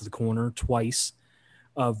Taker into the corner twice.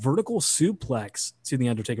 Vertical suplex to the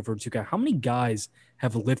Undertaker for a 2 count. How many guys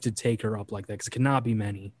have lifted Taker up like that? Because it cannot be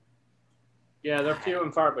many. Yeah, they're few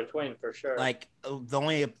and far between for sure. Like the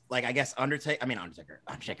only, like I guess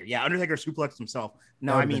Undertaker. Yeah, Undertaker suplexed himself.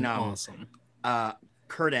 No, I mean awesome.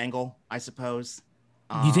 Kurt Angle, I suppose.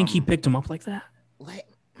 You think he picked him up like that?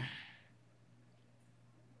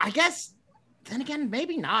 I guess. Then again,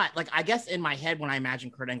 maybe not. Like I guess in my head when I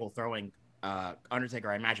imagine Kurt Angle throwing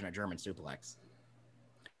Undertaker, I imagine a German suplex.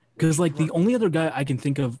 Because like the only other guy I can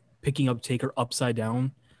think of picking up Taker upside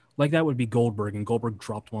down like that would be Goldberg, and Goldberg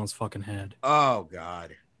dropped him on his fucking head. Oh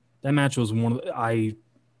God, that match was one of I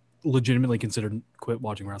legitimately considered quit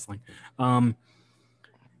watching wrestling.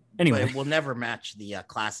 Anyway, but it will never match the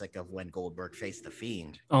classic of when Goldberg faced the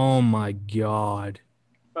Fiend. Oh my God.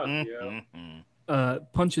 Fuck yeah.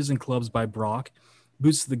 Punches and clubs by Brock.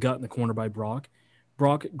 Boots to the gut in the corner by Brock.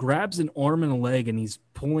 Brock grabs an arm and a leg, and he's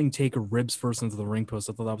pulling Taker ribs first into the ring post.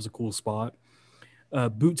 I thought that was a cool spot.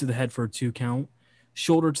 Boot to the head for a 2 count.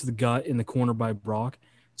 Shoulder to the gut in the corner by Brock.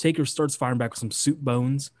 Taker starts firing back with some soup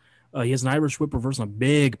bones. He has an Irish whip reverse and a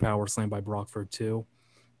big power slam by Brock for a 2.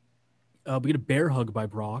 We get a bear hug by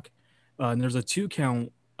Brock. And there's a 2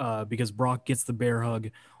 count because Brock gets the bear hug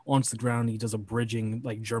onto the ground. He does a bridging,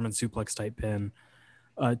 like German suplex type pin.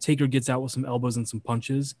 Taker gets out with some elbows and some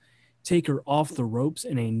punches. Taker off the ropes,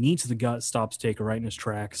 and a knee to the gut stops Taker right in his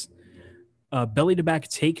tracks. Belly to back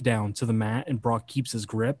takedown to the mat, and Brock keeps his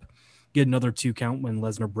grip. Get another 2 count when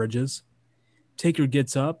Lesnar bridges. Taker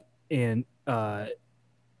gets up, and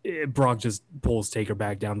Brock just pulls Taker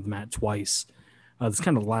back down to the mat twice. This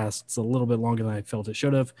kind of lasts a little bit longer than I felt it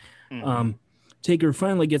should have. Mm-hmm. Taker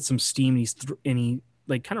finally gets some steam, and he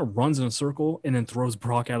like kind of runs in a circle and then throws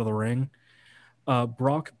Brock out of the ring.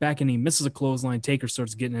 Brock back, and he misses a clothesline. Taker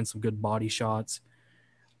starts getting in some good body shots.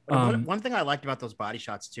 One thing I liked about those body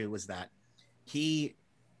shots too was that he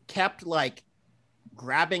kept like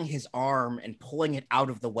grabbing his arm and pulling it out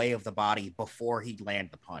of the way of the body before he'd land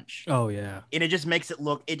the punch. Oh yeah. And it just makes it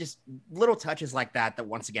look, little touches like that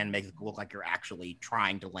once again makes it look like you're actually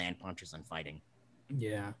trying to land punches and fighting.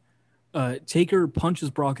 Yeah. Taker punches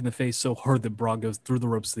Brock in the face so hard that Brock goes through the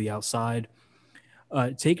ropes to the outside.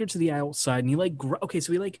 Taker to the outside, and he like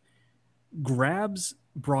so he like grabs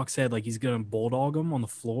Brock's head like he's gonna bulldog him on the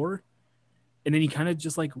floor, and then he kind of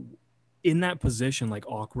just like in that position like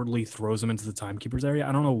awkwardly throws him into the timekeeper's area.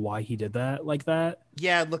 I don't know why he did that like that.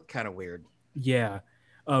 Yeah, it looked kind of weird. Yeah.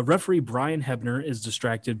 Referee Brian Hebner is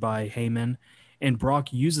distracted by Heyman, and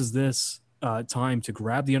Brock uses this time to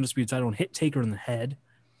grab the Undisputed title and hit Taker in the head.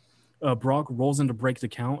 Brock rolls in to break the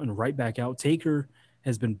count and right back out. Taker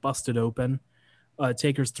has been busted open.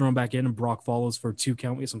 Taker's thrown back in, and Brock follows for a 2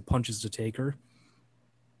 count. We get some punches to Taker.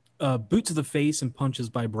 Boot to the face and punches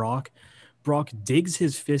by Brock. Brock digs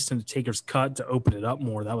his fist into Taker's cut to open it up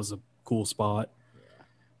more. That was a cool spot.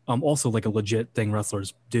 Also, like a legit thing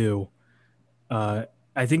wrestlers do. I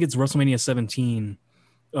think it's WrestleMania 17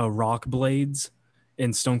 Rock Blades,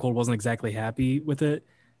 and Stone Cold wasn't exactly happy with it.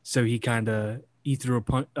 So he threw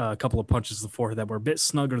a couple of punches to the forehead that were a bit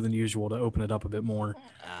snugger than usual to open it up a bit more.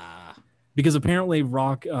 Because apparently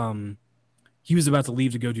Rock, he was about to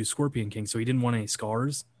leave to go do Scorpion King, so he didn't want any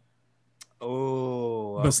scars.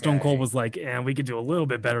 Oh, okay. But Stone Cold was like, we could do a little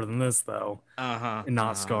bit better than this, though. And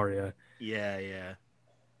not scar you. Yeah.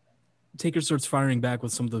 Taker starts firing back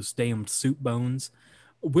with some of those damn soup bones.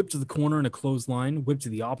 Whip to the corner and a clothesline. Whip to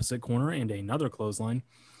the opposite corner and another clothesline.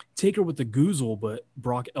 Taker with the goozle, but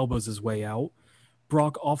Brock elbows his way out.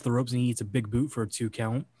 Brock off the ropes and he eats a big boot for a 2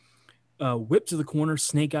 count. Whip to the corner,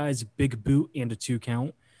 Snake Eyes, big boot and a 2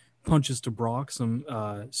 count. Punches to Brock, some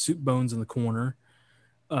soup bones in the corner.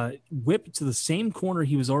 Whip to the same corner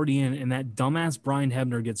he was already in, and that dumbass Brian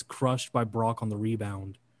Hebner gets crushed by Brock on the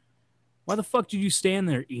rebound. Why the fuck did you stand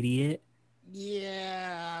there, idiot?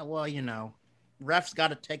 Yeah, well, refs got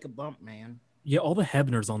to take a bump, man. Yeah, all the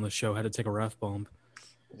Hebners on the show had to take a ref bump.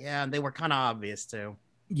 Yeah, and they were kind of obvious, too.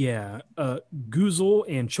 Yeah, Goozle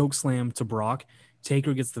and chokeslam to Brock.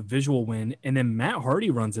 Taker gets the visual win, and then Matt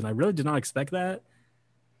Hardy runs in. I really did not expect that.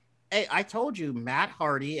 Hey, I told you, Matt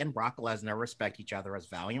Hardy and Brock Lesnar respect each other as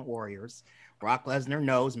valiant warriors. Brock Lesnar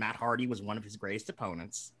knows Matt Hardy was one of his greatest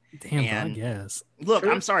opponents. Damn, I guess. Look,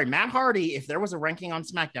 I'm sorry, Matt Hardy, if there was a ranking on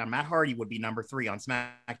SmackDown, Matt Hardy would be number 3 on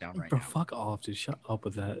SmackDown right now. Fuck off, dude. Shut up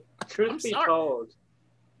with that. Truth be told,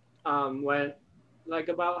 when, like,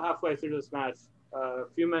 about halfway through this match, a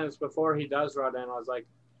few minutes before he does run in, I was like,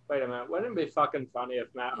 wait a minute, wouldn't it be fucking funny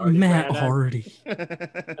if Matt Hardy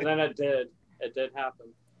and then it did happen.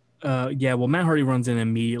 Matt Hardy runs in and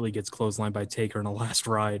immediately gets clotheslined by Taker in a last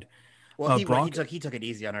ride. Well, he took it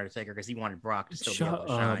easy on Undertaker because he wanted Brock to still be able to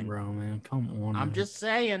shine. Shut up, bro, man. Come on. I'm just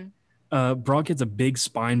saying. Brock gets a big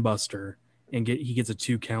spine buster and he gets a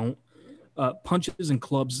 2 count. Punches and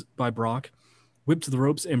clubs by Brock. Whip to the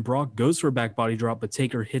ropes, and Brock goes for a back body drop, but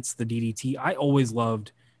Taker hits the DDT. I always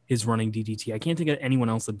loved his running DDT. I can't think of anyone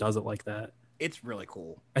else that does it like that. It's really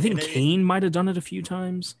cool. I think Kane might have done it a few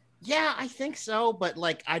times. Yeah, I think so, but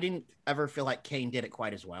like I didn't ever feel like Kane did it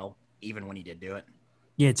quite as well, even when he did do it.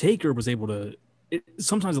 Yeah, Taker was able to.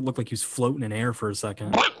 Sometimes it looked like he was floating in air for a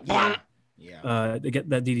second. Yeah. They get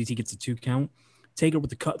that DDT gets a 2 count. Taker with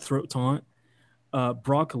the cutthroat taunt.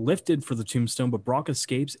 Brock lifted for the tombstone, but Brock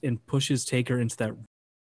escapes and pushes Taker into that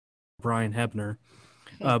Brian Hebner.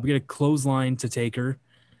 We get a clothesline to Taker.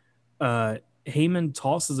 Heyman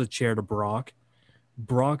tosses a chair to Brock.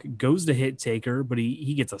 Brock goes to hit Taker, but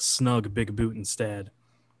he gets a snug big boot instead.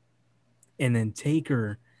 And then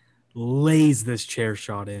Taker lays this chair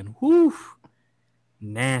shot in. Whew.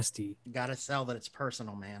 Nasty. You gotta sell that it's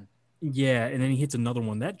personal, man. Yeah, and then he hits another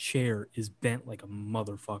one. That chair is bent like a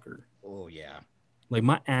motherfucker. Oh, yeah. Like,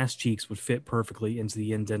 my ass cheeks would fit perfectly into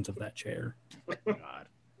the indent of that chair. God.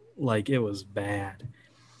 Like, it was bad.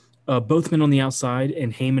 Both men on the outside,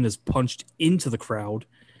 and Heyman is punched into the crowd.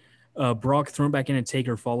 Brock thrown back in, and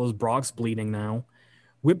Taker follows. Brock's bleeding now.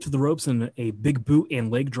 Whip to the ropes and a big boot and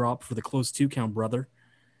leg drop for the close 2 count, brother.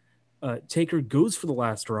 Taker goes for the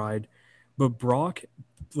last ride, but Brock,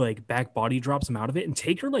 like, back body drops him out of it, and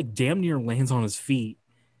Taker, like, damn near lands on his feet.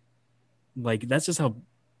 Like, that's just how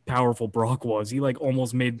powerful Brock was. He, like,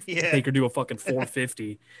 almost made Taker do a fucking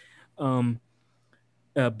 450.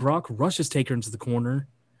 Brock rushes Taker into the corner.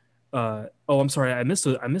 I'm sorry, I missed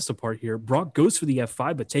a part here. Brock goes for the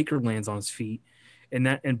F5, but Taker lands on his feet,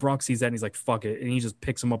 and Brock sees that and he's like, "Fuck it," and he just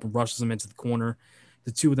picks him up and rushes him into the corner.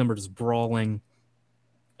 The two of them are just brawling.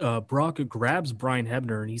 Brock grabs Brian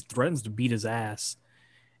Hebner and he threatens to beat his ass,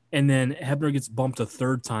 And then Hebner gets bumped a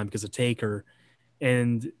third time because of Taker,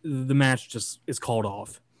 and the match just is called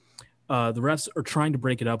off. The refs are trying to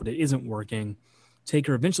break it up, but it isn't working.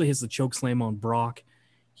 Taker eventually hits the choke slam on Brock.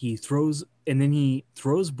 He throws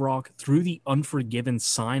Brock through the Unforgiven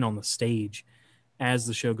sign on the stage as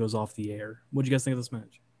the show goes off the air. What do you guys think of this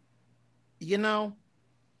match? You know,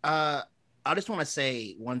 I just want to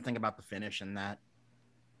say one thing about the finish, and that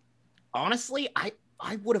honestly, I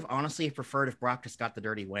would have honestly preferred if Brock just got the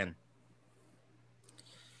dirty win.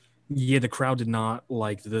 Yeah, the crowd did not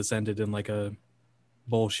like that this ended in like a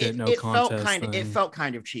bullshit no contest. It felt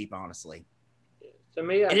kind of cheap, honestly. To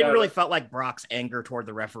me, it really felt like Brock's anger toward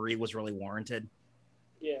the referee was really warranted.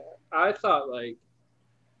 Yeah, I thought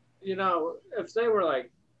if they were like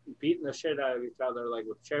beating the shit out of each other, like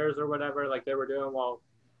with chairs or whatever, like they were doing while,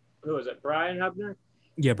 who was it? Brian Hebner?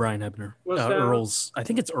 Yeah, Brian Hebner. Earl's, I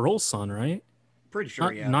think it's Earl's son, right? Pretty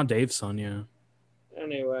sure, not Dave's son, yeah.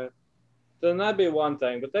 Anyway, then that'd be one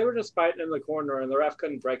thing. But they were just fighting in the corner, and the ref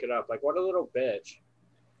couldn't break it up. Like, what a little bitch.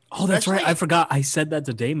 Oh, that's right. I forgot. I said that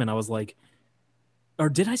to Damon. I was like, or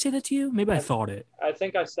did I say that to you? Maybe I thought it. I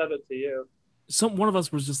think I said it to you. One of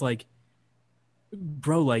us was just like,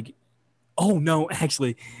 bro, like, oh no,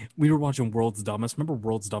 actually, we were watching World's Dumbest. Remember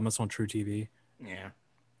World's Dumbest on True TV? Yeah.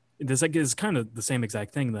 This is kind of the same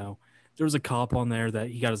exact thing, though. There was a cop on there that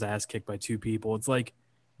he got his ass kicked by two people. It's like,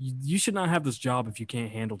 you should not have this job if you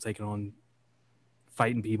can't handle taking on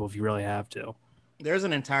fighting people if you really have to. There's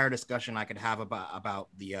an entire discussion I could have about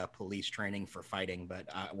the police training for fighting, but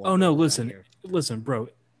listen, bro,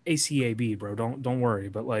 ACAB, bro, don't worry.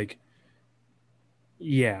 But like,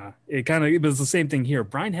 yeah, it was the same thing here.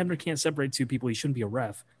 Brian Hebner can't separate two people. He shouldn't be a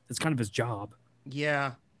ref. That's kind of his job.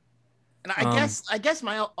 Yeah, and I guess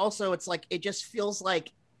it's like it just feels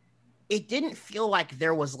like it didn't feel like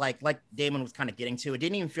there was like Damon was kind of getting to. It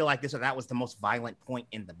didn't even feel like this or that was the most violent point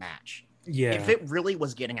in the match. Yeah. If it really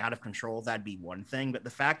was getting out of control, that'd be one thing. But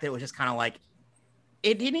the fact that it was just kind of like,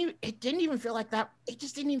 it didn't even feel like that. It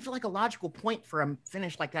just didn't even feel like a logical point for a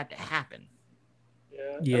finish like that to happen.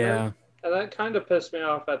 Yeah. Yeah. And that kind of pissed me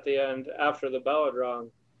off at the end after the bell had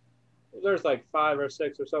rung. There's like 5 or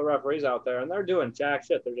 6 or so referees out there, and they're doing jack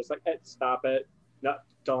shit. They're just like, hey, stop it. No,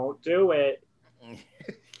 don't do it.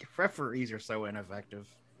 Referees are so ineffective.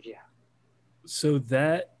 Yeah. So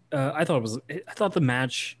that, I thought the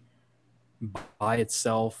match by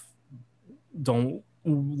itself, don't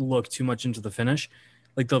look too much into the finish,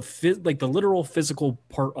 like the literal physical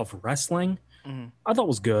part of wrestling. I thought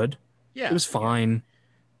was good. Yeah, it was fine.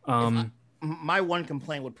 My one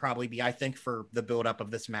complaint would probably be, I think for the build up of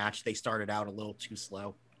this match, they started out a little too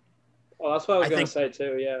slow. Well, that's what I was going to say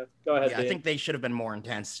too. Yeah, go ahead. Yeah, I think they should have been more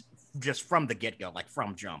intense just from the get go, like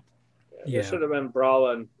from jump. Yeah, they should have been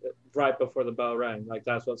brawling right before the bell rang. Like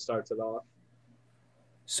that's what starts it off.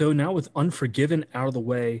 So now with Unforgiven out of the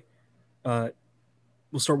way, we'll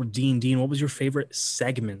start with Dean. Dean, what was your favorite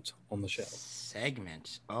segment on the show?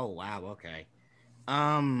 Segment? Oh, wow. Okay.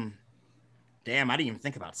 Damn, I didn't even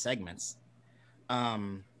think about segments.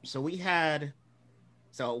 So it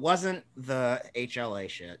wasn't the HLA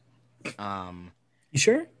shit. You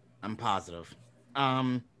sure? I'm positive.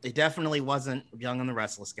 It definitely wasn't Young and the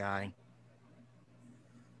Restless guy.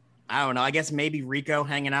 I don't know. I guess maybe Rico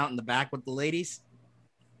hanging out in the back with the ladies.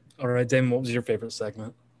 All right, Damon, what was your favorite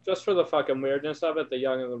segment? Just for the fucking weirdness of it, the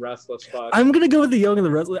Young and the Restless fuck. I'm going to go with the Young and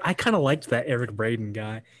the Restless. I kind of liked that Eric Braeden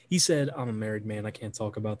guy. He said, I'm a married man. I can't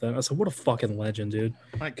talk about that. I said, what a fucking legend, dude.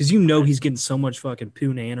 Because he's getting so much fucking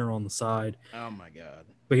poo-nanner on the side. Oh, my God.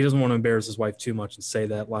 But he doesn't want to embarrass his wife too much and say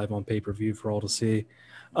that live on pay-per-view for all to see.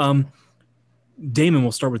 Damon,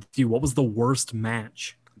 we'll start with you. What was the worst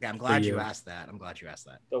match? Okay, I'm glad you asked that.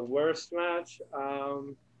 The worst match?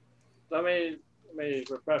 Let me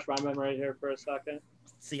refresh my memory here for a second.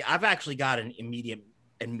 See, I've actually got an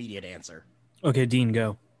immediate answer. Okay, Dean,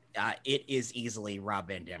 go. It is easily Rob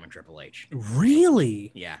Van Dam and Triple H.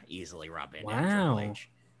 Really? Yeah, easily Rob Van Dam and Triple H.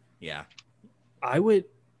 Yeah.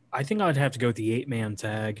 I think I'd have to go with the 8-man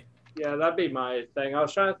tag. Yeah, that'd be my thing. I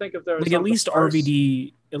was trying to think if there was at least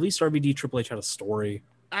RVD Triple H had a story.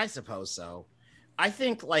 I suppose so. I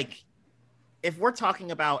think if we're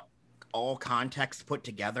talking about all context put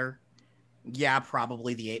together, yeah,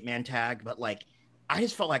 probably the 8-man tag, but I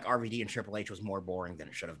just felt like RVD and Triple H was more boring than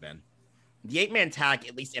it should have been. The 8-man tag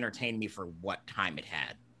at least entertained me for what time it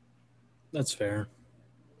had. That's fair.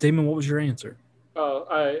 Damon, what was your answer? Oh,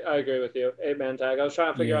 I agree with you. 8-man tag. I was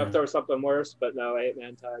trying to figure out if there was something worse, but no,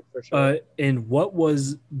 8-man tag for sure. And what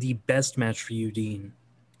was the best match for you, Dean?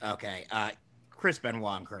 Okay, Chris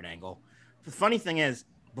Benoit and Kurt Angle. The funny thing is,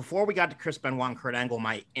 before we got to Chris Benoit and Kurt Angle,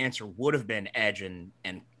 my answer would have been Edge and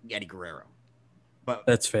Eddie Guerrero. But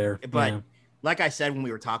That's fair. But yeah. like I said when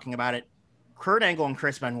we were talking about it, Kurt Angle and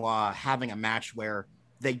Chris Benoit having a match where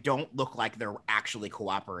they don't look like they're actually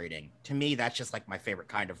cooperating. To me, that's just like my favorite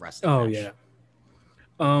kind of wrestling Oh match. yeah.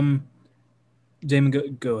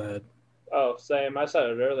 Damon, go ahead. Oh, same. I said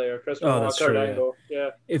it earlier. Chris Oh, Benoit, that's Kurt true, yeah. Angle. Yeah.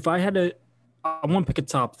 If I had to, I want to pick a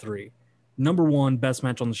top 3. Number 1 best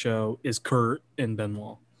match on the show is Kurt and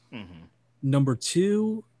Benoit. Mm-hmm. Number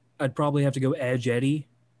 2, I'd probably have to go Edge Eddie.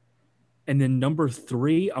 And then number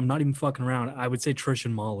 3, I'm not even fucking around. I would say Trish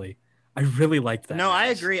and Molly. I really liked that. No,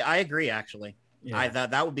 match. I agree. Actually, Yeah.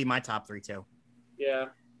 that would be my top 3 too. Yeah.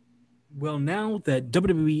 Well, now that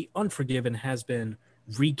WWE Unforgiven has been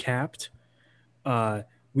recapped,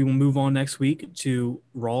 we will move on next week to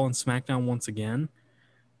Raw and SmackDown once again.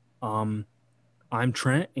 I'm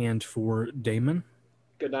Trent, and for Damon.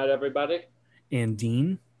 Good night, everybody. And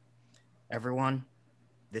Dean. Everyone,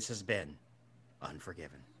 this has been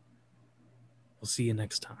Unforgiven. We'll see you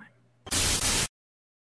next time.